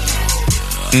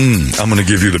 I'm going to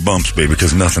give you the bumps, baby,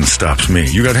 because nothing stops me.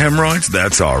 You got hemorrhoids?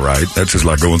 That's all right. That's just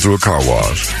like going through a car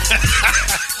wash.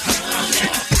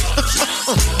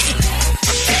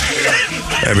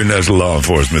 Happy National Law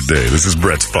Enforcement Day. This is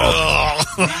Brett's fault.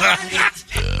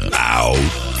 Ow.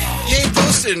 You ain't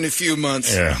posted in a few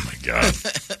months. Yeah, my God.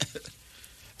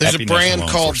 There's Happy a brand National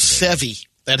Law called Enforcement Day. Sevi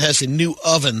that has a new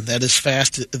oven that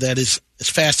is as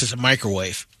fast as a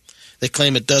microwave. They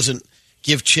claim it doesn't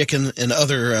give chicken and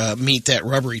other meat that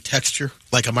rubbery texture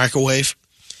like a microwave.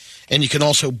 And you can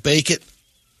also bake it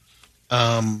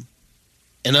in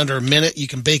under a minute. You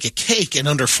can bake a cake in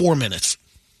under 4 minutes.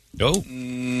 Oh.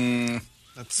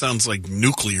 That sounds like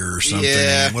nuclear or something.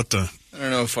 Yeah. What the? I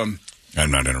don't know if I'm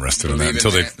not interested in that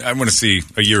Believe until in I want to see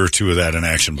a year or two of that in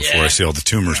action before I see all the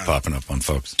tumors popping up on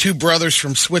folks. Two brothers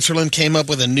from Switzerland came up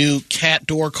with a new cat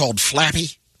door called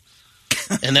Flappy.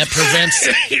 And that prevents...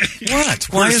 What?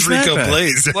 Why is Rico that?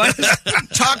 Blaze? What?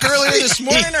 Talk earlier this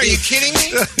morning? Are you kidding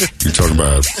me? You talking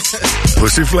about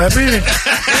pussy flappy? Yeah.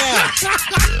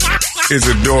 Is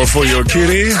it door for your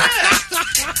kitty?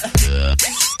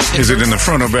 Is it in the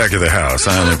front or back of the house?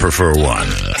 I only prefer one.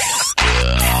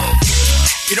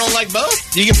 You don't like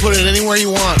both? You can put it anywhere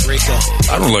you want, Rico.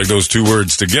 I don't like those two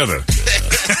words together.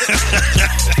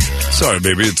 Sorry,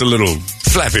 baby. It's a little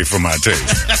flappy for my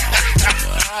taste.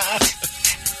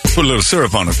 Put a little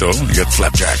syrup on it, though. You got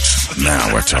flapjacks.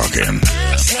 Now we're talking.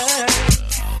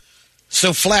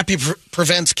 So Flappy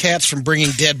prevents cats from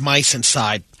bringing dead mice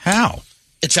inside. How?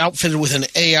 It's outfitted with an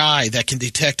AI that can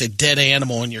detect a dead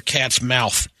animal in your cat's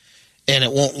mouth, and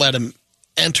it won't let them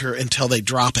enter until they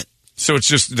drop it. So it's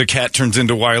just the cat turns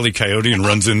into Wile E. Coyote and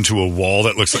runs into a wall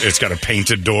that looks like it's got a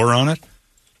painted door on it?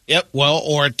 Yep. Well,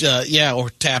 or it, or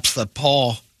taps the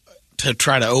paw to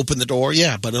try to open the door.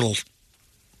 Yeah, but It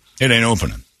ain't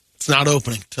opening. It's not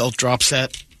opening till it drops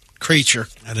that creature.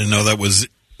 I didn't know that was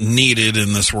needed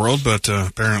in this world, but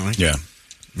apparently. Yeah.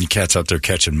 Your cat's out there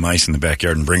catching mice in the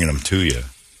backyard and bringing them to you.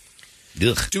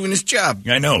 Ugh. Doing his job.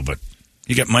 I know, but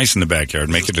you got mice in the backyard.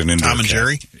 Make it an indoor Tom and cat.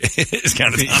 Jerry? It's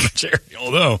kind of Tom and Jerry,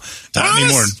 although not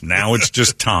anymore. Now it's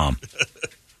just Tom.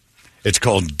 It's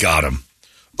called Got 'em.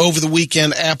 Over the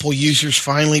weekend, Apple users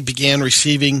finally began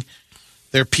receiving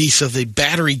their piece of the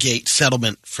Batterygate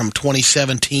settlement from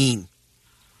 2017.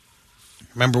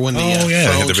 Remember when the they had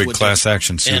phones the big would class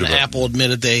action suit and about it. Apple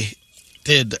admitted they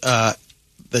did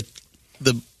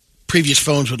the previous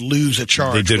phones would lose a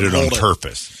charge. They did would it on hold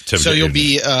purpose. So you'll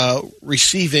be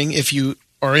receiving, if you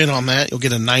are in on that, you'll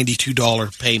get a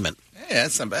 $92 payment. Hey,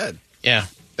 that's not bad. Yeah,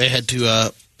 they had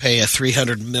to pay a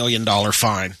 $300 million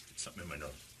fine. Something in my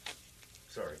nose.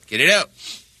 Sorry. Get it out.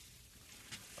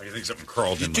 I think something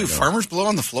crawled in my Do nose. farmers blow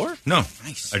on the floor? No.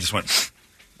 Nice. I just went...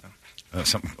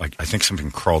 something like I think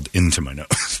something crawled into my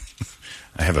nose.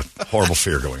 I have a horrible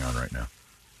fear going on right now.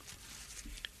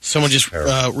 Someone just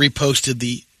reposted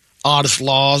the oddest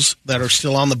laws that are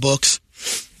still on the books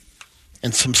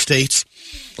in some states.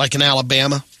 Like in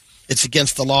Alabama, it's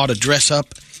against the law to dress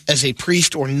up as a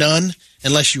priest or nun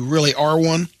unless you really are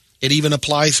one. It even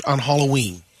applies on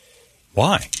Halloween.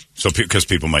 Why? So because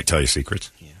people might tell you secrets?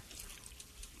 Yeah.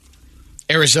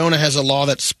 Arizona has a law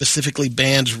that specifically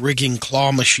bans rigging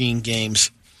claw machine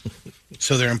games,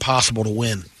 so they're impossible to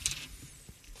win.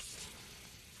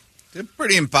 They're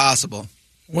pretty impossible.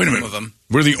 Wait a minute. Of them.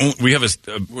 We have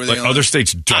other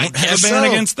states don't have a ban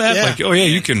against that? Yeah. Like, oh yeah,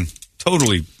 you can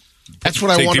totally That's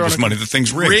what I take wonder. people's money. The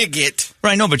thing's rigged. Rig it.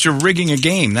 Right, no, but you're rigging a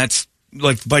game. That's,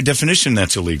 like, by definition,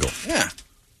 that's illegal. Yeah.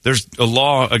 There's a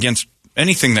law against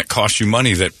anything that costs you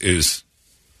money that is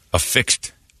a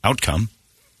fixed outcome.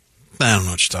 I don't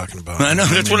know what you're talking about. I know.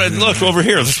 That's what I look over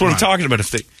here. That's what I'm talking about.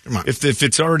 If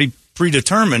it's already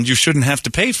predetermined, you shouldn't have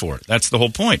to pay for it. That's the whole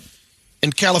point.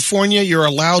 In California, you're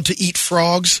allowed to eat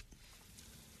frogs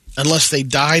unless they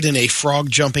died in a frog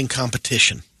jumping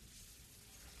competition.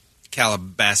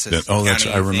 Calabasas.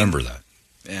 I remember that.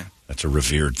 Yeah. That's a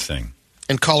revered thing.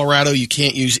 In Colorado, you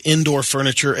can't use indoor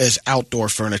furniture as outdoor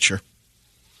furniture.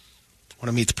 I want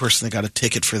to meet the person that got a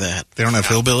ticket for that. They don't have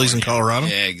hillbillies in Colorado?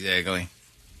 Yeah, exactly.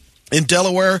 In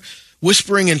Delaware,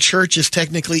 whispering in church is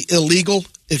technically illegal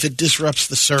if it disrupts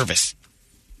the service.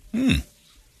 Man,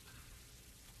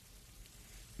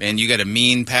 you got a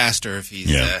mean pastor if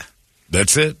he's...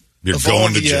 That's it. You're Of all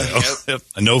going to the, jail. Yep.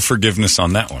 No forgiveness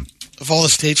on that one. Of all the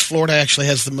states, Florida actually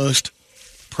has the most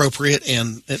appropriate,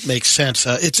 and it makes sense.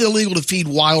 It's illegal to feed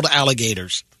wild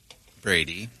alligators.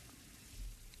 Brady.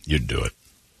 You'd do it.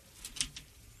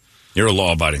 You're a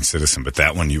law-abiding citizen, but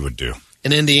that one you would do.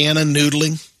 In Indiana,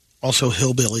 noodling, also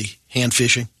hillbilly hand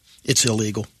fishing, it's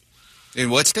illegal.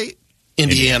 In what state?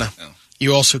 Indiana. Oh.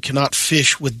 You also cannot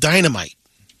fish with dynamite.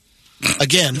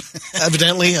 Again,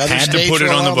 evidently, other had states to put it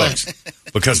will on the allow books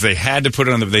that. because they had to put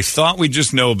it on the. They thought we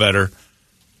just know better,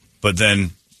 but then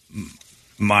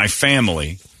my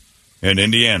family in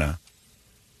Indiana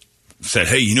said,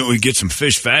 "Hey, you know, we get some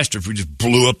fish faster if we just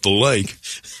blew up the lake."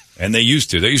 And they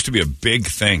used to. There used to be a big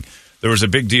thing. There was a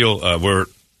big deal where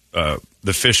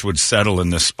the fish would settle in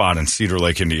this spot in Cedar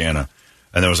Lake, Indiana.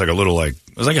 And there was like a little, it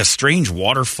was like a strange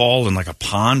waterfall and like a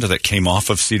pond that came off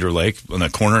of Cedar Lake in the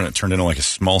corner, and it turned into like a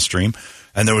small stream.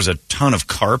 And there was a ton of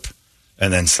carp,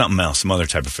 and then something else, some other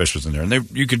type of fish was in there. And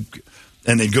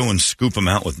they'd go and scoop them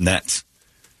out with nets.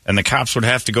 And the cops would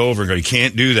have to go over and go, "You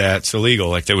can't do that. It's illegal."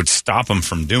 Like they would stop them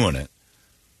from doing it.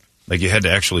 Like you had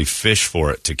to actually fish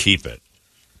for it to keep it.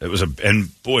 It was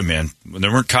and boy, man, when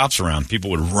there weren't cops around, people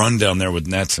would run down there with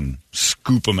nets and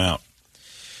scoop them out.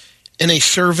 In a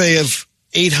survey of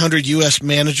 800 U.S.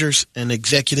 managers and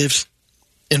executives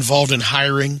involved in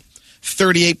hiring,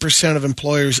 38% of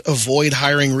employers avoid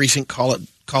hiring recent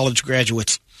college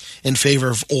graduates in favor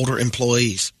of older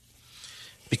employees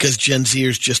because Gen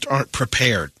Zers just aren't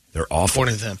prepared. They're awful.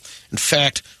 According to them. In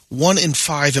fact, 1 in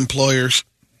 5 employers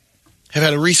have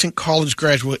had a recent college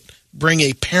graduate bring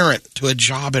a parent to a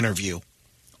job interview.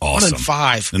 Awesome. 1 in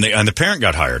 5. And the parent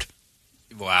got hired.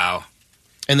 Wow.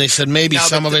 And they said maybe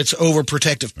some of it's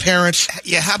overprotective parents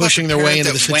how about pushing their way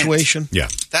into the situation. Yeah.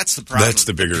 That's the problem. That's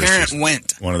the bigger issue. parent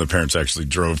went. One of the parents actually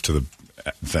drove to the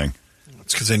thing.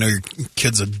 It's because they know your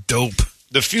kid's a dope.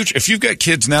 The future, if you've got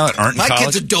kids now that aren't in My college.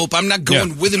 kid's a dope. I'm not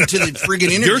going with him to the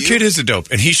friggin' interview. Your kid is a dope,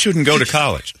 and he shouldn't go to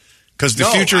college. Because the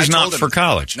future is not for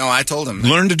college. No, I told him.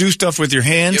 Learn to do stuff with your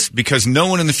hands because no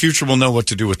one in the future will know what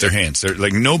to do with their hands. They're,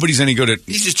 nobody's any good at...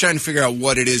 He's just trying to figure out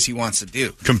what it is he wants to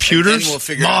do. Computers? And then we'll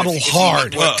figure model out if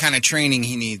hard. what kind of training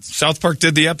he needs. South Park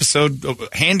did the episode,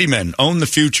 handymen own the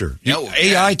future.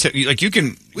 AI, you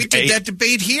can... We did that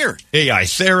debate here. AI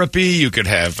therapy, you could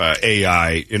have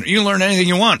AI... You can learn anything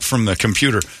you want from the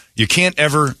computer. You can't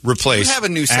ever replace You have a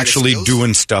new set of actually skills.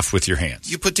 doing stuff with your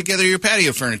hands. You put together your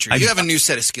patio furniture. You have a new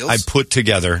set of skills. I put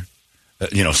together,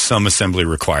 some assembly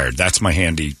required. That's my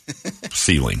handy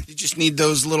ceiling. You just need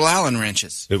those little Allen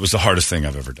wrenches. It was the hardest thing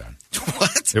I've ever done.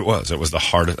 What? It was. It was the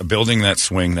hardest. Building that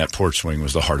swing, that porch swing,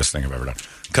 was the hardest thing I've ever done.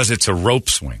 Because it's a rope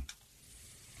swing.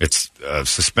 It's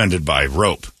suspended by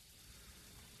rope.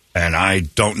 And I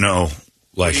don't know,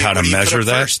 how to measure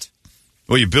that. First?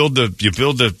 Well, you build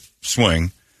the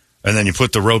swing, and then you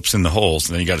put the ropes in the holes,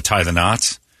 and then you got to tie the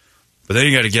knots. But then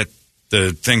you got to get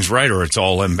the things right or it's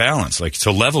all imbalanced. Like,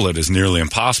 to level it is nearly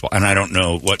impossible. And I don't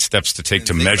know what steps to take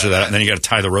to measure that. And then you got to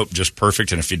tie the rope just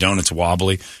perfect. And if you don't, it's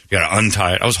wobbly. You got to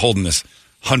untie it. I was holding this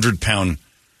 100-pound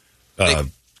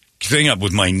thing up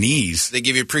with my knees. They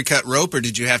give you a pre-cut rope, or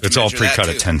did you have to It's all measure that pre-cut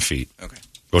too? at 10 feet. Okay.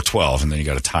 Go 12, and then you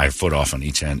got to tie a foot off on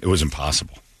each end. It was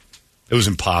impossible. It was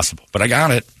impossible. But I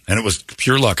got it, and it was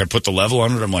pure luck. I put the level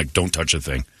on it. I'm like, don't touch a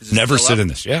thing. Never sit in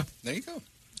this. Yeah. There you go.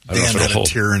 I don't know Dan if had it'll a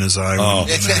tear in his eye when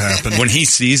that happened. When he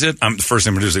sees it, the first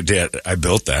thing I'm going to do is say, Dad, I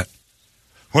built that.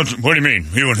 What do you mean?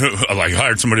 You and who? I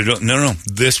hired somebody to do it. No.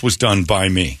 This was done by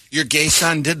me. Your gay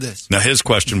son did this. Now, his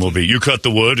question will be, you cut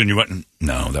the wood and you went,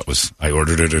 no, I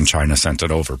ordered it in China, sent it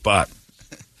over. But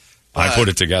I put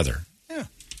it together. Yeah.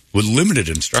 With limited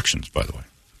instructions, by the way.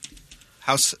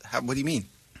 How what do you mean?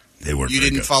 They weren't You very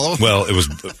didn't good. follow? Well, it was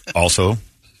also...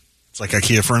 It's like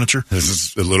IKEA furniture. This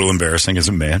is a little embarrassing as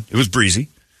a man. It was breezy.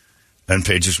 Then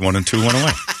pages 1 and 2 went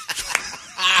away.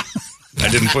 I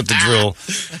didn't put the drill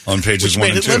on pages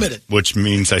 1 and 2. Limited. Which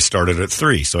means I started at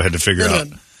 3. So I had to figure out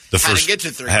the first... How to get to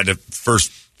 3. I had to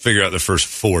first figure out the first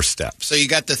 4 steps. So you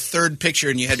got the third picture,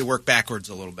 and you had to work backwards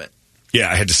a little bit. Yeah,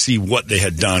 I had to see what they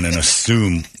had done and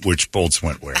assume which bolts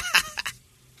went where.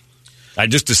 I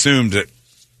just assumed that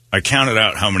I counted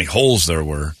out how many holes there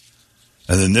were,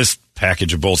 and then this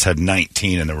package of bolts had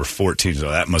 19 and there were 14,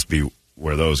 so that must be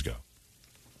where those go.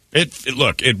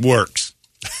 Look, it works.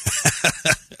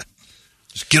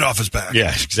 Just get off his back. Yeah,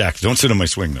 exactly. Don't sit on my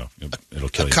swing, though. It'll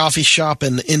kill you. A coffee shop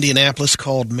in Indianapolis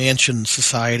called Mansion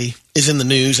Society is in the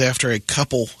news after a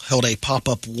couple held a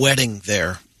pop-up wedding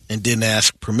there and didn't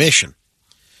ask permission.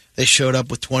 They showed up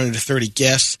with 20 to 30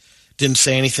 guests, didn't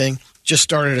say anything, just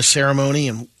started a ceremony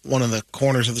in one of the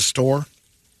corners of the store,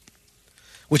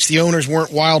 which the owners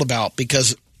weren't wild about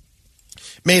because it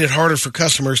made it harder for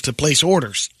customers to place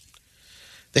orders.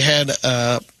 They had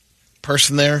a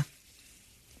person there.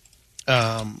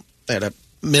 They had a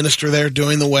minister there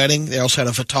doing the wedding. They also had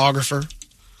a photographer.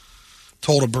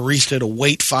 Told a barista to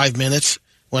wait 5 minutes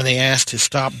when they asked to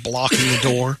stop blocking the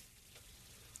door.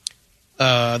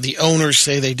 The owners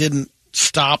say they didn't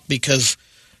stop because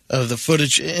of the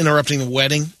footage interrupting the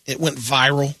wedding. It went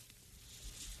viral.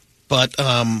 But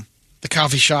the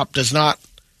coffee shop does not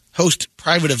host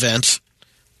private events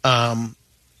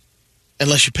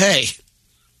unless you pay.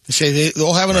 They say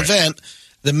they'll have an event.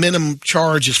 The minimum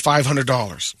charge is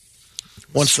 $500.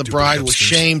 Once the bride was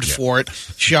shamed for it,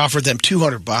 she offered them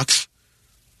 $200,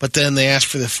 but then they asked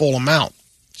for the full amount.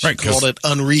 She called it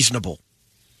unreasonable.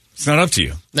 It's not up to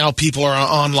you. Now people are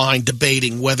online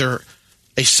debating whether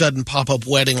a sudden pop-up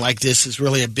wedding like this is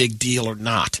really a big deal or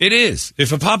not. It is.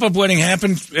 If a pop-up wedding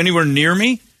happened anywhere near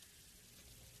me,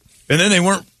 and then they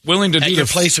weren't willing to do your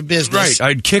place of business, right,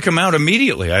 I'd kick them out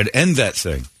immediately. I'd end that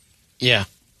thing. Yeah.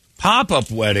 Pop-up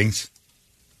weddings,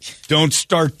 don't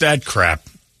start that crap.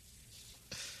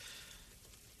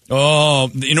 Oh,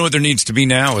 you know what there needs to be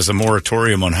now is a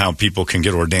moratorium on how people can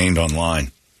get ordained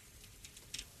online.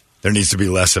 There needs to be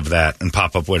less of that, and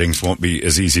pop-up weddings won't be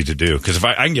as easy to do. Because if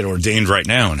I can get ordained right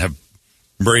now and have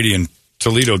Brady and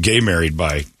Toledo gay married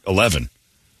by 11,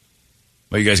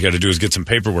 what you guys got to do is get some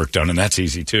paperwork done, and that's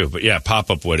easy too. But yeah,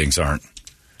 pop-up weddings aren't.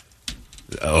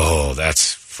 Oh,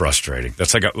 that's frustrating.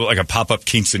 That's like a pop-up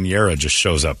quinceañera just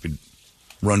shows up.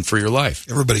 Run for your life.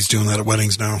 Everybody's doing that at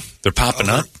weddings now. They're popping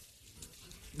up?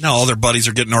 No, all their buddies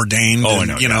are getting ordained. Oh,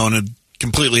 and, I know. And it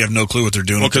completely have no clue what they're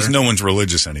doing. Well, because no one's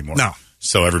religious anymore. No.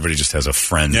 So everybody just has a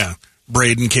friend. Yeah.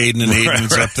 Braden, Caden, and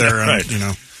Aiden's up there. And, right.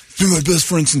 Been my best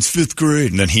friend since 5th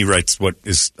grade. And then he writes what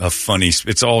is a funny,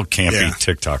 it's all campy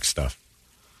TikTok stuff.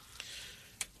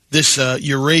 This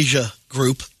Eurasia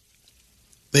group,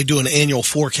 they do an annual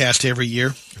forecast every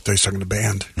year. They're talking to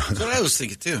band. That's what I was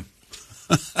thinking, too.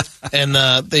 And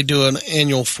they do an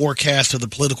annual forecast of the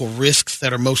political risks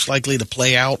that are most likely to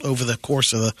play out over the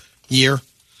course of the year.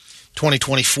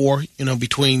 2024,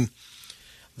 between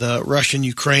the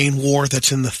Russian-Ukraine war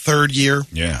that's in the 3rd year.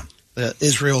 Yeah. The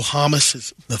Israel-Hamas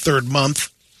is the 3rd month.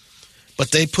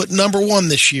 But they put number 1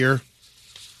 this year,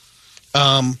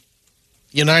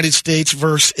 United States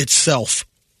versus itself.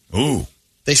 Ooh.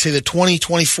 They say the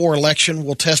 2024 election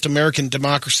will test American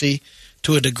democracy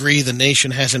to a degree the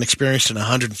nation hasn't experienced in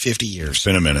 150 years. It's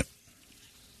been a minute.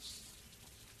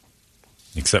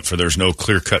 Except for there's no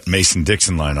clear-cut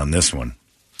Mason-Dixon line on this one.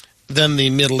 Then the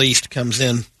Middle East comes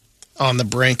in on the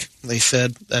brink. They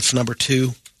said that's number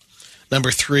 2.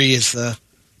 Number 3 is the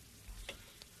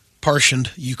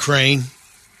partitioned Ukraine,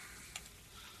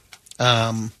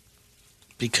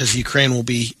 because Ukraine will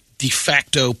be de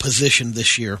facto positioned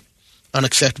this year.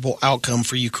 Unacceptable outcome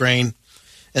for Ukraine,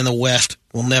 and the West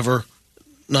will never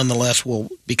nonetheless will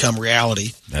become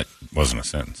reality. That wasn't a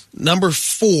sentence. Number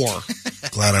 4.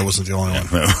 Glad I wasn't the only one.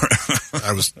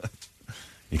 I was.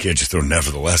 You can't just throw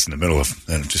nevertheless in the middle of,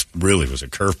 and it just really was a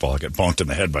curveball. I got bonked in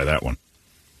the head by that one.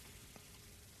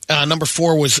 Number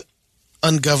 4 was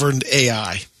ungoverned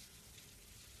AI.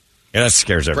 Yeah, that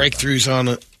scares everybody. Breakthroughs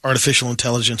on artificial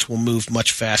intelligence will move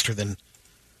much faster than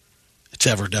it's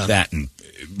ever done. That and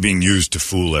being used to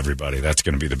fool everybody. That's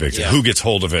going to be the big thing. Yeah. Who gets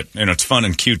hold of it? And it's fun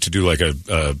and cute to do like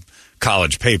a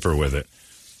college paper with it.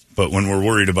 But when we're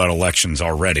worried about elections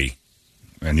already,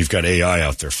 and you've got AI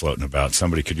out there floating about,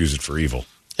 somebody could use it for evil.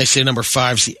 They say number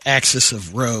 5 is the axis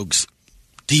of rogues.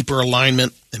 Deeper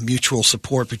alignment and mutual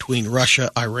support between Russia,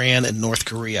 Iran, and North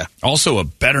Korea. Also a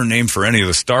better name for any of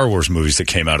the Star Wars movies that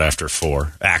came out after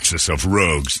 4. Axis of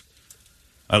Rogues.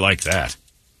 I like that.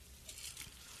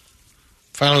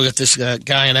 Finally, we got this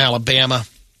guy in Alabama.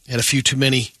 Had a few too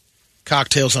many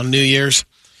cocktails on New Year's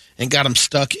and got him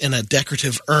stuck in a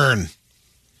decorative urn.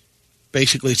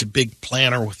 Basically, it's a big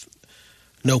planter with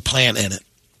no plant in it.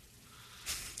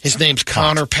 His name's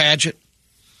Connor Padgett.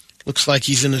 Looks like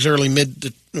he's in his early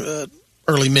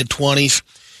mid-20s.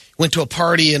 Went to a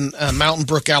party in Mountain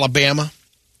Brook, Alabama.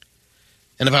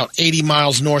 And about 80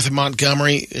 miles north of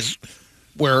Montgomery is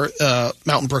where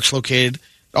Mountain Brook's located.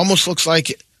 It almost looks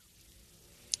like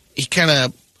he kind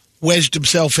of wedged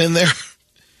himself in there.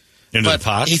 Into the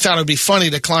pot? He thought it would be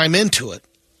funny to climb into it.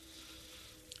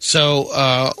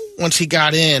 So once he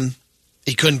got in,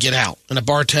 he couldn't get out. And a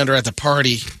bartender at the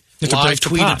party live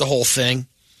tweeted the whole thing.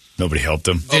 Nobody helped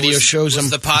him. Video shows him.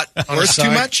 Was the pot worth too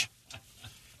much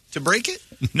to break it?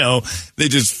 No, they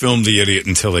just filmed the idiot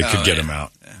until they could get him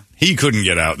out. Yeah. He couldn't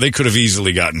get out. They could have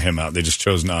easily gotten him out. They just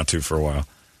chose not to for a while.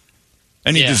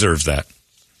 And he deserves that.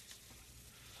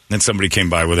 Then somebody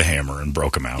came by with a hammer and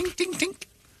broke him out. Ding, ding, ding.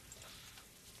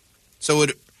 So I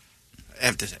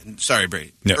have to say, sorry,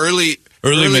 Brady. Yeah. Early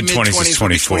mid-20s is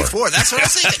 24. That's what I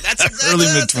was thinking. That's early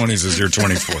mid-20s is your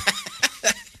 24.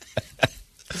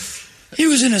 He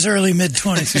was in his early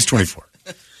mid-20s. He's 24.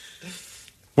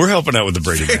 We're helping out with the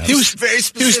Brady math. He was very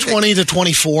specific. 20 to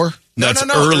 24. That's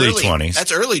No, early 20s.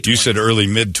 That's early 20s. You said early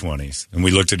mid-20s. And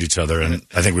we looked at each other, and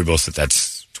I think we both said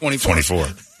that's 24.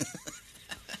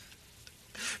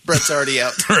 Brett's already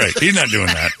out. Right. He's not doing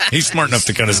that. He's smart enough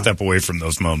to kind of step away from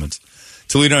those moments.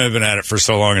 Toledo and I have been at it for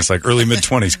so long, it's like early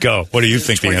mid-20s, go. What do you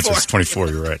think 24. The answer is? 24,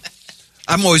 you're right.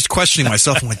 I'm always questioning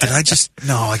myself. I'm like, did I just...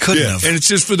 No, I couldn't have. And it's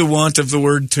just for the want of the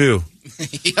word, too.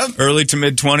 Yep. Early to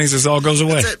mid-20s, this all goes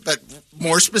away. That's it, but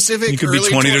more specific... You could be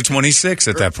 20 to 26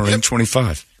 at that point, Yep.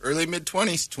 25. Early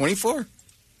mid-20s, 24.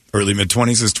 Early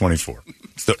mid-20s is 24.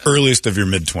 It's the earliest of your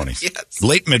mid-20s. Yes.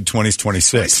 Late mid-20s,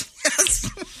 26. Yes.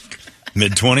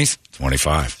 Mid-20s,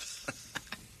 25.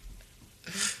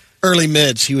 Early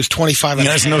mids. He was 25 and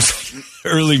a half. No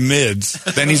early mids.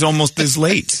 Then he's almost as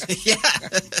late. Yeah.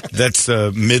 That's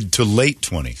mid to late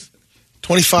 20s.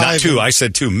 25. Not 2. I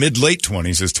said 2. Mid-late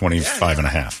 20s is 25 and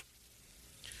a half.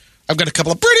 I've got a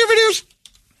couple of Brady videos.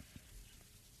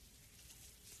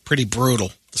 Pretty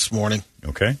brutal this morning.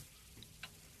 Okay.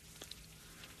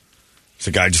 There's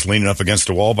a guy just leaning up against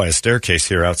a wall by a staircase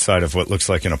here outside of what looks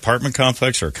like an apartment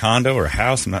complex or a condo or a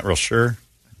house. I'm not real sure.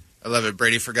 I love it.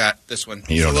 Brady forgot this one.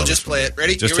 You don't know We'll just play it.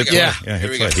 Ready? Just Here we hit go. play. Yeah, Here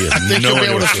hit we play. go. I think you'll be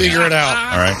able to figure it out.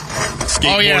 All right.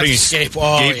 Skateboarding.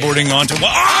 Skateboarding onto...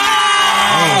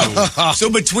 Oh! So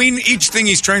between each thing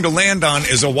he's trying to land on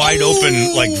is a wide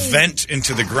open, like, vent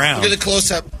into the ground. Look at the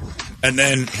close-up. And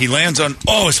then he lands on...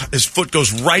 Oh, his foot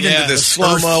goes right into this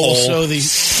slow-mo will hole. show the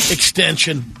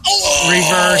extension.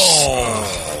 Reverse.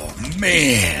 Oh,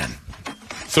 man.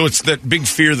 So it's that big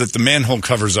fear that the manhole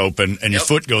cover's open and your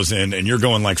foot goes in and you're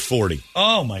going like 40.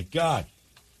 Oh, my God.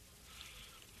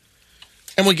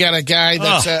 And we got a guy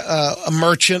that's a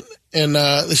merchant, and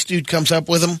this dude comes up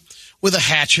with him with a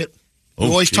hatchet. We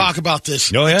always talk about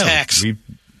this. Oh, yeah. Attacks. We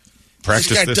practice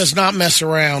this guy this. does not mess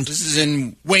around. This is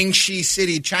in Wangxi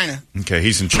City, China. Okay,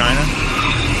 he's in China.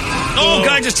 Oh,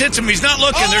 guy just hits him. He's not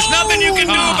looking. There's nothing you can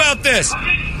do about this.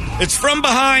 It's from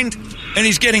behind, and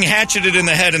he's getting hatcheted in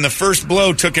the head, and the first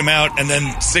blow took him out, and then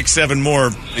 6-7 more.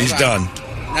 He's done.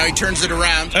 Now he turns it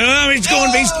around.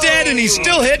 He's dead, and he's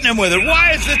still hitting him with it.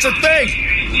 Why is this a thing?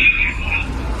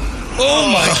 Oh,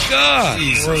 my God.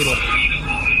 Brutal.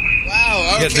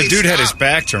 Wow. Okay, Yeah, the dude had his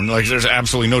back turned. Like, there's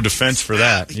absolutely no defense for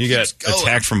that. You got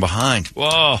attacked from behind.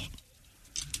 Whoa.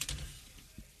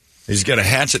 He's got a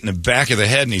hatchet in the back of the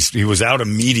head, and he was out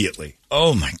immediately.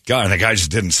 Oh, my God. And the guy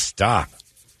just didn't stop.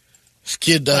 This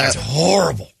kid, that's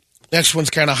horrible. Next one's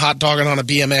kind of hot dogging on a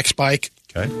BMX bike.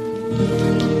 Okay.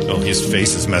 Oh, his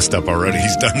face is messed up already.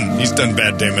 He's done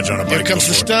bad damage on a bike. Here comes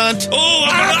the stunt.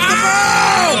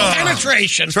 Oh,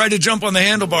 penetration. Tried to jump on the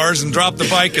handlebars and drop the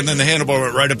bike, and then the handlebar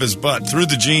went right up his butt, through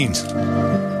the jeans.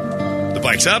 The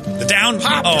bike's up, the down,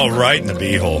 right in the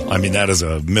beehole. I mean, that is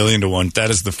 1,000,000 to 1. That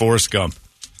is the Forrest Gump.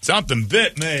 Something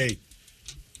bit me.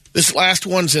 This last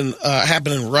one's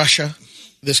happened in Russia.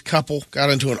 This couple got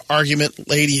into an argument.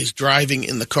 Lady is driving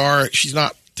in the car. She's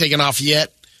not taken off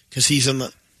yet because he's in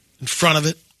front of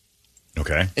it.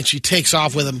 Okay. And she takes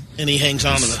off with him, and he hangs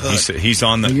onto the hood. He's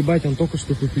on the.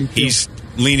 He's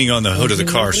leaning on the hood of the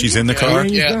car. She's in the car.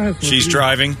 Yeah. She's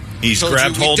driving. He's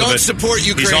grabbed hold of it. Don't support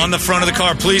Ukraine. He's on the front of the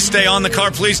car. Please stay on the car.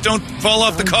 Please don't fall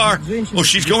off the car. Oh,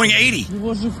 she's going 80.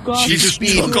 She just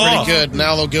speeding took off. pretty good.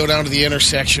 Now they'll go down to the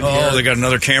intersection. Oh, they got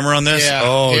another camera on this? Yeah.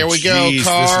 Oh, here we go. geez,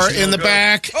 Car in the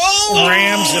back. Oh!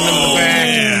 Rams him in the back.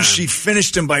 Yeah. She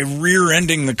finished him by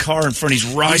rear-ending the car in front. He's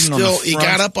riding on the front. He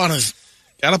got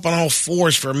up on all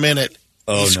fours for a minute.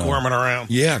 Oh, He's no. squirming around.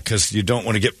 Yeah, because you don't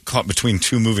want to get caught between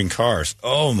two moving cars.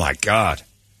 Oh, my God.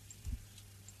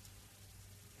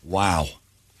 Wow.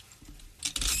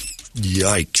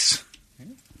 Yikes.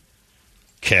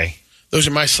 Okay. Those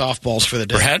are my softballs for the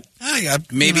day. Brad?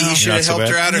 Maybe he should have helped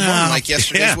her out at home like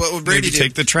yesterday. Yeah. What would Brady Maybe do?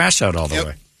 take the trash out all the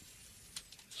way.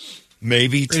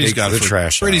 Maybe take the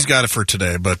trash out. Brady's got it for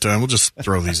today, but we'll just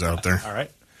throw these out there. All right.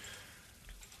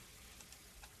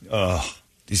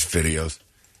 These videos.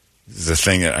 This is a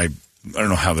thing that I don't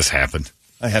know how this happened.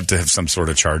 I have to have some sort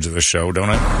of charge of the show, don't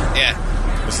I? Yeah.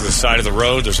 This is the side of the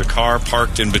road. There's a car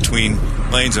parked in between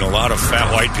lanes and a lot of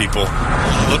fat white people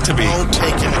look to be. Don't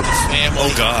take it with the family.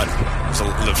 Oh, God.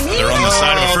 They're on the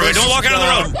side of a freeway. Don't walk out on the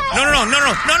road. No.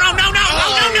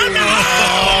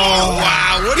 Oh,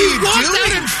 wow. What are you Walk doing?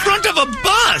 out in front of a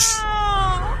bus.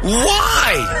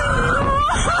 Why?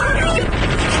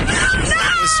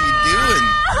 What's he doing?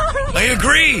 I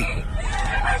agree.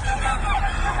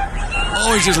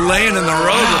 Oh, he's just laying in the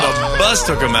road with a bus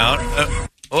took him out.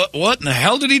 What in the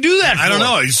hell did he do that for? I don't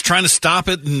know. He's trying to stop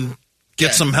it and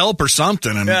get some help or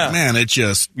something. And, man, it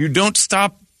just... You don't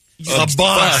stop a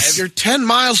bus. You're 10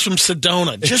 miles from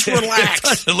Sedona. Just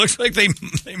relax. It looks like they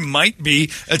might be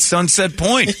at Sunset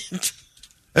Point.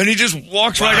 And he just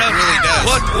walks right out. It really does.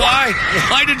 What? Why?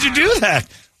 Why did you do that?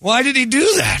 Why did he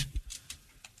do that?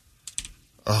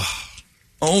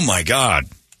 Oh, my God.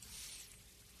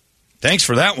 Thanks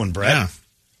for that one, Brad. Yeah.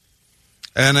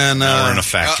 And then... Now we're in a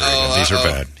factory. These are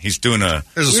bad. He's doing a...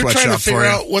 There's a We were sweatshop trying to figure for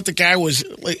you. out what the guy was...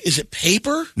 Like, is it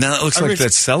paper? No, it looks like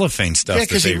that cellophane stuff. Yeah,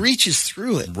 because that he they reaches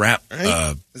through it. wrap...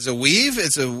 right? It's a weave?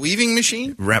 It's a weaving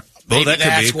machine? wrap... Maybe Oh, that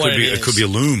that's could what be. it It could be a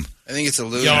loom. I think it's a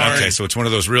loom. Yarn. Okay, so it's one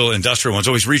of those real industrial ones.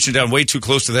 Always reaching down way too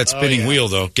close to that spinning wheel,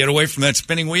 though. Get away from that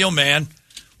spinning wheel, man.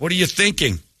 What are you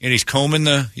thinking? And he's combing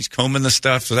the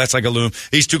stuff, so that's like a loom.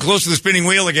 He's too close to the spinning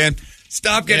wheel again.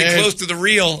 Stop getting close to the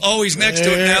reel. Oh, he's next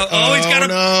to it now. Oh, he's got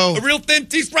a real thin.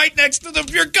 He's right next to the.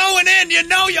 You're going in. You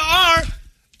know you are.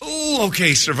 Ooh,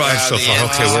 okay, survived so far.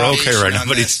 Okay, we're okay right now,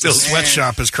 but he's still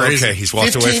Sweatshop is crazy. Okay, he's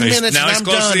walked away from it. minutes Now and he's I'm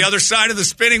close done. to the other side of the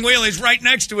spinning wheel. He's right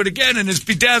next to it again in his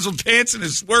bedazzled pants and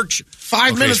his work.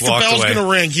 5 minutes, the bell's going to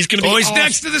ring. He's going to be he's off.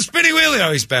 next to the spinning wheel.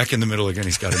 Oh, he's back in the middle again.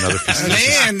 He's got another piece of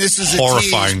Man, this is a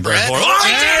horrifying tease, bread. Brett. Oh,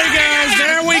 There he goes.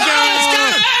 There we go.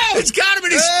 It's got him,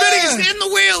 and he's spinning. He's in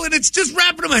the wheel, and it's just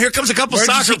wrapping him. Here comes a couple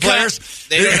Emergency soccer players.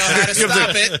 They don't know how to stop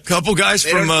A it. couple guys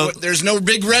from There's no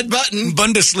big red button.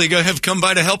 Bundesliga have come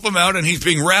by to help him out, and he's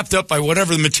being wrapped up by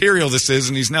whatever the material this is,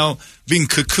 and he's now being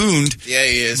cocooned Yeah,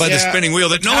 he is. by the spinning wheel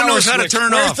that no one Power knows how to switch.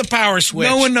 turn Where's off. the power switch?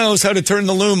 No one knows how to turn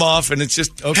the loom off, and it's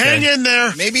just, okay. Hang in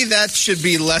there. Maybe that should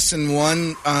be lesson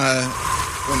one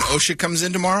when OSHA comes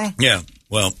in tomorrow. Yeah,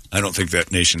 well, I don't think that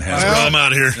nation has Throw it. him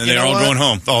out here. And they're all going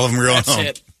home. All of them are going That's home.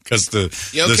 it.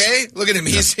 Because You okay? Look at him.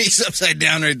 He's upside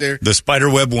down right there. the spider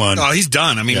web one. Oh, he's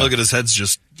done. I mean, Yeah. look at his head's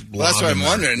just... Well, that's what I'm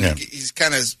blobbing there. wondering. Yeah. He's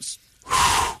kind of...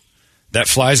 That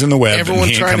flies in the web. Everyone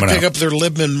and he ain't trying to coming pick out. up their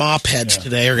Libman mop heads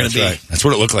today are going That's to be. right. That's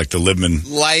what it looked like, the Libman.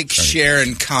 Like, share,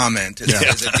 and comment. It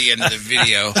says at the end of the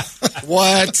video.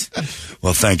 What?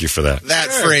 Well, thank you for that.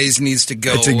 That phrase needs to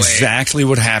go It's away. exactly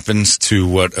what happens to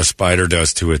what a spider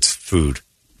does to its food.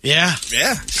 Yeah.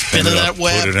 Yeah. Spin in that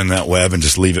web. Put it in that web and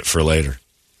just leave it for later.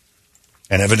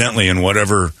 And evidently, in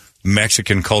whatever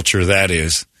Mexican culture that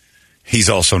is, he's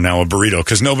also now a burrito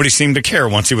because nobody seemed to care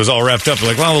once he was all wrapped up. They're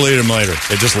like, well, we'll eat him later.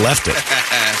 They just left it.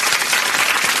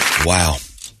 Wow.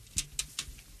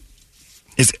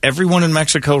 Is everyone in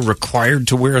Mexico required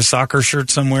to wear a soccer shirt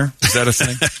somewhere? Is that a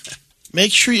thing?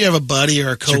 Make sure you have a buddy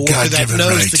or a coworker that God-given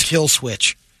knows right. the kill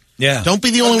switch. Yeah. Don't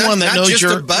be the only one that Not knows just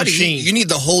your a buddy. machine. You need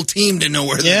the whole team to know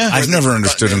where Yeah. I've never the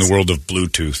understood button in is. the world of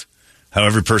Bluetooth how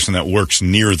every person that works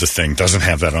near the thing doesn't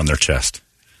have that on their chest.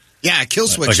 Yeah, a kill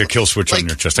switch. Like a kill switch on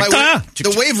your chest. Like,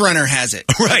 the Wave Runner has it.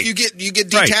 Right. Like you get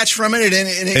detached from it, and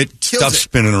it kills stops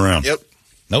spinning around. Yep.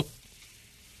 Nope.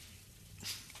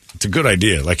 It's a good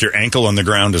idea. Like your ankle on the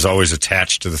ground is always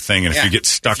attached to the thing, and if you get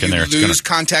stuck in there, it's lose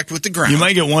contact with the ground. You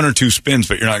might get 1 or 2 spins,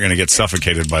 but you're not going to get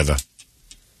suffocated by the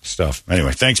stuff.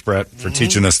 Anyway, thanks, Brett, for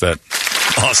teaching us that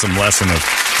awesome lesson of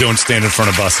don't stand in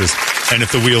front of buses, and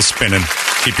if the wheel's spinning,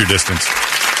 keep your distance.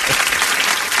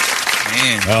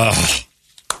 Man. Oh,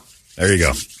 there you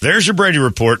go. There's your Brady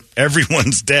Report.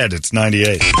 Everyone's dead. It's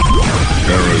 98.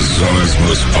 Arizona's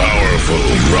most powerful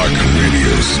rock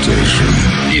radio station.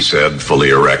 He said, fully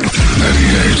erect. 98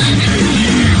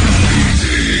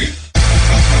 KUPD.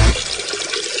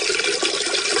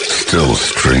 Still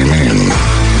streaming.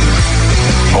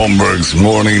 Holmberg's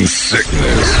Morning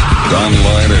Sickness.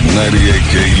 Online at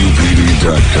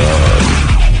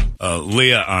 98KUPD.com.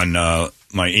 Leah on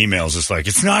my emails is like,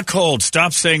 it's not cold.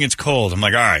 Stop saying it's cold. I'm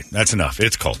like, all right, that's enough.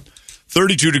 It's cold.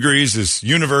 32 degrees is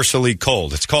universally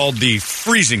cold. It's called the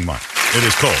freezing mark. It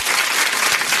is cold.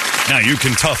 Now, you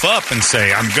can tough up and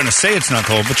say, I'm going to say it's not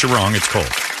cold, but you're wrong. It's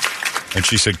cold. And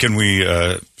she said, can we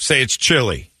say it's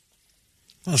chilly?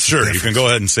 Well, sure, you can go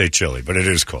ahead and say chilly, but it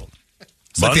is cold.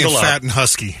 It's like being fat and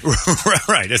husky.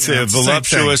 Right. It's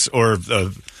voluptuous or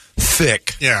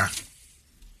thick. Yeah.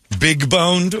 Big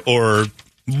boned or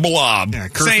blob. Yeah,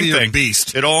 same thing.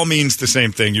 Beast. It all means the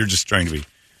same thing. You're just trying to be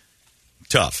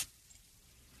tough.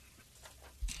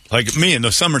 Like me in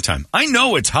the summertime. I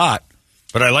know it's hot,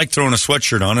 but I like throwing a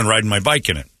sweatshirt on and riding my bike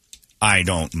in it. I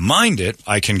don't mind it.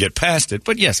 I can get past it.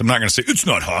 But yes, I'm not going to say it's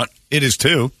not hot. It is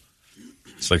too.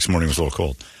 It's like this morning was a little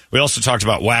cold. We also talked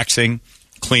about waxing,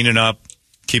 cleaning up,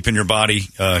 keeping your body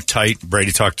tight.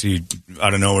 Brady talked to you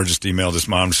out of nowhere, just emailed his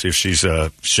mom to see if she's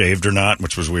shaved or not,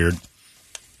 which was weird.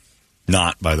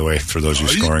 Not, by the way, for those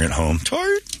of you scoring at home.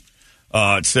 Tight.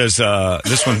 It says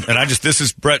this one, and this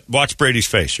is Brett. Watch Brady's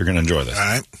face. You're going to enjoy this. All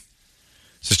right. It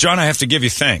says, John, I have to give you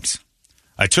thanks.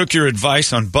 I took your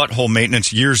advice on butthole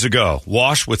maintenance years ago.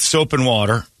 Wash with soap and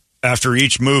water after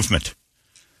each movement.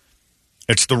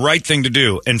 It's the right thing to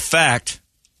do. In fact,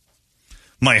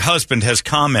 my husband has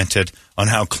commented on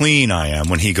how clean I am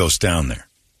when he goes down there.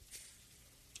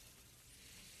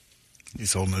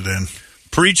 He's holding it in.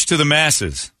 Preach to the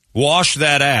masses. Wash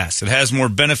that ass. It has more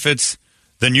benefits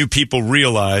than you people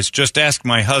realize. Just ask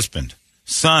my husband.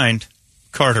 Signed,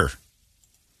 Carter.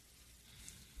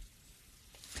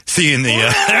 See, in the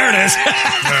there it is.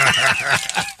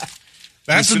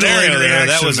 That's the scenario there.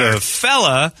 That was a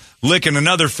fella licking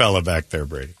another fella back there,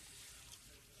 Brady.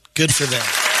 Good for them.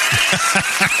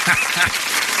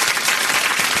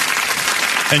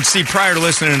 And see, prior to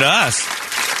listening to us,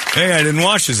 hey, I didn't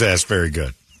wash his ass very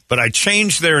good. But I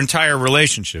changed their entire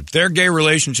relationship. Their gay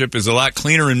relationship is a lot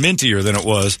cleaner and mintier than it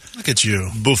was. Look at you.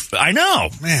 I know.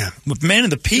 Man. Man of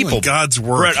the people. Doing God's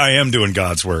work. Brett, I am doing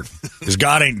God's work. Because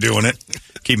God ain't doing it.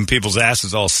 Keeping people's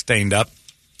asses all stained up.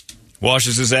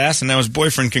 Washes his ass, and now his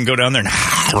boyfriend can go down there and...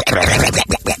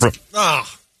 Oh.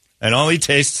 And all he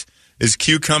tastes is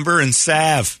cucumber and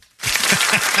salve.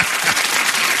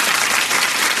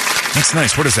 That's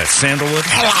nice. What is that, sandalwood?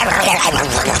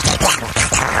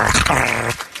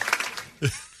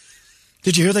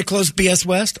 Did you hear they closed BS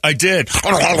West? I did.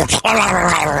 Well,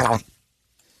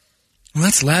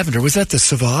 that's lavender. Was that the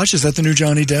Sauvage? Is that the new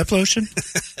Johnny Depp lotion?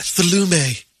 It's the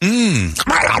Lume.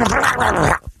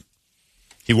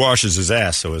 He washes his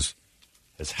ass, so his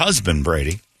husband,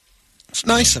 Brady. It's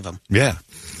nice of him. Yeah.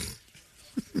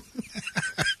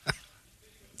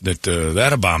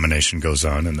 That abomination goes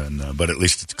on, and then but at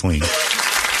least it's clean.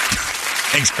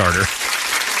 Thanks, Carter.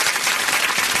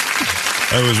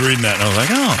 I was reading that, and I was like,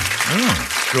 oh,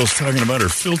 this girl's talking about her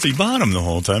filthy bottom the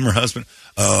whole time. Her husband.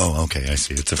 Oh, okay, I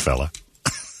see. It's a fella.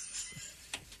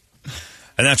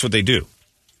 And that's what they do.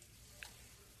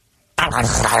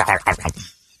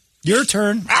 Your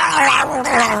turn.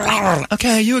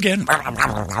 Okay, you again.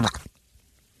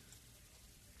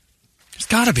 There's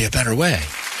got to be a better way.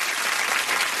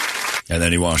 And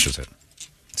then he washes it.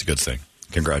 It's a good thing.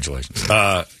 Congratulations.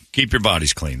 Keep your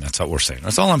bodies clean. That's what we're saying.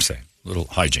 That's all I'm saying. A little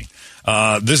hygiene.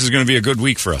 This is going to be a good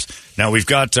week for us. Now, we've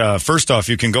got, first off,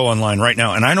 you can go online right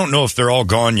now. And I don't know if they're all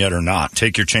gone yet or not.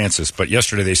 Take your chances. But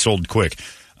yesterday they sold quick.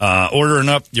 Ordering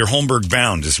up your Holmberg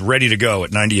Bound is ready to go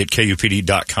at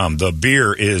 98KUPD.com. The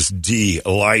beer is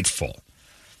delightful.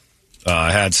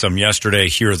 I had some yesterday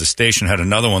here at the station, had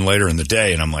another one later in the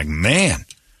day, and I'm like, man,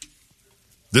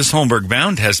 this Holmberg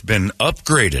Bound has been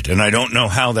upgraded, and I don't know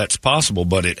how that's possible,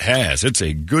 but it has. It's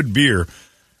a good beer,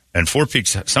 and Four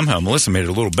Peaks, somehow Melissa made it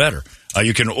a little better.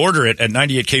 You can order it at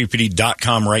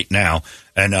 98KUPD.com right now,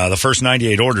 And the first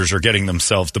 98 orders are getting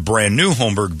themselves the brand new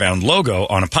Holmberg Bound logo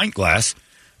on a pint glass.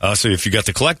 So if you got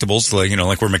the collectibles,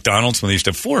 like where McDonald's, when they used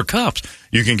to have 4 cups,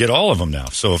 you can get all of them now.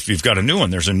 So if you've got a new one,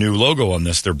 there's a new logo on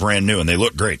this. They're brand new, and they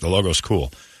look great. The logo's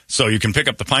cool. So you can pick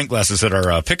up the pint glasses at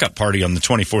our pickup party on the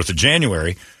 24th of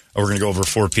January. We're going to go over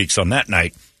Four Peaks on that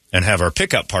night and have our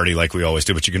pickup party like we always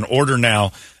do. But you can order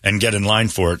now and get in line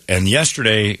for it. And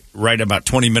yesterday, right about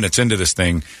 20 minutes into this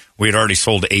thing, we had already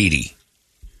sold 80.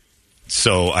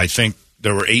 So I think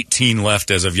there were 18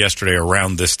 left as of yesterday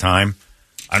around this time.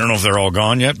 I don't know if they're all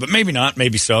gone yet, but maybe not,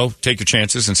 maybe so. Take your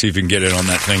chances and see if you can get in on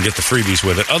that thing. Get the freebies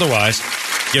with it. Otherwise,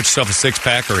 get yourself a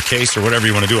 6-pack or a case or whatever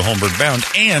you want to do, a Holmberg Bound.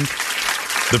 And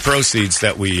the proceeds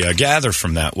that we gather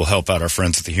from that will help out our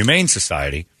friends at the Humane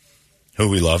Society, who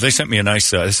we love. They sent me they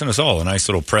sent us all a nice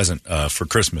little present for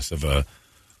Christmas of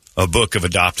a book of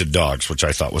adopted dogs, which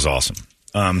I thought was awesome.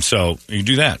 So you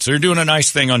do that. So you're doing a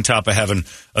nice thing on top of having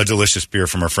a delicious beer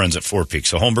from our friends at Four Peaks.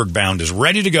 So Holmberg Bound is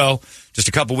ready to go. Just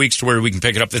a couple weeks to where we can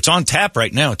pick it up. It's on tap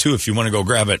right now, too, if you want to go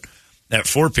grab it at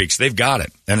Four Peaks. They've got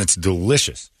it, and it's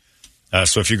delicious.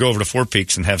 So if you go over to Four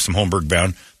Peaks and have some Holmberg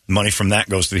Bound, money from that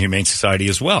goes to the Humane Society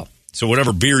as well. So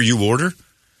whatever beer you order,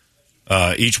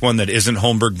 each one that isn't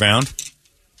Holmberg Bound,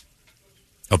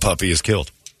 a puppy is killed.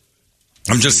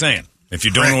 I'm just saying. If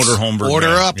you don't order Holmberg order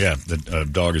Bound, up. yeah, the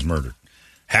dog is murdered.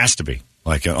 Has to be.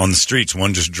 Like on the streets,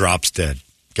 one just drops dead.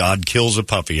 God kills a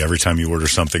puppy every time you order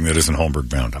something that isn't Holmberg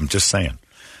Bound. I'm just saying.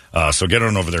 So get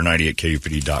on over there,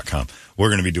 98kupd.com. We're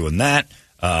going to be doing that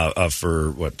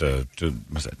for what's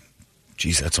that?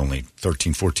 Geez, that's only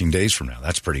 13, 14 days from now.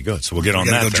 That's pretty good. So we'll get on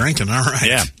that. Go drinking, all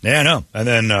right. Yeah, I know. And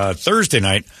then Thursday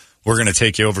night, we're going to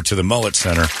take you over to the Mullet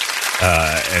Center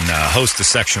and host a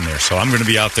section there. So I'm going to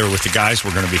be out there with the guys.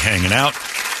 We're going to be hanging out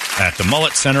at the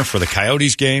Mullet Center for the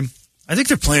Coyotes game. I think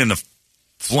they're playing the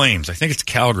Flames. I think it's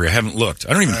Calgary. I haven't looked.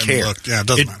 I don't even care. Yeah,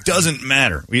 it doesn't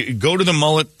matter. We go to the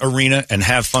Mullet Arena and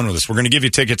have fun with us. We're going to give you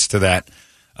tickets to that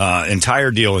entire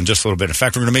deal in just a little bit. In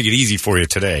fact, we're going to make it easy for you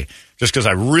today just because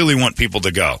I really want people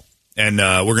to go. And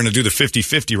we're going to do the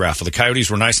 50-50 raffle. The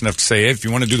Coyotes were nice enough to say, hey, if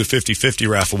you want to do the 50-50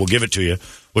 raffle, we'll give it to you,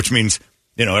 which means,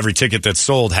 every ticket that's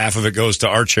sold, half of it goes to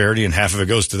our charity and half of it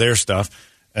goes to their stuff.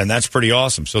 And that's pretty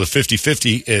awesome. So the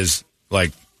 50-50 is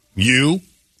like you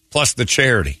plus the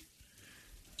charity.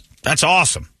 That's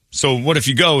awesome. So what if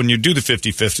you go and you do the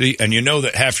 50-50 and you know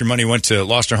that half your money went to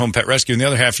Lost Our Home Pet Rescue and the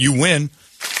other half you win?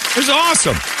 It's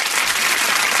awesome.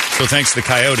 So thanks to the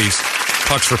Coyotes.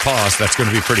 Pucks for Paws. That's going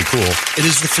to be pretty cool. It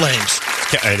is the Flames.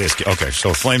 Yeah, it is. Okay,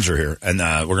 so Flames are here, and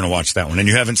we're going to watch that one. And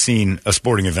you haven't seen a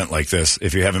sporting event like this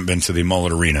if you haven't been to the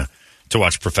Mullet Arena to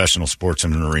watch professional sports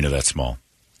in an arena that small.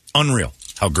 Unreal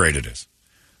how great it is.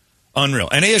 Unreal.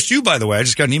 And ASU, by the way, I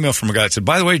just got an email from a guy that said,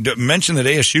 by the way, mention that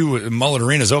ASU Mullet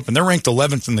Arena is open. They're ranked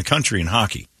 11th in the country in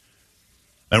hockey.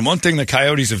 And one thing the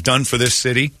Coyotes have done for this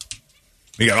city,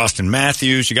 you got Austin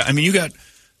Matthews, you got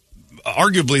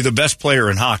arguably the best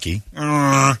player in hockey.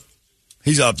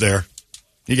 He's up there.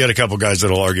 You got a couple guys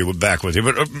that'll argue back with you,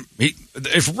 but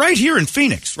it's right here in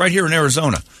Phoenix, right here in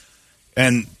Arizona.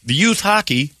 And the youth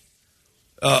hockey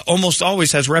almost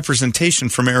always has representation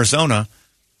from Arizona.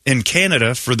 In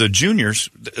Canada, for the juniors,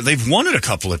 they've won it a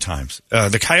couple of times.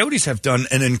 The Coyotes have done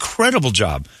an incredible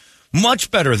job,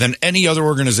 much better than any other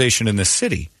organization in this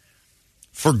city,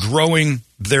 for growing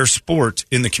their sport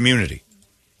in the community.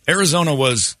 Arizona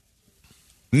was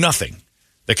nothing.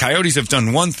 The Coyotes have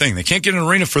done one thing. They can't get an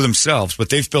arena for themselves, but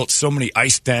they've built so many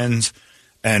ice dens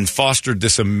and fostered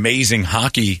this amazing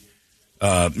hockey,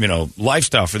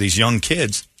 lifestyle for these young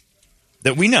kids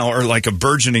that we now are like a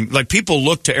burgeoning, like people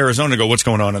look to Arizona and go, what's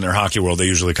going on in their hockey world? They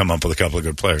usually come up with a couple of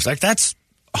good players. Like that's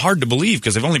hard to believe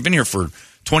because they've only been here for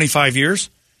 25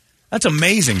 years. That's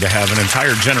amazing to have an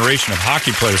entire generation of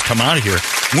hockey players come out of here,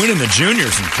 winning the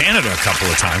juniors in Canada a couple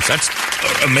of times. That's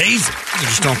amazing. You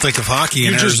just don't think of hockey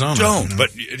in Arizona. You just don't,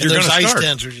 but you're going to start. Those ice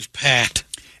dens are just packed.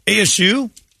 ASU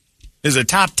is a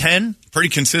top 10, pretty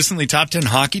consistently top 10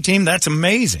 hockey team. That's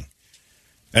amazing.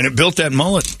 And it built that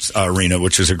Mullet Arena,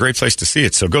 which is a great place to see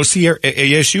it. So go see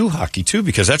ASU hockey, too,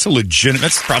 because that's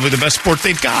that's probably the best sport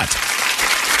they've got.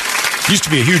 Used to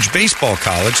be a huge baseball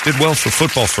college, did well for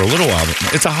football for a little while,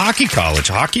 but it's a hockey college.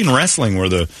 Hockey and wrestling were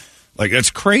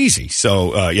that's crazy.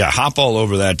 So, hop all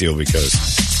over that deal because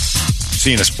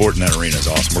seeing a sport in that arena is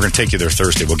awesome. We're going to take you there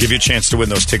Thursday. We'll give you a chance to win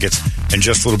those tickets in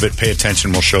just a little bit. Pay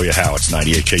attention. We'll show you how. It's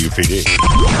 98 KUPD.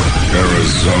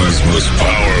 Arizona's most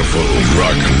powerful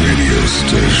rock radio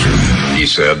station. He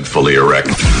said, fully erect.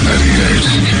 98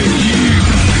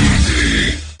 KUPD.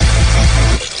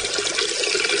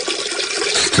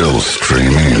 Still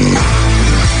streaming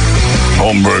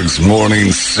Holmberg's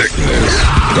Morning Sickness.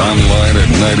 Online at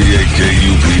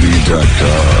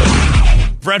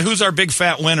 98KUPD.com. Brett, who's our big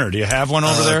fat winner? Do you have one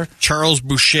over there? Charles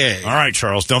Boucher. All right,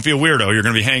 Charles, don't be a weirdo. You're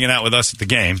going to be hanging out with us at the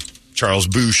game. Charles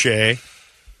Boucher.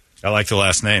 I like the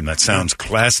last name. That sounds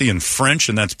classy and French,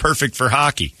 and that's perfect for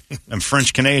hockey. I'm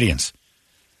French Canadians.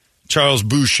 Charles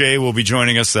Boucher will be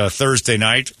joining us Thursday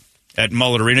night at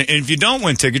Mullet Arena. And if you don't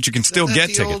win tickets, you can still get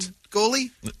tickets. Old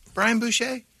goalie, Brian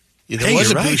Boucher? Yeah, there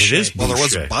was a right. Boucher. It is Well, there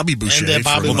was Boucher. a Bobby Boucher. And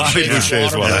Bobby Well, Bobby Boucher. Boucher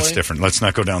as well. That's Waterboy. different. Let's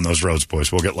not go down those roads,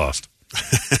 boys. We'll get lost.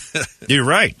 You're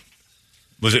right.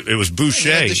 It was Boucher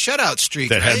He had the shutout streak,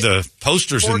 that had the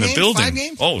posters 4 in the games, building. 5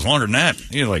 games? Oh, it was longer than that.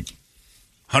 He had like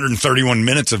 131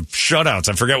 minutes of shutouts.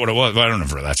 I forget what it was. I don't know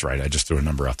if that's right. I just threw a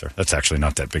number out there. That's actually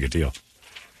not that big a deal.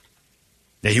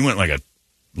 Yeah, he went like a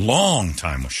long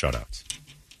time with shutouts.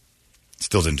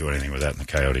 Still didn't do anything with that in the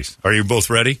Coyotes. Are you both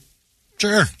ready?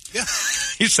 Sure. Yeah.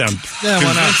 You sound Yeah,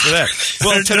 why not? for that.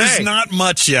 Well, There's today, not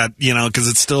much yet, because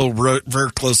it's still very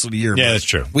close to the year. Yeah, but that's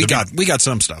true. We got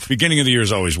some stuff. beginning of the year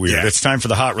is always weird. Yeah. It's time for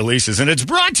the hot releases, and it's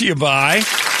brought to you by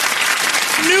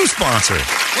new sponsor.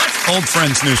 Old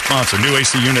friends, new sponsor,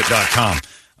 newacunit.com.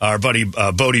 Our buddy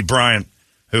Bodie Bryant,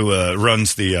 who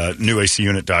runs the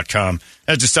newacunit.com,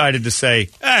 has decided to say,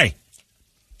 hey,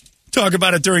 talk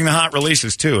about it during the hot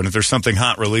releases, too. And if there's something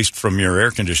hot released from your air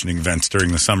conditioning vents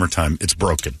during the summertime, it's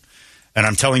broken. And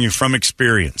I'm telling you from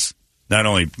experience, not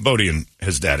only Bodie and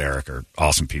his dad, Eric, are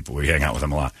awesome people. We hang out with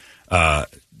them a lot.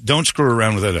 Don't screw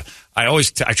around with it.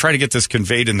 I try to get this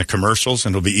conveyed in the commercials,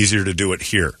 and it'll be easier to do it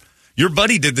here. Your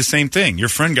buddy did the same thing. Your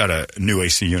friend got a new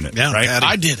AC unit, right? Patty.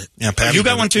 I did it. Yeah, Patty You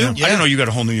got did one it. too? Yeah. I didn't know you got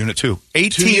a whole new unit too.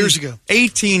 2 years ago.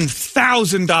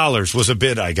 $18,000 was a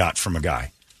bid I got from a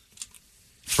guy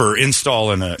for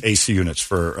installing AC units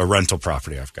for a rental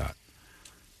property I've got.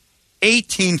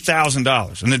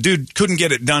 $18,000. And the dude couldn't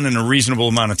get it done in a reasonable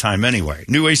amount of time anyway.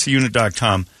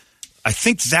 NewACUnit.com. I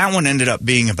think that one ended up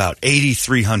being about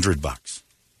 $8,300.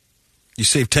 You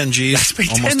saved 10 G's. I paid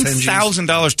almost 10 G's.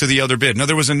 $10,000 to the other bid. Now,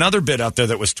 there was another bid out there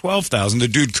that was $12,000. The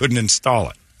dude couldn't install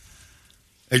it.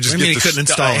 What do you mean he couldn't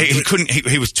install it? He couldn't.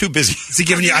 He was too busy. Is he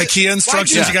giving you IKEA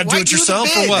instructions? You got to do Why it do the yourself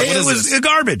or bid? what? It was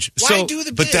garbage. Why do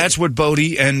the But bid? that's what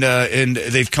Bodie and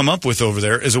they've come up with over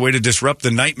there is a way to disrupt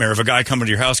the nightmare of a guy coming to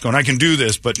your house going, I can do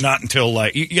this, but not until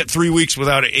you get 3 weeks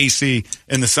without an AC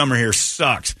in the summer here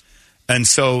sucks. And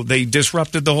so they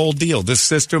disrupted the whole deal. This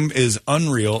system is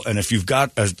unreal. And if you've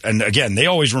got, and again, they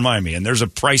always remind me, and there's a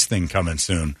price thing coming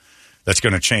soon that's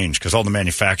going to change because all the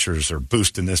manufacturers are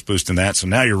boosting this, boosting that. So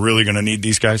now you're really going to need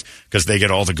these guys because they get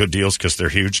all the good deals because they're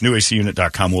huge.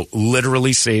 NewACUnit.com will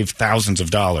literally save thousands of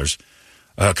dollars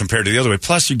compared to the other way.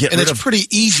 Plus, you get And rid it's of. pretty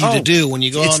easy to do when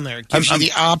you go on there. It gives you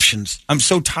the options. I'm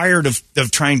so tired of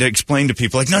trying to explain to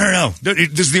people, like, no.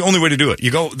 This is the only way to do it. You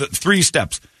go the 3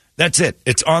 steps. That's it.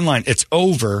 It's online. It's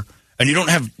over. And you don't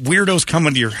have weirdos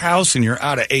coming to your house and you're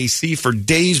out of AC for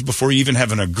days before you even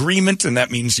have an agreement. And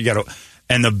that means you got to.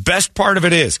 And the best part of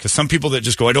it is, because some people that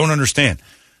just go, I don't understand.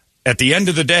 At the end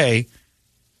of the day,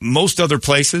 most other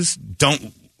places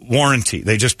don't warranty.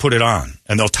 They just put it on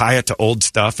and they'll tie it to old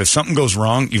stuff. If something goes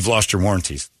wrong, you've lost your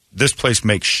warranties. This place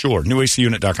makes sure,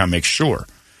 newacunit.com makes sure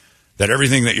that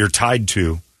everything that you're tied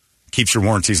to keeps your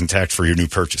warranties intact for your new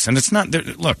purchase. And it's not,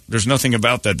 look, there's nothing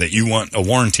about that you want a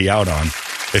warranty out on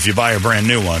if you buy a brand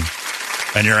new one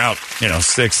and you're out,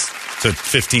 $6,000 to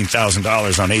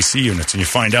 $15,000 on AC units and you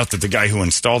find out that the guy who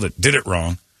installed it did it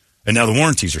wrong and now the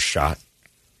warranties are shot.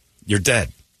 You're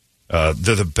dead. They're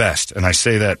the best. And I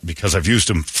say that because I've used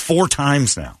them 4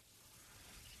 times now.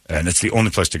 And it's the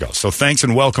only place to go. So thanks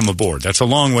and welcome aboard. That's a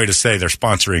long way to say they're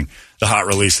sponsoring the hot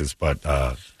releases, but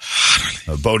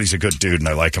Bodie's a good dude, and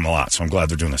I like him a lot, so I'm glad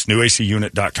they're doing this.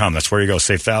 NewACUnit.com. That's where you go.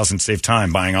 Save thousands, save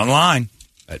time buying online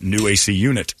at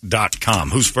NewACUnit.com.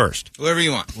 Who's first? Whoever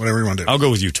you want. Whatever you want to do. I'll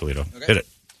go with you, Toledo. Okay. Hit it.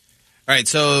 All right,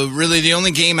 so really the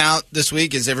only game out this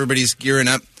week is everybody's gearing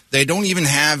up. They don't even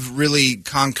have really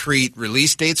concrete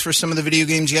release dates for some of the video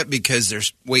games yet because they're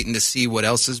waiting to see what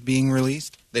else is being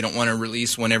released. They don't want to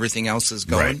release when everything else is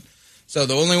going. Right. So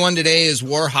the only one today is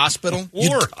War Hospital.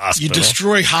 Hospital. You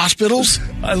destroy hospitals?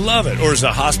 I love it. Or is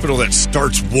a hospital that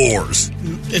starts wars?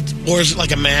 Or is it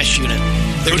like a mass unit?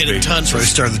 They're Could getting be. tons So they of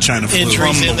started the China flu. injuries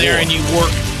From in the there, war. and you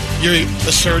work. You're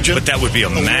a surgeon. But that would be a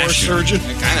war mass unit. surgeon.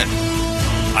 Kind of.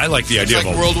 I like the It's idea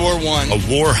like of World War I. a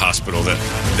war hospital that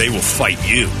they will fight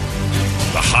you.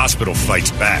 The hospital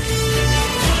fights back.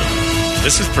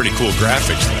 This is pretty cool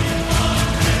graphics, though.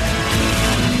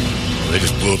 They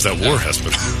just blew up that war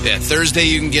hospital. Yeah, Thursday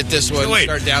you can get this one. Wait.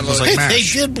 Start downloading. It's like They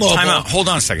MASH. did blow Time up. out. Hold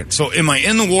on a second. So am I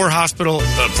in the war hospital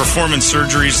performing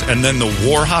surgeries and then the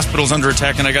war hospital's under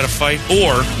attack and I got to fight?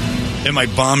 Or Am I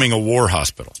bombing a war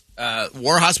hospital?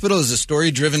 War Hospital is a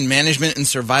story-driven management and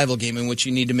survival game in which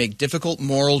you need to make difficult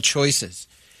moral choices.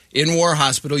 In War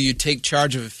Hospital, you take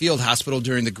charge of a field hospital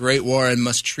during the Great War and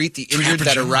must treat the injured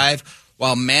that arrive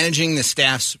while managing the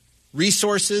staff's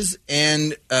resources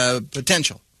and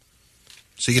potential.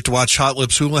 So you get to watch Hot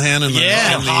Lips Houlihan in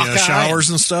the showers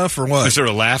and stuff, or what? Is there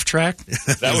a laugh track?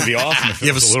 That would be awesome. If you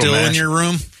have a still in your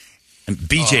room? And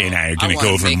BJ and I are going to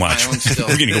go over and watch. We're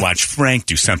going to go watch Frank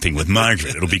do something with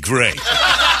Margaret. It'll be great.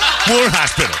 War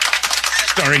Hospital,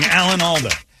 starring Alan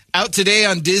Alda. Out today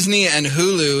on Disney and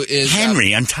Hulu is...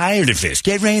 Henry, I'm tired of this.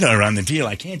 Get Radar on the deal.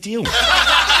 I can't deal with it.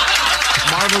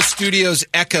 Marvel Studios'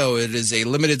 Echo. It is a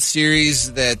limited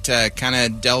series that kind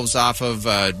of delves off of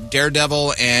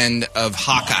Daredevil and of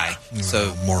Hawkeye.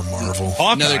 So more Marvel.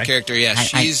 Hawkeye? Another character, yeah.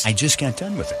 I just got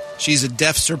done with it. She's a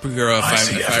deaf superhero, if I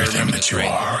remember this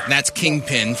right. And that's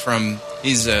Kingpin from...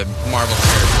 He's a Marvel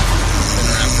character. Been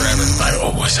around forever. I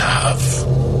always have.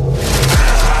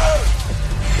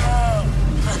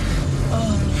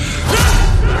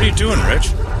 What are you doing,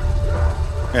 Rich?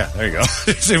 Yeah, there you go.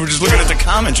 They were just looking at the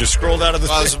comments. Just scrolled out of the...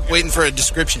 Well, I was waiting for a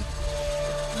description.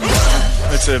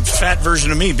 It's a fat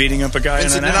version of me beating up a guy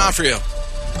Vincent in an alley. D'Onofrio.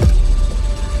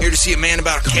 Here to see a man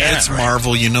about a cat. It's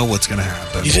Marvel. You know what's going to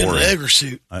happen. He's in an egg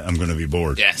suit. I'm going to be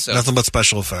bored. Yeah, so... Nothing but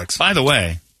special effects. By the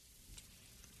way,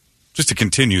 just to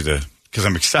continue because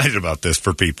I'm excited about this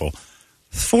for people,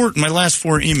 my last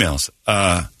 4 emails,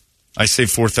 I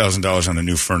saved $4,000 on a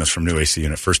new furnace from New AC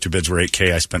Unit. First 2 bids were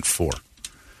 $8,000. I spent $4,000.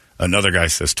 Another guy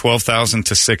says $12,000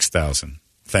 to $6,000.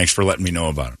 Thanks for letting me know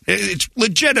about it. It's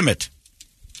legitimate.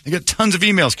 I got tons of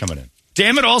emails coming in.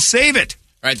 Damn it, I'll save it.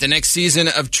 All right, the next season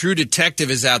of True Detective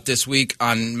is out this week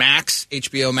on Max,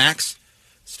 HBO Max,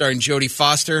 starring Jodie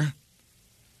Foster.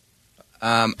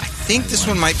 I think this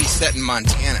one might be set in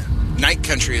Montana. Night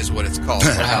Country is what it's called.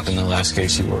 What happened in the last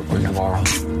case you worked with Navarro?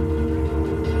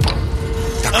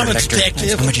 I'm a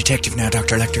detective. I'm a detective now,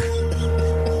 Dr. Lecter.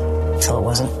 So it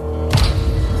wasn't?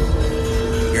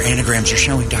 Your anagrams are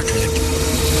showing, Dr.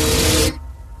 Lecter.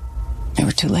 They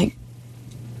were too late.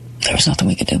 There was nothing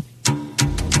we could do.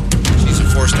 She's a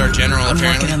 4-star general, I'm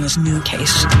apparently. working on this new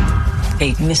case.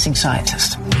 A missing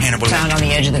scientist. Hannibal. Found on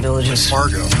the edge of the villages.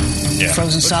 Fargo. Yeah.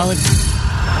 Frozen solid.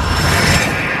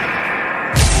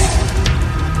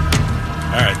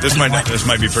 All right, this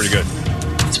might be pretty good.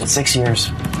 It's been 6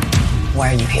 years.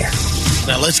 Why are you here?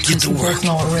 Now let's get to We work. both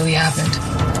know what really happened.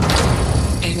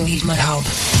 You need my help.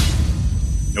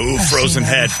 Ooh, Frozen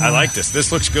Head. I like this.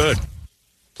 This looks good.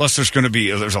 Plus,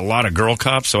 there's a lot of girl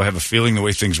cops, so I have a feeling the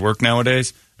way things work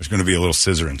nowadays, there's going to be a little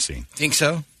scissoring scene. Think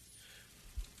so?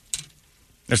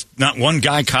 There's not one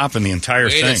guy cop in the entire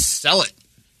Way thing. to sell it.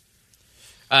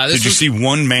 Did you see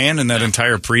one man in that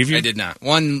entire preview? I did not.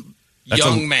 One That's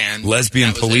young a man.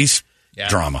 lesbian That was police it. Yeah.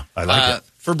 drama. I like it.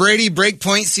 For Brady,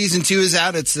 Breakpoint Season 2 is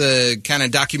out. It's a kind of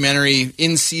documentary,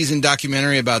 in-season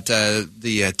documentary about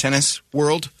the tennis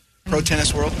world, pro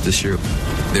tennis world. This year,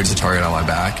 there's a target on my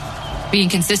back. Being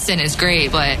consistent is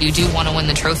great, but you do want to win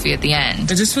the trophy at the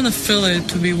end. I just want to feel it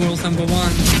to be world number 1.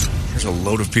 There's a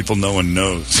load of people no one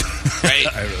knows. Right.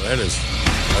 That is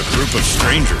a group of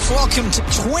strangers. Welcome to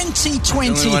 2023. The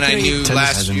only one I knew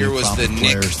last year was the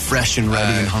Nick. Fresh and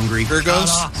ready and hungry.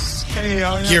 Kyrgios.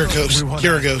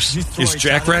 Kyrgios. Is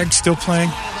Jack Rag still playing?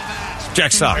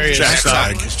 Jack Sock. Jack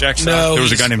Sock. Jack Sock. No, there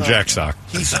was a guy named not. Jack Sock.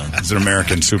 He's an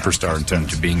American superstar in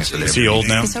tennis. Is he old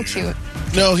now? He's so cute.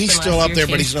 No, he's The still last up year there,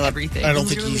 but changed he's not. everything. I don't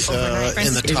think he's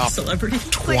in the top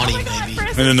 20, maybe.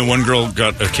 And then the one girl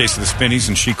got a case of the spinnies,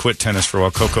 and she quit tennis for a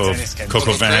while. Coco Van.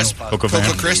 Coco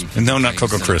Crisp? No, not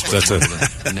Coco Crisp. That's a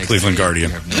Cleveland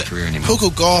Guardian. Coco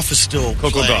Gauff is still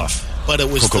Coco playing, Gauff. but it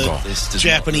was Coco the Gauff.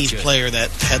 Japanese player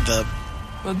that had the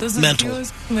mental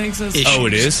issues. Oh,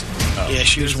 it is? Yeah,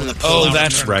 she was one of the. Oh,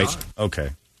 that's right. Okay.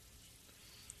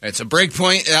 It's a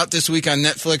Breakpoint out this week on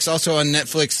Netflix. Also on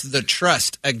Netflix, The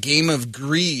Trust, a Game of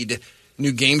Greed,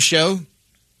 new game show.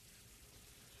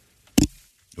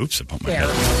 Oops, I bumped my Share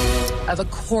head. of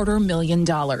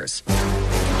 $250,000.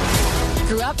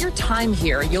 Throughout your time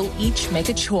here, you'll each make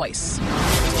a choice.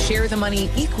 Share the money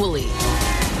equally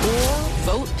or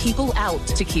vote people out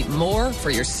to keep more for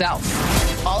yourself.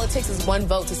 All it takes is one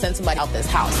vote to send somebody out this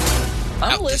house.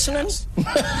 I'm listening.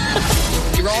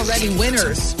 You're already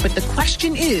winners, but the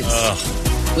question is,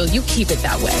 will you keep it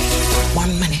that way?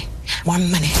 1 minute.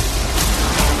 1 minute.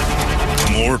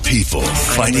 More people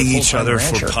fighting each other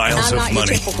for piles I'm of not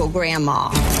money. your typical grandma.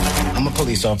 I'm a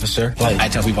police officer, but I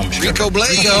tell people I'm a stripper. Rico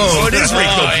Blake. Oh, it is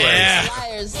Rico Blake.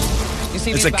 Liars. He's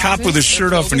It's a cop with his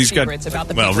shirt off, and he's got.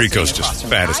 Well, Rico's just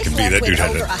fat as can be. That dude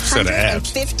had a set of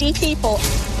abs. 50 people.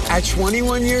 At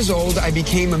 21 years old, I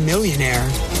became a millionaire.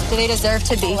 Do they deserve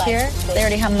to be here? They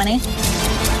already have money.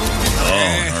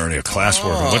 Oh, already a class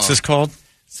war. What's this called?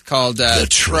 It's called The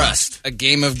Trust, a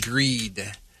game of greed.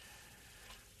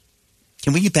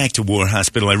 Can we get back to War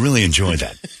Hospital? I really enjoy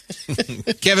that.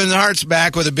 Kevin Hart's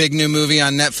back with a big new movie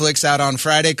on Netflix out on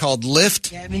Friday called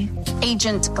Lift.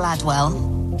 Agent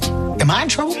Gladwell. Am I in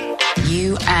trouble?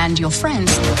 You and your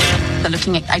friends are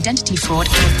looking at identity fraud,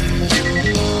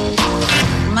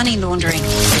 money laundering,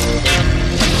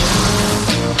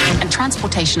 and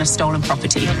transportation of stolen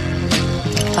property.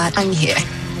 But I'm here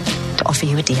to offer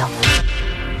you a deal.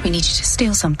 We need you to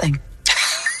steal something.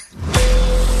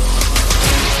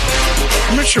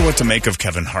 I'm not sure what to make of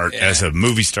Kevin Hart as a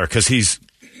movie star because he's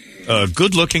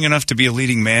good-looking enough to be a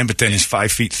leading man, but then he's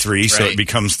 5'3", so it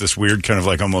becomes this weird kind of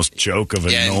like almost joke of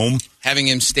a gnome. Having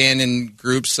him stand in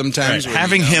groups sometimes. Right.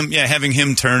 Having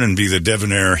him turn and be the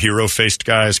debonair hero-faced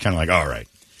guy is kind of like, all right.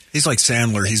 He's like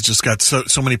Sandler. He's just got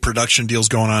so many production deals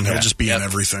going on. He'll just be in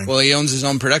everything. Well, he owns his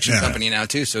own production company now,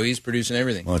 too, so he's producing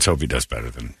everything. Well, let's hope he does better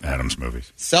than Adam's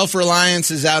movies.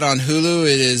 Self-Reliance is out on Hulu.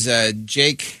 It is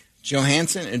Jake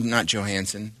Not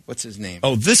Johansson. What's his name?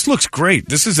 Oh, this looks great.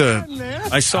 This is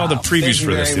I saw the previews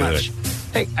for this the other day.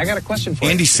 Hey, I got a question for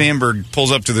you. Andy Samberg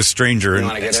pulls up to this stranger and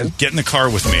says, get in the car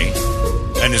with me.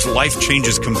 And his life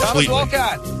changes completely. Thomas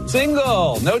Walcott,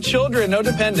 single, no children, no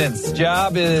dependents.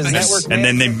 Job is network. And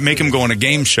then they make him go on a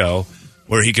game show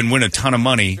where he can win a ton of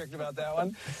money.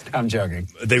 I'm joking.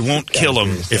 They won't kill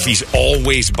him if he's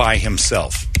always by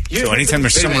himself. So anytime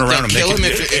there's someone around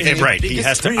him, right, he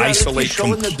has to isolate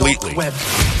completely.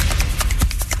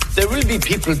 There will be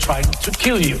people trying to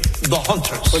kill you, the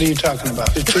hunters. What are you talking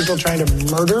about? Is people trying to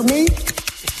murder me?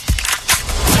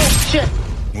 Oh, shit.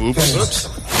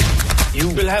 Oops. You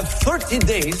will have 30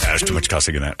 days. There's too much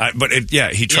cussing in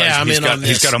that. He tries.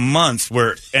 He's got a month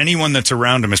where anyone that's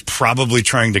around him is probably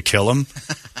trying to kill him.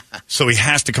 So he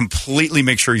has to completely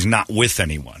make sure he's not with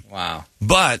anyone. Wow.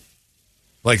 But,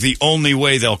 like, the only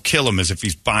way they'll kill him is if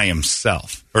he's by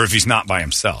himself. Or if he's not by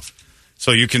himself.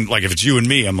 So you can, like, if it's you and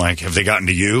me, I'm like, have they gotten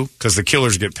to you? Because the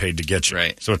killers get paid to get you.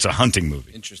 Right. So it's a hunting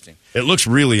movie. Interesting. It looks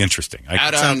really interesting.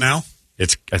 It's out now? I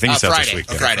think it's out this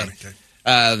week. Friday.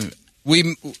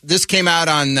 This came out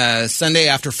on Sunday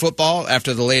after football,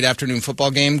 after the late afternoon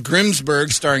football game.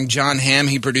 Grimsburg, starring John Hamm,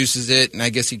 he produces it, and I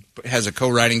guess he has a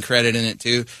co-writing credit in it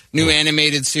too. New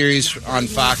animated series on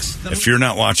Fox. If you're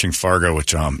not watching Fargo with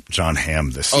John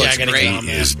Hamm, this it's great.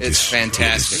 It's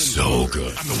fantastic. So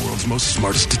good. I'm the world's most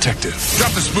smartest detective.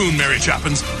 Drop the spoon, Mary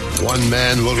Poppins. One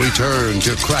man will return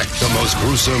to crack the most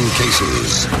gruesome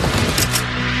cases.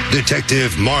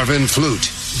 Detective Marvin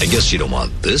Flute. I guess you don't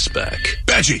want this back.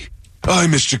 Badgie. Oh, I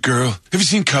missed you, girl. Have you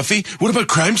seen Cuffy? What about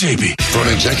Crime JB? For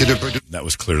an executive producer. That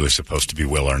was clearly supposed to be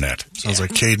Will Arnett. Sounds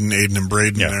like Caden, Aiden, and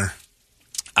Braden there.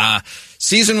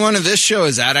 Season 1 of this show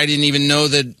is out. I didn't even know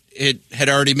that it had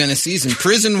already been a season.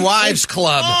 Prison Wives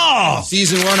Club. Oh!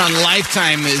 Season 1 on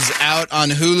Lifetime is out on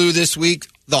Hulu this week.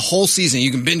 The whole season.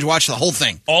 You can binge watch the whole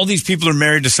thing. All these people are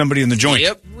married to somebody in the joint.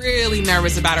 Yep. Really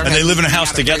nervous about her. And they live in a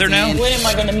house together now? When am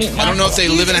I going to meet my I don't know if they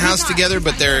live in a house together,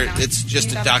 but it's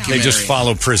just a documentary. They just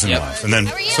follow prison lives. And then,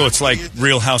 so it's like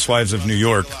Real Housewives of New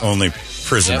York, only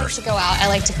prisoners. To go out, I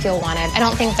like to feel wanted. I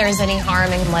don't think there's any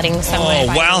harm in letting someone.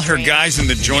 Oh, while her guy's in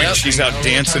the joint, she's out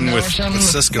dancing with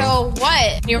Cisco. So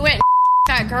what? You went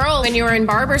that girl when you were in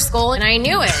barber school, and I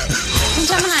knew it.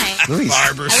 Gemini.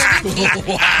 Barber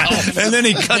school. Wow. And then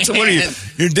he cuts. What are you?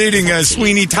 You're dating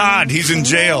Sweeney Todd. He's in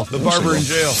jail. The barber in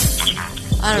jail.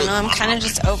 I don't know. I'm kind of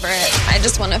just over it. I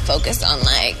just want to focus on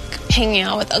hanging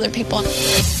out with other people.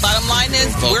 Bottom line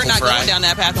is, we're not going down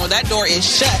that path. No, that door is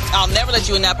shut. I'll never let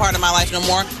you in that part of my life no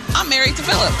more. I'm married to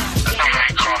Philip.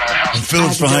 And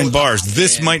Philip's behind bars.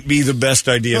 This might be the best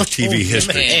idea of TV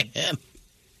history.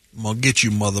 I'll get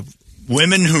you, mother.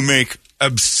 Women who make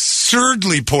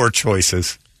absurdly poor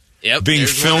choices being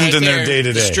filmed in their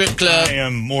day-to-day. Strip club. I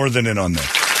am more than in on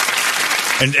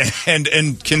that.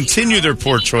 And continue their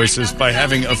poor choices by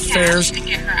having affairs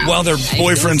while their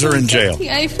boyfriends are in jail.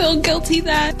 I feel guilty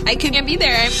that I couldn't be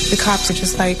there. The cops are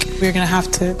just like, we're going to have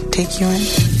to take you in.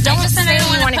 Don't say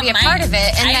you want to be a part of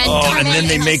it. And then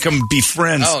they make them be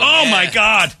friends. Oh my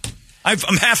God.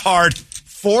 I'm half hard.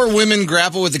 4 women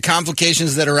grapple with the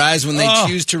complications that arise when they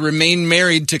choose to remain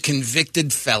married to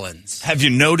convicted felons. Have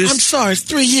you noticed? I'm sorry, it's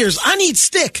 3 years. I need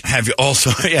stick. Have you also,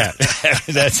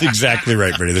 that's exactly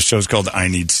right, Brady. The show's called I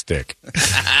Need Stick.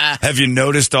 Have you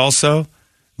noticed also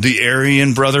the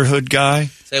Aryan Brotherhood guy.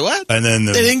 Say what? And then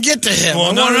they didn't get to him.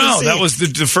 Well, no. That was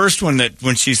the first one that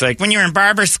when she's like, when you're in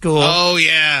barber school. Oh,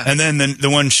 yeah. And then the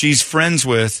one she's friends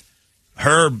with,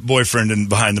 her boyfriend in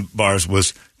behind the bars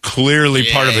was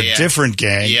clearly part of a different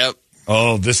gang. Yep.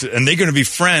 Oh, and they're going to be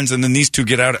friends, and then these two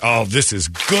get out. Oh, this is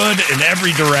good in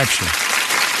every direction.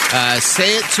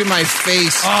 Say It to My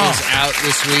Face is out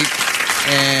this week.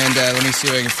 And let me see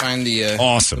if I can find the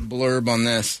blurb on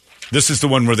this. This is the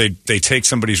one where they take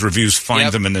somebody's reviews,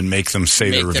 find them, and then make them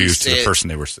say the reviews to the person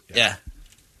they were. Yeah.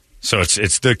 So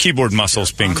it's the keyboard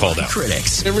muscles being called out.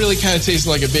 Critics. It really kind of tasted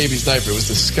like a baby's diaper. It was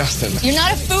disgusting. You're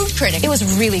not a food critic. It was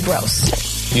really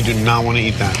gross. You do not want to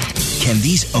eat that. Can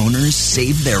these owners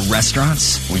save their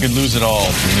restaurants? We could lose it all.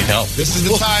 We need help. This is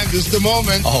the time. This is the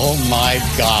moment. Oh, my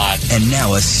God. And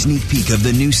now a sneak peek of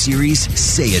the new series,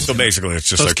 Say It. So basically, it's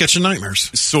just like Kitchen Nightmares.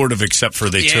 Sort of, except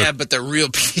for they took... but they're real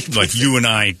people. Like you and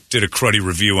I did a cruddy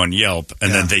review on Yelp,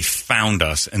 and then they found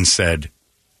us and said,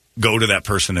 go to that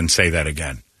person and say that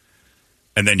again.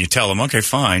 And then you tell them, okay,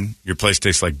 fine, your place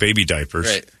tastes like baby diapers.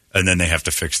 Right. And then they have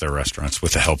to fix their restaurants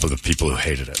with the help of the people who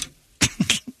hated it.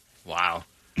 Wow.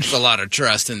 There's a lot of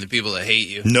trust in the people that hate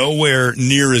you. Nowhere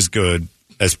near as good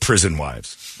as Prison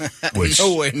Wives. Which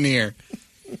nowhere near.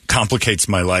 Complicates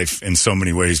my life in so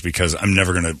many ways because I'm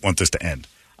never going to want this to end.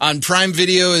 On Prime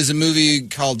Video is a movie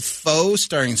called Foe,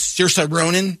 starring Saoirse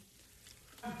Ronan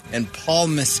and Paul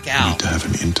Mescal. You need to have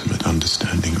an intimate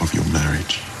understanding of your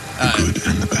marriage. The good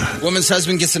and the bad. Woman's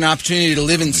husband gets an opportunity to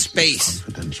live in space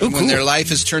when their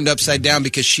life is turned upside down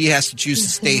because she has to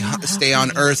choose to stay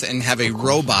on Earth and have a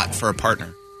robot for a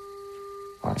partner.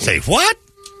 Say what?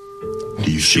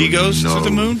 She goes to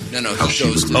the moon? No, he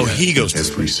goes to the moon. He goes to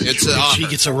the moon. She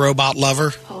gets a robot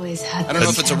lover. I don't know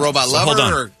if it's a robot lover hold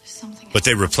on. or... But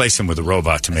they replace him with a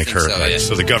robot to make her...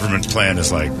 So the government plan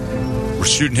is like, we're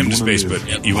shooting him to space,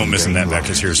 but you won't miss him that back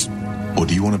because here's... Or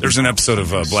do you want to? There's an episode of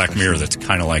Black Mirror that's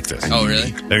kind of like this. Oh,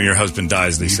 really? When your husband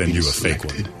dies, they send you a fake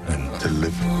one. To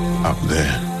live up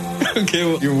there. Okay,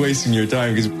 well, you're wasting your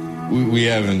time because we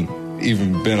haven't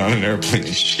even been on an airplane.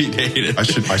 She'd hate it. I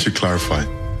should clarify.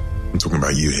 I'm talking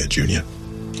about you here, Junior.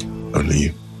 Only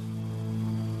you.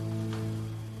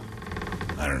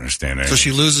 I don't understand it. So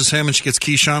she loses him and she gets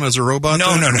Keyshawn as a robot? No.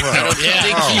 I don't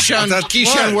think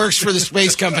Keyshawn works for the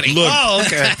space company. Look,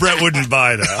 Brett wouldn't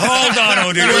buy that. Hold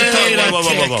on,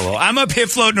 dude. Whoa. I'm up here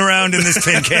floating around in this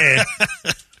tin can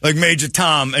like Major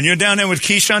Tom, and you're down there with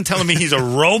Keyshawn telling me he's a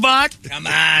robot? Come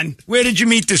on. Where did you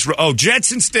meet this?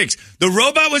 Jets and Sticks. The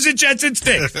robot was at Jets and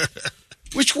Sticks.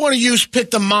 Which one of you picked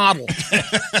the model?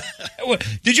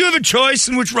 Did you have a choice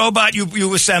in which robot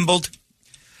you assembled?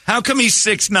 How come he's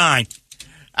 6'9"?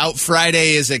 Out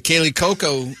Friday is a Kaylee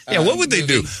Coco. What would they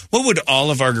do? What would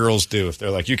all of our girls do if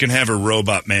they're like, you can have a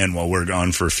robot man while we're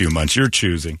gone for a few months? You're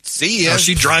choosing. See ya.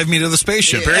 She'd drive me to the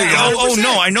spaceship. There you go. Oh,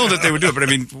 no, I know that they would do it, but I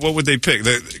mean, what would they pick?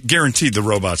 Guaranteed the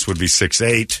robots would be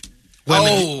 6'8".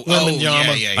 Women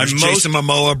Yama. I'm Jason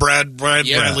Momoa,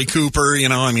 Bradley Cooper,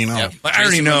 I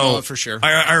already know for sure.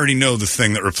 I already know the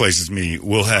thing that replaces me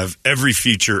will have every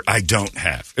feature I don't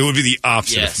have. It would be the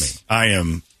opposite of me. I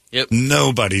am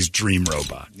nobody's dream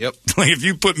robot. Yep. Like if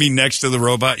you put me next to the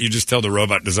robot, you just tell the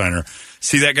robot designer,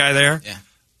 see that guy there? Yeah.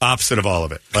 Opposite of all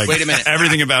of it. Like, wait a minute.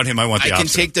 Everything about him, I want the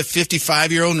opposite. I can take the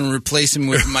 55-year-old and replace him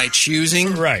with my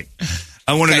choosing. Right.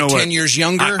 I want to know 10 years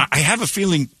younger. I have a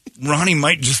feeling Ronnie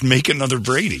might just make another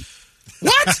Brady.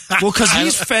 What? Well, because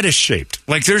he's fetish shaped.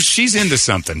 Like she's into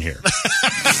something here.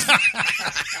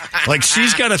 Like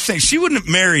she's got a thing. She wouldn't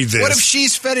marry this. What if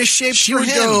she's fetish shaped She for would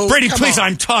him? go, Brady, please,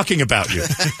 I'm talking about you.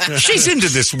 She's into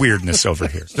this weirdness over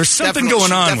here. There's something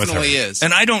going on with her. Is.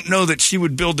 And I don't know that she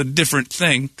would build a different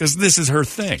thing because this is her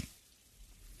thing.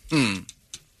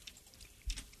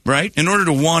 Right? In order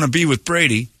to want to be with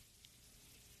Brady,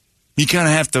 you kind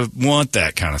of have to want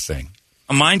that kind of thing.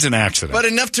 Mine's an accident. But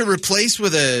enough to replace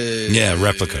with a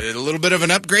replica. A little bit of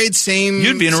an upgrade,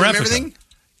 You'd be in a replica. Everything?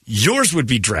 Yours would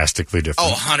be drastically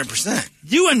different. Oh, 100%.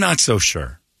 You are not so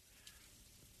sure.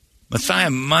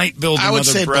 Mathia might build I another would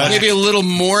say Brad. Maybe a little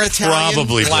more Italian.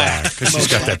 Probably black, because she's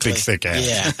got that big, thick ass.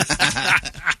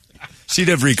 Yeah. She'd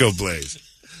have Rico Blaze.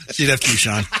 She'd have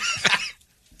Keyshawn.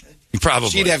 Probably.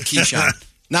 She'd have Keyshawn.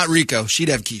 Not Rico. She'd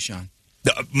have Keyshawn.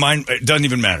 Mine, it doesn't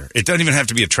even matter. It doesn't even have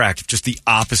to be attractive. Just the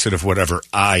opposite of whatever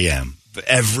I am.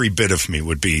 Every bit of me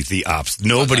would be the opposite.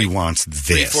 Nobody wants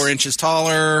this. 3-4 inches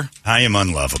taller. I am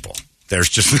unlovable. There's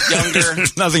just younger.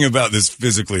 There's nothing about this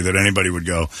physically that anybody would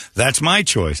go, that's my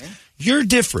choice. You're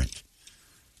different.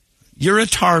 You're a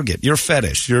target. You're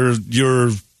fetish.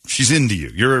 She's into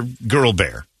you. You're a girl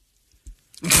bear.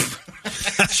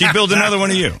 She'd build another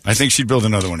one of you. I think she'd build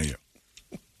another one of you.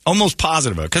 Almost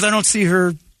positive about it, because I don't see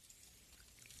her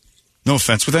No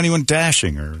offense with anyone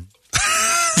dashing or...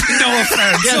 No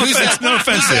offense. Yeah, who's that? No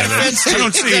offense. I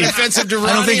don't see. Is that offensive to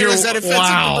Ronnie or is that offensive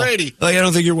to Brady? Like, I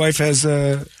don't think your wife has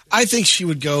I think she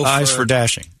would go eyes for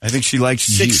dashing. I think she likes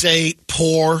 6'8",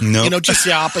 poor. Nope. You know, just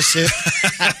the opposite.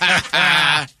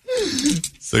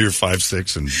 So you're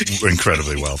 5'6" and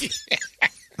incredibly wealthy.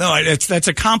 No, that's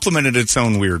a compliment in its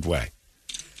own weird way.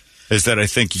 Is that I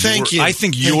think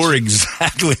you're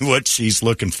exactly what she's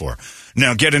looking for.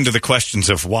 Now get into the questions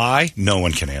of why. No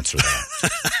one can answer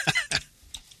that.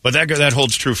 But that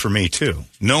holds true for me too.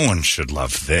 No one should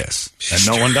love this, and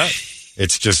no one does.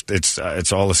 It's just it's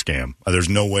all a scam. There's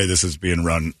no way this is being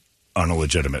run on a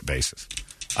legitimate basis.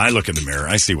 I look in the mirror.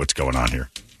 I see what's going on here.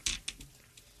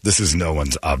 This is no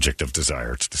one's object of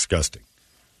desire. It's disgusting.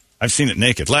 I've seen it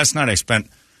naked. Last night I spent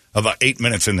about 8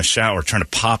 minutes in the shower trying to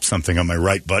pop something on my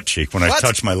right butt cheek when I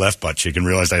touched my left butt cheek and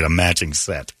realized I had a matching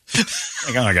set.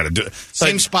 Like, oh, I got to do it.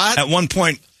 Same spot? At one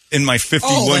point in my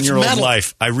 51-year-old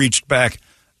life, I reached back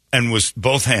and was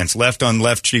both hands, left on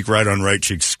left cheek, right on right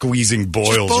cheek, squeezing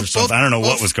boils or something. I don't know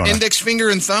what was going on. Index finger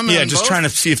and thumb? Yeah, just trying to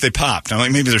see if they popped. I'm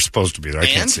like, maybe they're supposed to be there. I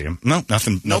can't see them. No,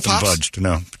 nothing pops? budged.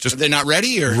 No. Just Are they not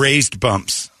ready? Or raised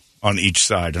bumps on each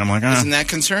side. And I'm like, Isn't that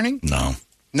concerning? No.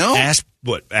 No? Ass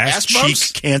cheek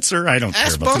bumps? cancer? I don't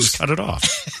care about bumps? Just cut it off.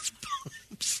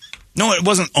 No, it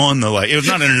wasn't on the it was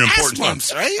not an important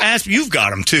bumps, right? You've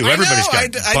got them too. Everybody's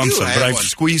got bumps, but I've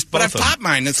squeezed both of them. But I popped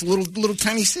mine. It's a little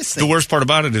tiny cyst thing. The worst part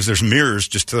about it is there's mirrors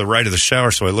just to the right of the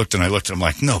shower. So I looked and I'm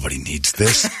like, nobody needs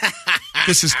this.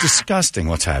 This is disgusting.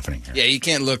 What's happening here? Yeah, you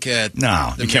can't look at.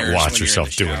 No, you can't watch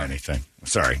yourself doing anything.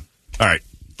 Sorry. All right,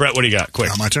 Brett, what do you got?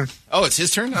 Quick. My turn. Oh, it's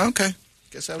his turn. Okay.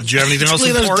 Guess I was. Do you have anything else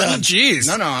important? Jeez.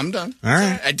 No, I'm done. All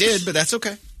right. I did, but that's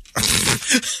okay.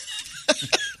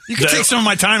 You can take some of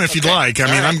my time if you'd like. I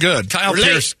mean, I'm good.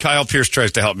 Kyle Pierce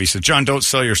tries to help me. He said, John, don't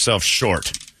sell yourself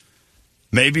short.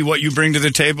 Maybe what you bring to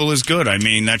the table is good. I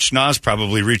mean, that schnoz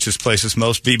probably reaches places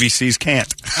most BBCs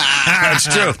can't. That's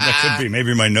true. That could be.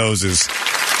 Maybe my nose is...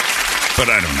 But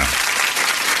I don't know.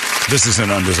 This is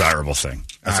an undesirable thing.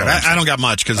 I don't got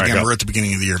much because, again, we're at the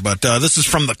beginning of the year. But this is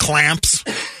from the Clamps.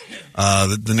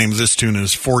 The name of this tune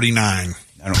is 49.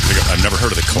 I've never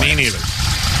heard of the Clamps. Me neither.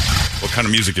 What kind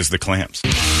of music is the Clamps?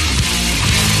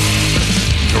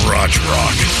 Garage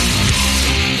rock.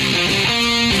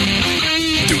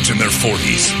 Dudes in their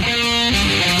 40s.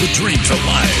 The dream's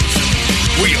alive.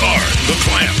 We are the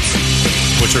Clamps.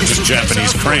 Which are just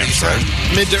Japanese cramps, right?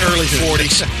 Mid to early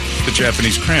 40s. The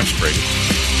Japanese cramps, Brady.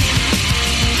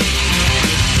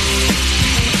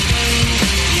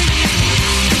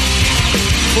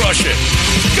 Crush it.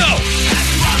 Go!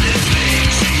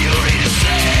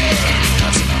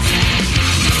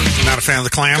 Not a fan of the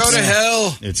Clamps? Go to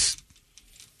hell. It's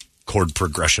chord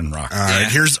progression rock. All right,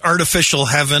 here's Artificial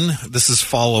Heaven. This is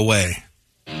Fall Away.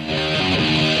 We've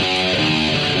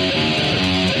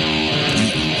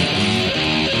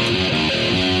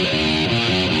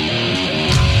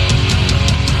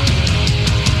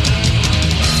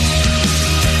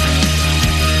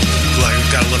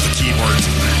got to let the keyboards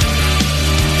in there.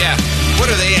 Yeah. What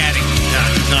are they adding?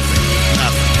 Nothing.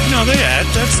 No, they add.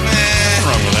 That's nothing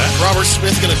wrong with that. Robert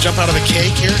Smith going to jump out of a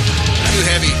cake here? Too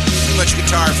heavy. Too much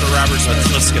guitar for Robert Smith.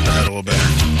 Let's skip ahead a little bit.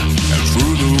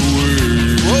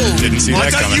 Whoa. Didn't see that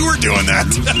I thought coming. you were doing that.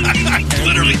 I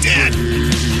literally did.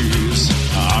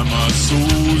 I'm a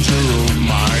soldier of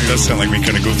my It does sound like me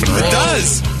kind of goofing around. It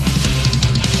does.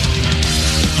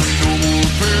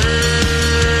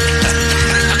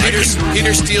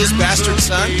 Peter Steele's Bastard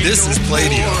Son. This is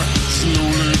Playdio.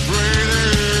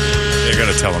 You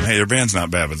got to tell them, hey, their band's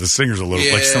not bad, but the singer's a little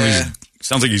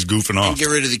sounds like he's goofing off. And get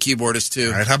rid of the keyboardist too.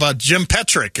 All right, how about Jim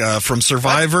Petrick from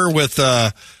Survivor with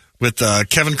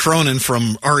Kevin Cronin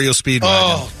from REO Speedwagon?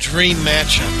 Oh, dream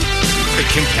matchup.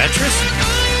 Kim Petras?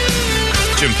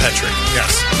 Jim Petrick.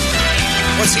 Yes.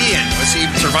 What's he in? Was he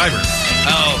Survivor?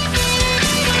 Oh.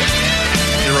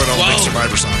 He wrote all the big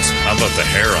Survivor songs. How about the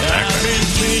hair on that guy?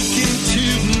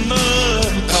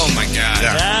 Oh my God.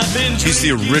 Yeah. He's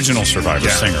the original Survivor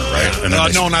singer, right? And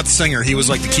no, not the singer. He was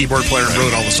like the keyboard player and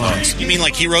wrote all the songs. You mean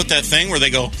like he wrote that thing where they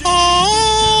go,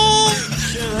 oh,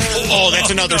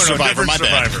 that's another Survivor. My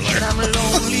bad.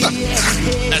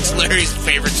 That's Larry's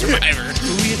favorite Survivor.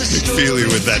 Feely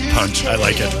with that punch. I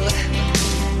like it.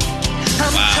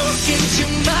 Wow.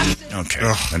 Okay.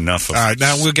 Enough of all right,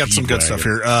 now we'll get some good stuff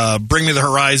here. Bring Me the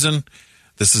Horizon.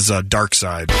 This is Dark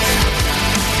Side.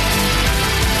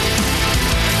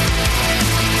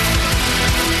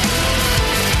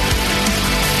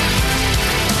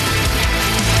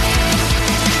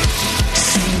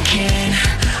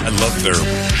 I loved their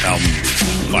album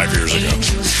 5 years ago.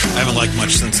 I haven't liked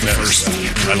much since the first.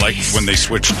 I like when they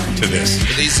switched to this.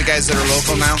 Are these the guys that are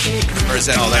local now? Or is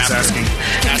that that's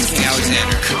Asking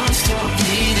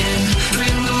Alexander.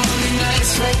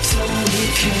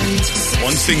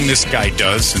 One thing this guy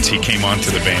does since he came onto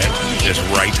the band is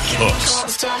write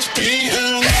hooks.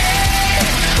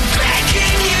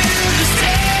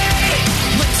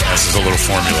 This is a little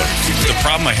formula. The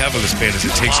problem I have with this band is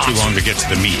it takes too long to get to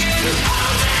the meat.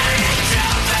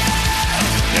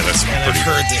 Yeah, that's pretty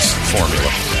heard this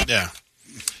formula. Yeah.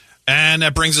 And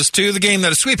that brings us to the game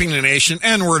that is sweeping the nation,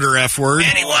 N-word or F-word.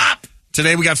 Fetty Wap.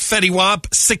 Today we got Fetty Wap,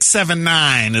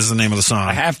 679 is the name of the song.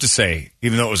 I have to say,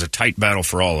 even though it was a tight battle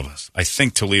for all of us, I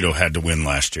think Toledo had to win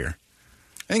last year.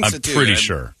 I think so, I'm too. pretty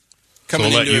sure. Coming so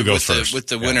we'll let into you it go with first.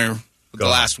 The winner, with the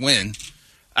ahead. last win.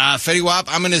 Fetty Wap,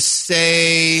 I'm going to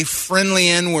say friendly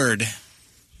N-word.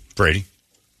 Brady?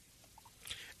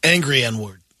 Angry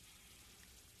N-word.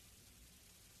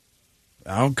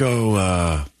 I'll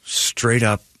go straight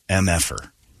up MFer.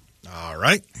 All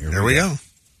right, here we go.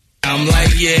 I'm like,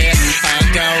 yeah,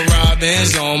 I got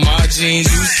robins on my jeans.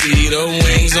 You see the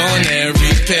wings on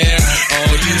every pair.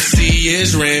 All you see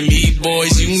is Remy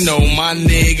boys. You know my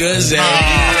niggas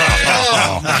everywhere.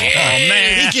 Oh,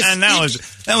 man. And that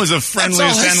was a friendly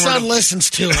That's all his N-word. son listens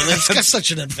to, and it's got such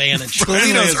an advantage.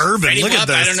 Toledo's urban. Fetty Look Wap, at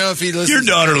this. I don't know if he listens Your to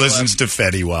daughter Fetty listens to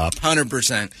Fetty Wap.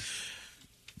 100%.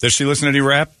 Does she listen to any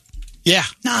rap? Yeah.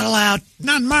 Not allowed.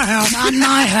 Not in my house. Not in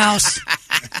my house.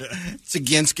 It's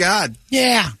against God.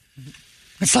 Yeah.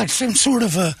 It's like some sort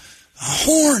of a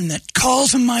horn that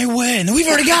calls in my way. And we've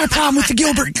already got a problem with the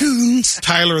Gilbert Goons.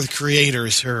 Tyler, the Creator,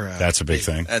 is her. That's a big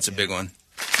thing. That's a big one.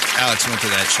 Alex went to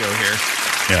that show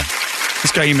here. Yeah.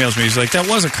 This guy emails me. He's like, that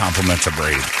was a compliment to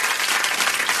Brady.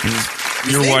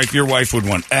 Your wife would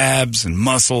want abs and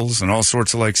muscles and all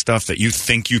sorts of like stuff that you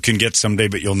think you can get someday,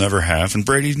 but you'll never have. And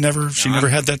Brady never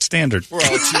had that standard. We're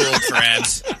all too old for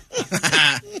abs.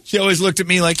 She always looked at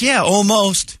me like, yeah,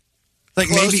 almost. Like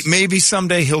Close. maybe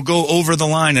someday he'll go over the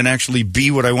line and actually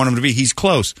be what I want him to be. He's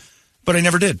close, but I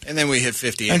never did. And then we hit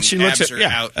 50, And she looks abs at are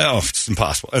out. Oh, it's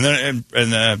impossible. And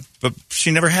then but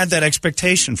she never had that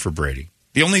expectation for Brady.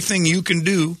 The only thing you can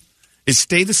do is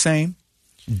stay the same,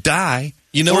 die,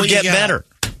 or get better.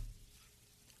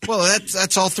 Well,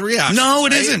 that's all three options. No,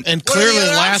 it right? isn't. And clearly the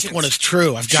last one is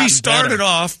true. She started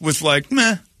off with like,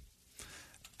 meh,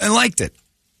 and liked it.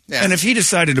 Yeah. And if he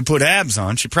decided to put abs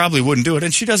on, she probably wouldn't do it,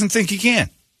 and she doesn't think he can.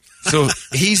 So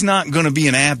he's not going to be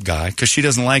an ab guy because she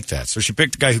doesn't like that. So she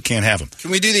picked a guy who can't have him.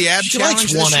 Can we do the ab She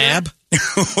challenge likes one this year?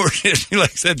 ab. Or she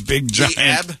likes that big, giant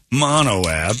ab? mono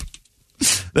ab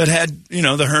that had, the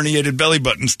herniated belly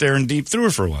button staring deep through her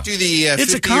for a while. Do the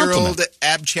It's a 50-year-old compliment.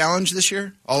 ab challenge this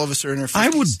year? All of us are in our 50s. I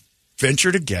would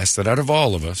venture to guess that out of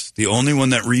all of us, the only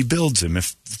one that rebuilds him,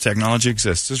 if the technology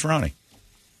exists, is Ronnie.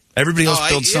 Everybody else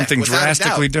builds something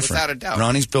drastically different. Without a doubt.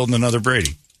 Ronnie's building another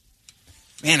Brady.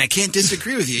 Man, I can't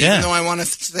disagree with you, Yeah. even though I want to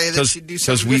say that she'd do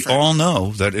something Because we different. all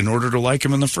know that in order to like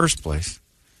him in the first place,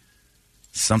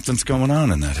 something's going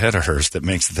on in that head of hers that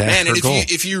makes that Man, her and goal.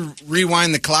 if you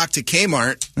rewind the clock to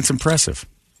Kmart, It's impressive.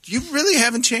 you really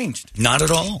haven't changed. Not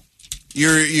at all.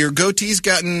 Your goatee's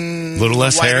gotten A little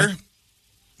less wider. hair.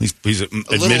 He's little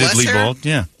admittedly less hair? bald.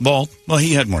 Yeah, bald. Well,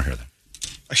 he had more hair then.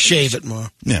 I shave it more.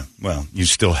 Yeah, well, you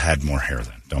still had more hair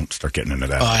then. Don't start getting into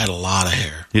that. Oh, I had a lot of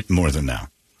hair. More than now.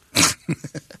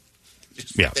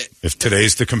 Yeah, if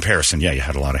today's the comparison, yeah, you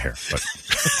had a lot of hair. But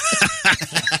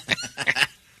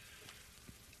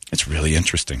it's really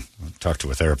interesting. I'll talk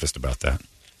to a therapist about that.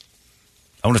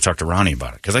 I want to talk to Ronnie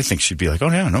about it because I think she'd be like, oh,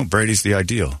 yeah, no, Brady's the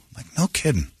ideal. I'm like, no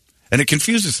kidding. And it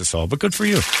confuses us all, but good for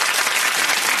you.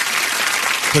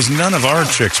 Because none of our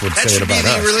chicks would That say it should be about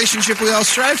the us. relationship we all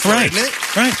strive for, Right, isn't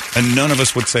it? right. And none of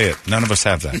us would say it. None of us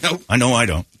have that. Nope. I know I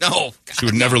don't. No. She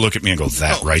would never look at me and go,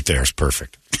 that right there is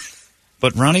perfect.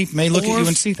 But Ronnie may look at you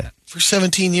and see that. For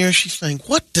 17 years, she's saying,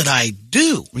 what did I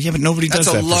do? Well, yeah, but nobody does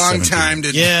That's that a for long 17. time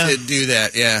to do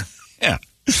that, yeah. Yeah.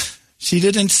 She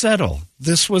didn't settle.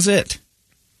 This was it.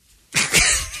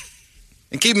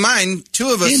 And keep in mind, two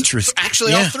of us, Interesting.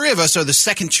 actually all three of us are the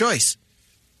second choice.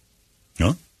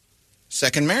 No?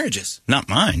 Second marriages. Not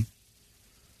mine.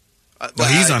 Well,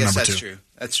 he's I on guess number that's 2. True.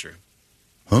 That's true.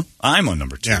 Huh? I'm on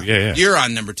number 2. Yeah. You're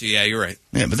on number 2. Yeah, you're right.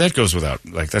 Yeah, but that goes without,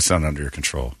 that's not under your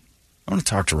control. I want to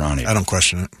talk to Ronnie. I don't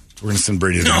question it. We're going to send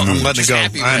Brady to the No, moon. I'm letting it go.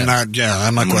 I'm not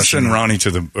I'm going to questioning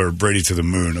send it. Ronnie Brady to the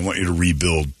moon. I want you to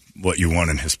rebuild what you want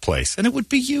in his place. And it would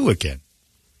be you again.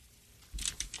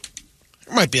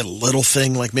 There might be a little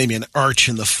thing, like maybe an arch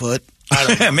in the foot.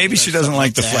 Maybe she doesn't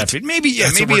like the flat feet. Maybe,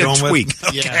 That's maybe what a we're going tweak. with?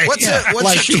 Okay. What's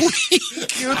a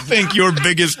tweak? You think your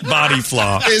biggest body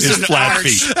flaw is flat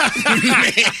feet.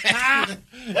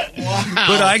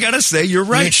 But I got to say, you're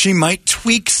right. She might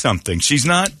tweak something. She's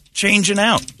not changing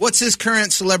out. What's his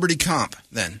current celebrity comp,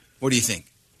 then? What do you think?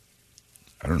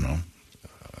 I don't know.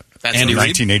 Andy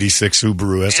Reid? 1986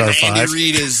 Subaru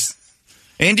SR5.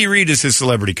 Andy Reid is his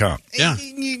celebrity comp. Yeah.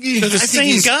 They're the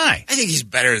same guy. I think he's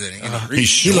better than Andy Reid. He's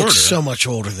He shorter. looks so much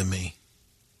older than me.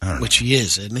 Which he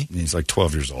is, isn't he? He's like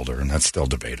 12 years older, and that's still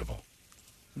debatable.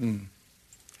 I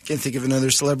can't think of another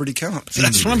celebrity comp.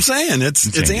 That's what I'm saying.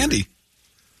 It's Andy.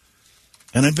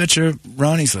 And I bet you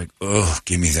Ronnie's like, oh,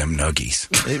 give me them nuggies.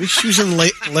 Maybe she was in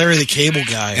Larry the Cable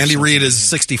Guy. Andy Reid is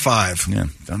 65. Yeah,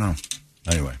 don't know.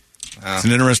 Anyway, it's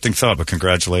an interesting thought, but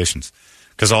congratulations.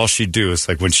 Because all she'd do is,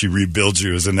 like, when she rebuilds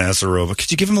you as a Nasarova,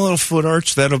 could you give him a little foot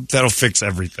arch? That'll fix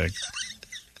everything.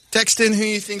 Text in who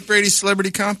you think Brady's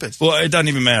celebrity comp is. Well, it doesn't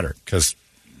even matter, because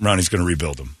Ronnie's going to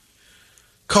rebuild him.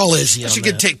 Call Izzy on She that.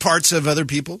 could take parts of other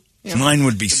people. You know, Mine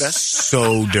would be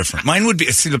so different. Mine would be,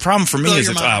 see, the problem for me is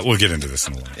we'll get into this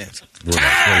in a little bit. We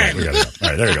gotta go. All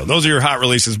right, there you go. Those are your hot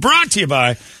releases brought to you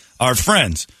by our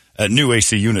friends at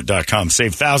newacunit.com.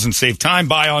 Save thousands, save time.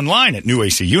 Buy online at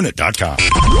newacunit.com.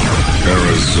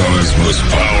 Arizona's most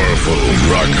powerful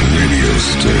rock radio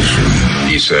station.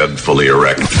 He said, fully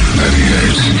erect. 98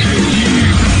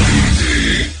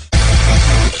 KUPD.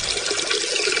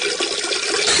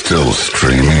 Still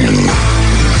streaming.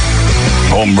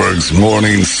 Holmberg's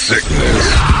Morning Sickness.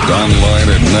 Online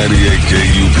at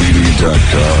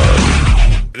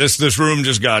 98KUPD.com. This room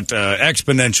just got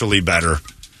exponentially better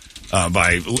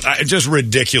by just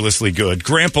ridiculously good.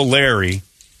 Grandpa Larry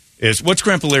what's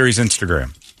Grandpa Larry's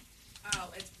Instagram?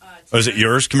 Oh, is it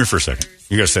yours? Come here for a second.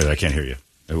 You got to say that. I can't hear you.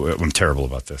 I'm terrible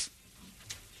about this.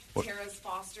 Tara's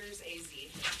Foster's AZ.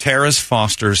 Tara's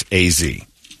Foster's AZ.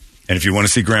 And if you want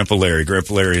to see Grandpa Larry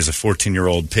is a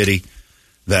 14-year-old pitty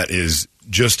that is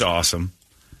just awesome.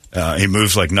 He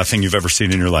moves like nothing you've ever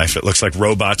seen in your life. It looks like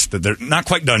robots. They're not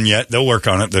quite done yet. They'll work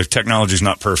on it. The technology's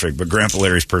not perfect, but Grandpa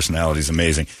Larry's personality is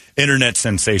amazing. Internet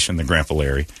sensation, the Grandpa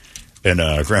Larry. And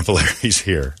Grandpa Larry's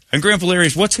here. And Grandpa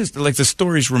Larry's, what's his, like, the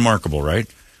story's remarkable, right?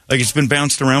 Like, it's been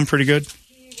bounced around pretty good?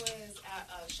 He was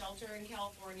at a shelter in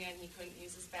California, and he couldn't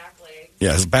use his back legs.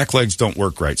 Yeah, his back legs don't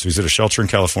work right. So he's at a shelter in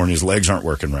California. His legs aren't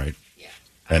working right. Yeah.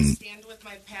 And I stand with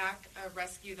my pack, a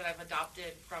rescue that I've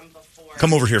adopted from before.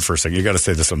 come over here for a second. You got to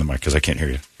say this on the mic because I can't hear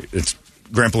you. It's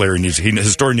Grandpa Larry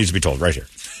his story needs to be told right here.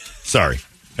 Sorry.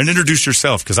 And introduce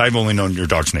yourself because I've only known your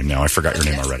dog's name now. I forgot your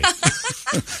name already.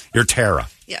 You're Tara.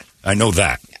 Yeah. I know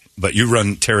that. Yeah. But you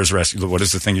run Tara's Rescue. What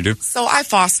is the thing you do? So I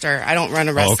foster. I don't run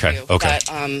a rescue. Oh, okay.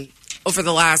 But over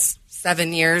the last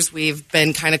 7 years, we've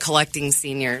been kind of collecting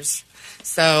seniors.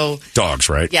 So dogs,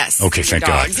 right? Yes. Okay, thank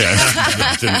dogs.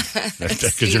 God.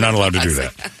 Because you're not allowed to do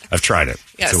that. I've tried it.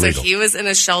 Yeah, it's so illegal. he was in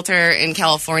a shelter in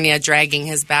California dragging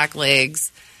his back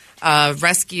legs.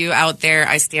 Rescue out there.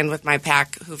 I stand with my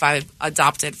pack who I've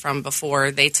adopted from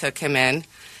before. They took him in.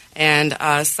 And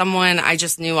someone I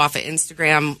just knew off of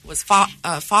Instagram was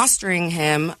fostering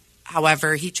him.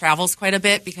 However, he travels quite a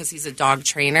bit because he's a dog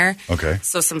trainer. Okay.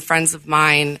 So some friends of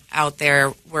mine out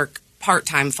there work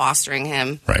part-time fostering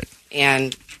him. Right.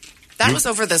 And that was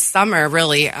over the summer,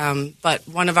 really. But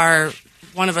one of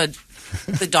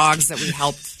the dogs that we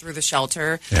helped through the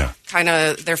shelter, kind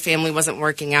of their family wasn't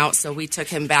working out, so we took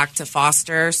him back to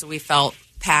foster. So we felt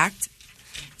packed.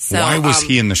 So, why was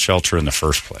he in the shelter in the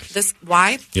first place?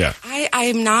 Why? Yeah.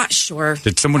 I'm not sure.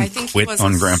 Did someone quit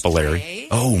on Grandpa Larry?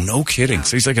 Oh, no kidding. Yeah.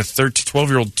 So he's like a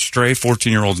 12-year-old stray,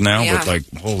 14-year-old now with like,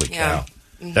 holy cow.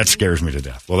 Mm-hmm. That scares me to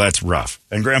death. Well, that's rough.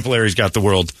 And Grandpa Larry's got the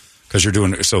world because you're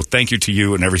doing, so thank you to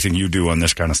you and everything you do on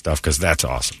this kind of stuff because that's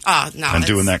awesome. And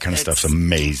doing that kind of stuff's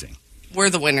amazing. We're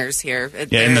the winners here.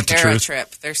 Isn't that the truth? They're a trip.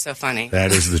 They're so funny.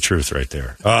 That is the truth right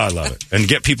there. Oh, I love it. And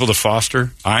get people to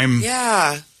foster. I'm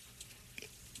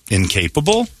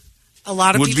incapable. A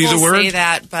lot of would people be the word. say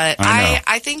that, but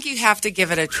I think you have to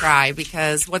give it a try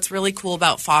because what's really cool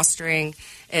about fostering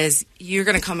is you're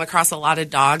going to come across a lot of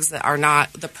dogs that are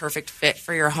not the perfect fit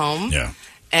for your home. Yeah.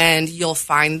 And you'll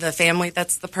find the family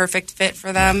that's the perfect fit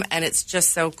for them. And it's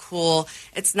just so cool.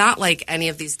 It's not like any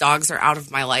of these dogs are out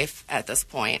of my life at this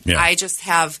point. Yeah. I just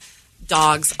have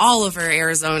dogs all over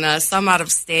Arizona, some out of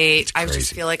state. I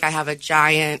just feel like I have a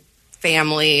giant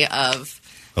family of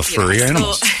furry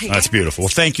animals. That's beautiful. Well,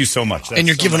 thank you so much. And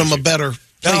you're giving them a better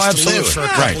place to live for a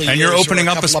couple of years. And you're opening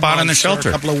up a spot in the shelter.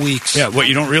 A couple of weeks. Yeah, what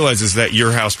you don't realize is that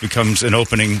your house becomes an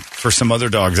opening for some other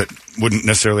dogs that wouldn't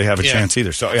necessarily have a chance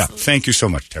either. So, thank you so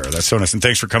much, Tara. That's so nice. And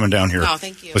thanks for coming down here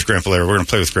thank you. with Grandpa Larry. We're going to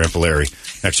play with Grandpa Larry.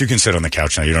 Next, you can sit on the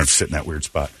couch now. You don't have to sit in that weird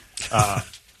spot.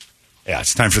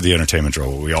 It's time for the entertainment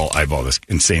drill where we all eyeball this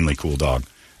insanely cool dog.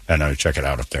 And check it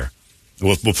out up there.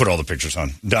 We'll put all the pictures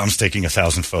on. Dom's taking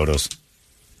 1,000 photos.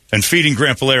 And feeding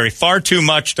Grandpa Larry far too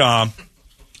much, Dom.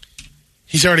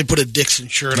 He's already put a Dixon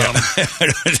shirt on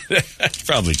him. That's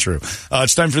probably true.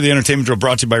 It's time for the entertainment drill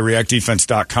brought to you by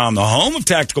ReactDefense.com, the home of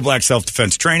tactical black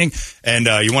self-defense training. And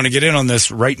you want to get in on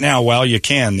this right now while you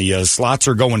can. The slots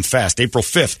are going fast. April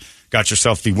 5th, got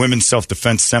yourself the Women's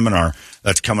Self-Defense Seminar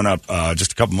that's coming up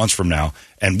just a couple months from now.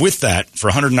 And with that, for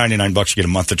 $199, you get a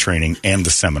month of training and the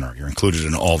seminar. You're included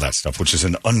in all that stuff, which is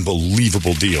an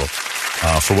unbelievable deal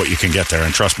for what you can get there.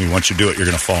 And trust me, once you do it, you're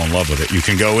going to fall in love with it. You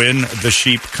can go in the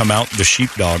sheep, come out the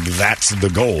sheepdog. That's the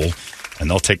goal.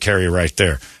 And they'll take care of you right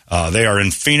there. They are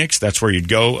in Phoenix. That's where you'd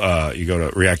go. You go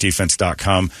to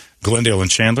reactdefense.com. Glendale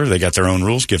and Chandler, they got their own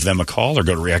rules. Give them a call or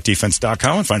go to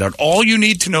reactdefense.com and find out all you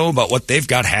need to know about what they've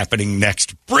got happening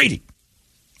next. Brady,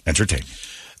 entertain.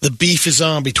 The beef is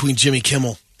on between Jimmy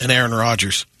Kimmel and Aaron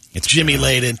Rodgers. Jimmy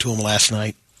laid into him last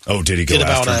night. Oh, did he go Did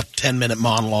about after a 10-minute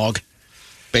monologue,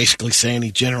 basically saying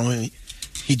he genuinely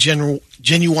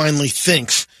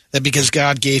thinks that because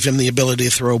God gave him the ability to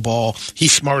throw a ball,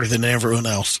 he's smarter than everyone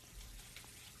else.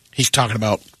 He's talking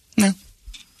about... No.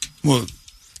 Well...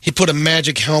 He put a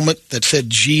magic helmet that said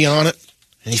G on it,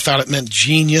 and he thought it meant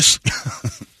genius.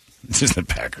 This is the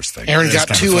Packers thing. Aaron got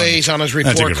 2 A's on his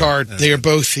report card. They are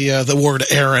both the word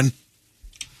Aaron.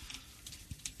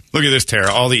 Look at this,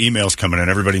 Tara. All the emails coming in.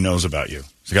 Everybody knows about you.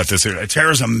 So got this here.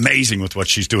 Tara's amazing with what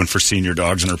she's doing for senior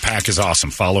dogs, and her pack is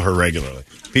awesome. Follow her regularly.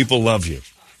 People love you.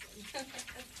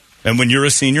 And when you're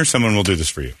a senior, someone will do this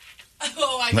for you.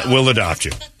 We'll adopt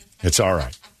you. It's all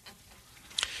right.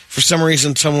 For some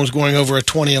reason, someone was going over a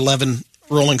 2011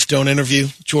 Rolling Stone interview,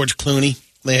 George Clooney.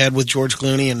 They had with George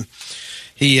Clooney, and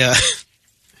he had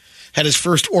his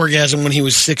first orgasm when he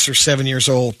was 6 or 7 years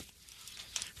old,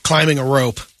 climbing a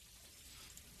rope.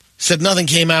 Said nothing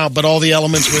came out, but all the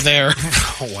elements were there.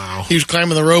 Oh, wow. He was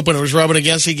climbing the rope, and it was rubbing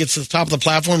against him. He gets to the top of the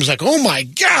platform. He's like, oh, my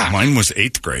God. Mine was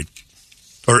 8th grade,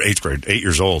 8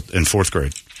 years old, in 4th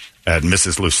grade. At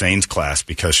Mrs. Lusane's class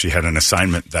because she had an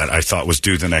assignment that I thought was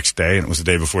due the next day, and it was the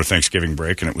day before Thanksgiving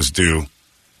break, and it was due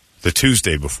the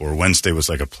Tuesday before. Wednesday was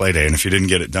like a play day, and if you didn't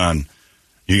get it done,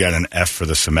 you got an F for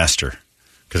the semester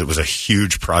because it was a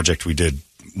huge project. We did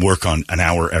work on an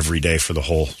hour every day for the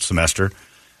whole semester,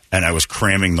 and I was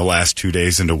cramming the last 2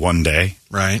 days into one day.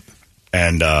 Right.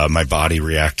 And my body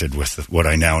reacted with what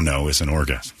I now know is an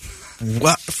orgasm.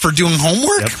 What, for doing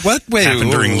homework? Yep. What? Wait,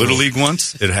 happened during Little League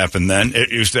once. It happened then.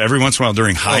 It used to every once in a while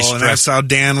during high stress. And that's how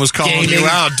Dan was calling you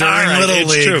out during Little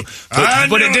League. True.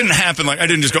 But it didn't happen like I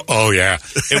didn't just go, oh yeah.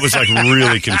 It was like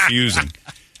really confusing.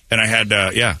 And I had,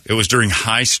 it was during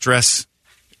high stress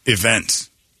events.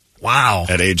 Wow.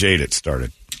 At age 8 it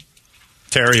started.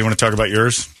 Terry, you want to talk about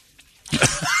yours?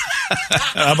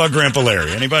 How about Grandpa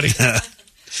Larry? Anybody?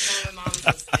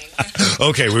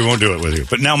 Okay, we won't do it with you.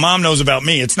 But now Mom knows about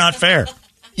me. It's not fair.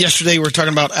 Yesterday we were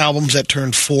talking about albums that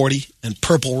turned 40, and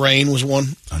Purple Rain was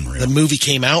one. Unreal. The movie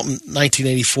came out in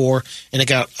 1984, and it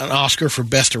got an Oscar for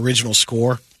Best Original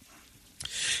Score.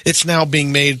 It's now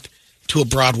being made to a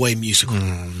Broadway musical. Oh,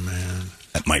 man.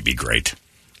 That might be great.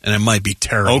 And it might be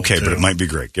terrible, Okay, too. But it might be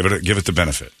great. Give it the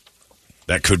benefit.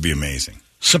 That could be amazing.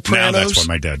 Sopranos. Now that's why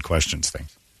my dad questions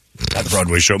things. That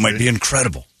Broadway show might be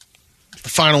incredible. The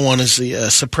final one is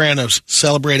the Sopranos,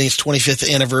 celebrating its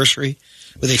 25th anniversary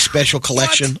with a special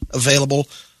collection available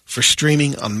for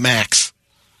streaming on Max.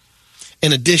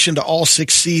 In addition to all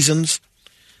 6 seasons,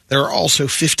 there are also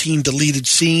 15 deleted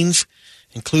scenes,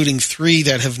 including 3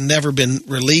 that have never been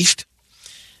released,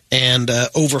 and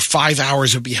over 5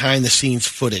 hours of behind-the-scenes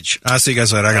footage. I see you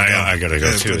guys later. I gotta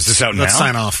go, too. Is this out now? Let's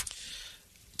sign off.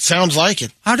 Sounds like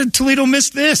it. How did Toledo miss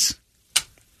this?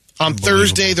 On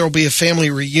Thursday, there will be a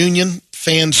family reunion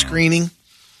fan screening,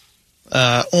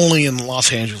 only in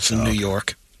Los Angeles and New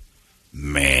York.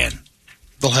 Man.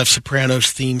 They'll have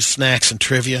Sopranos-themed snacks and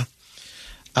trivia.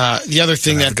 The other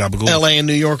thing that L.A. and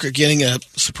New York are getting a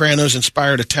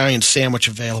Sopranos-inspired Italian sandwich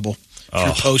available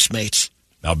through Postmates.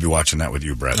 I'll be watching that with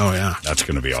you, Brett. Oh, yeah. That's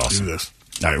going to be awesome. Do this.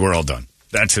 All right, we're all done.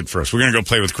 That's it for us. We're going to go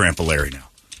play with Grandpa Larry now.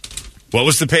 What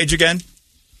was the page again?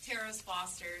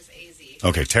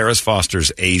 Okay, Terrace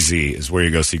Foster's AZ is where you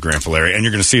go see Grandpa Larry. And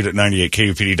you're going to see it at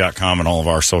 98KUPD.com and all of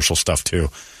our social stuff, too,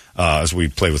 as we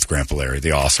play with Grandpa Larry, the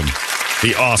awesome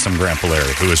Grandpa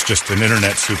Larry, who is just an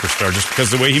internet superstar just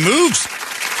because of the way he moves.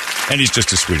 And he's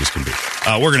just as sweet as can be.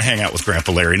 We're going to hang out with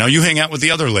Grandpa Larry. Now, you hang out with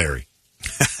the other Larry.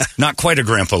 Not quite a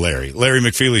Grandpa Larry. Larry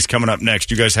McFeely's coming up next.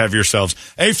 You guys have yourselves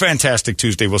a fantastic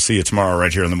Tuesday. We'll see you tomorrow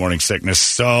right here in the Morning Sickness.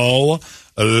 So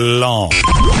long.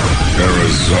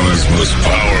 Arizona's most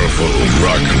powerful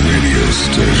rock radio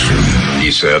station.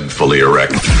 He said, fully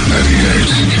erect. 98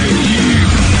 KUPD.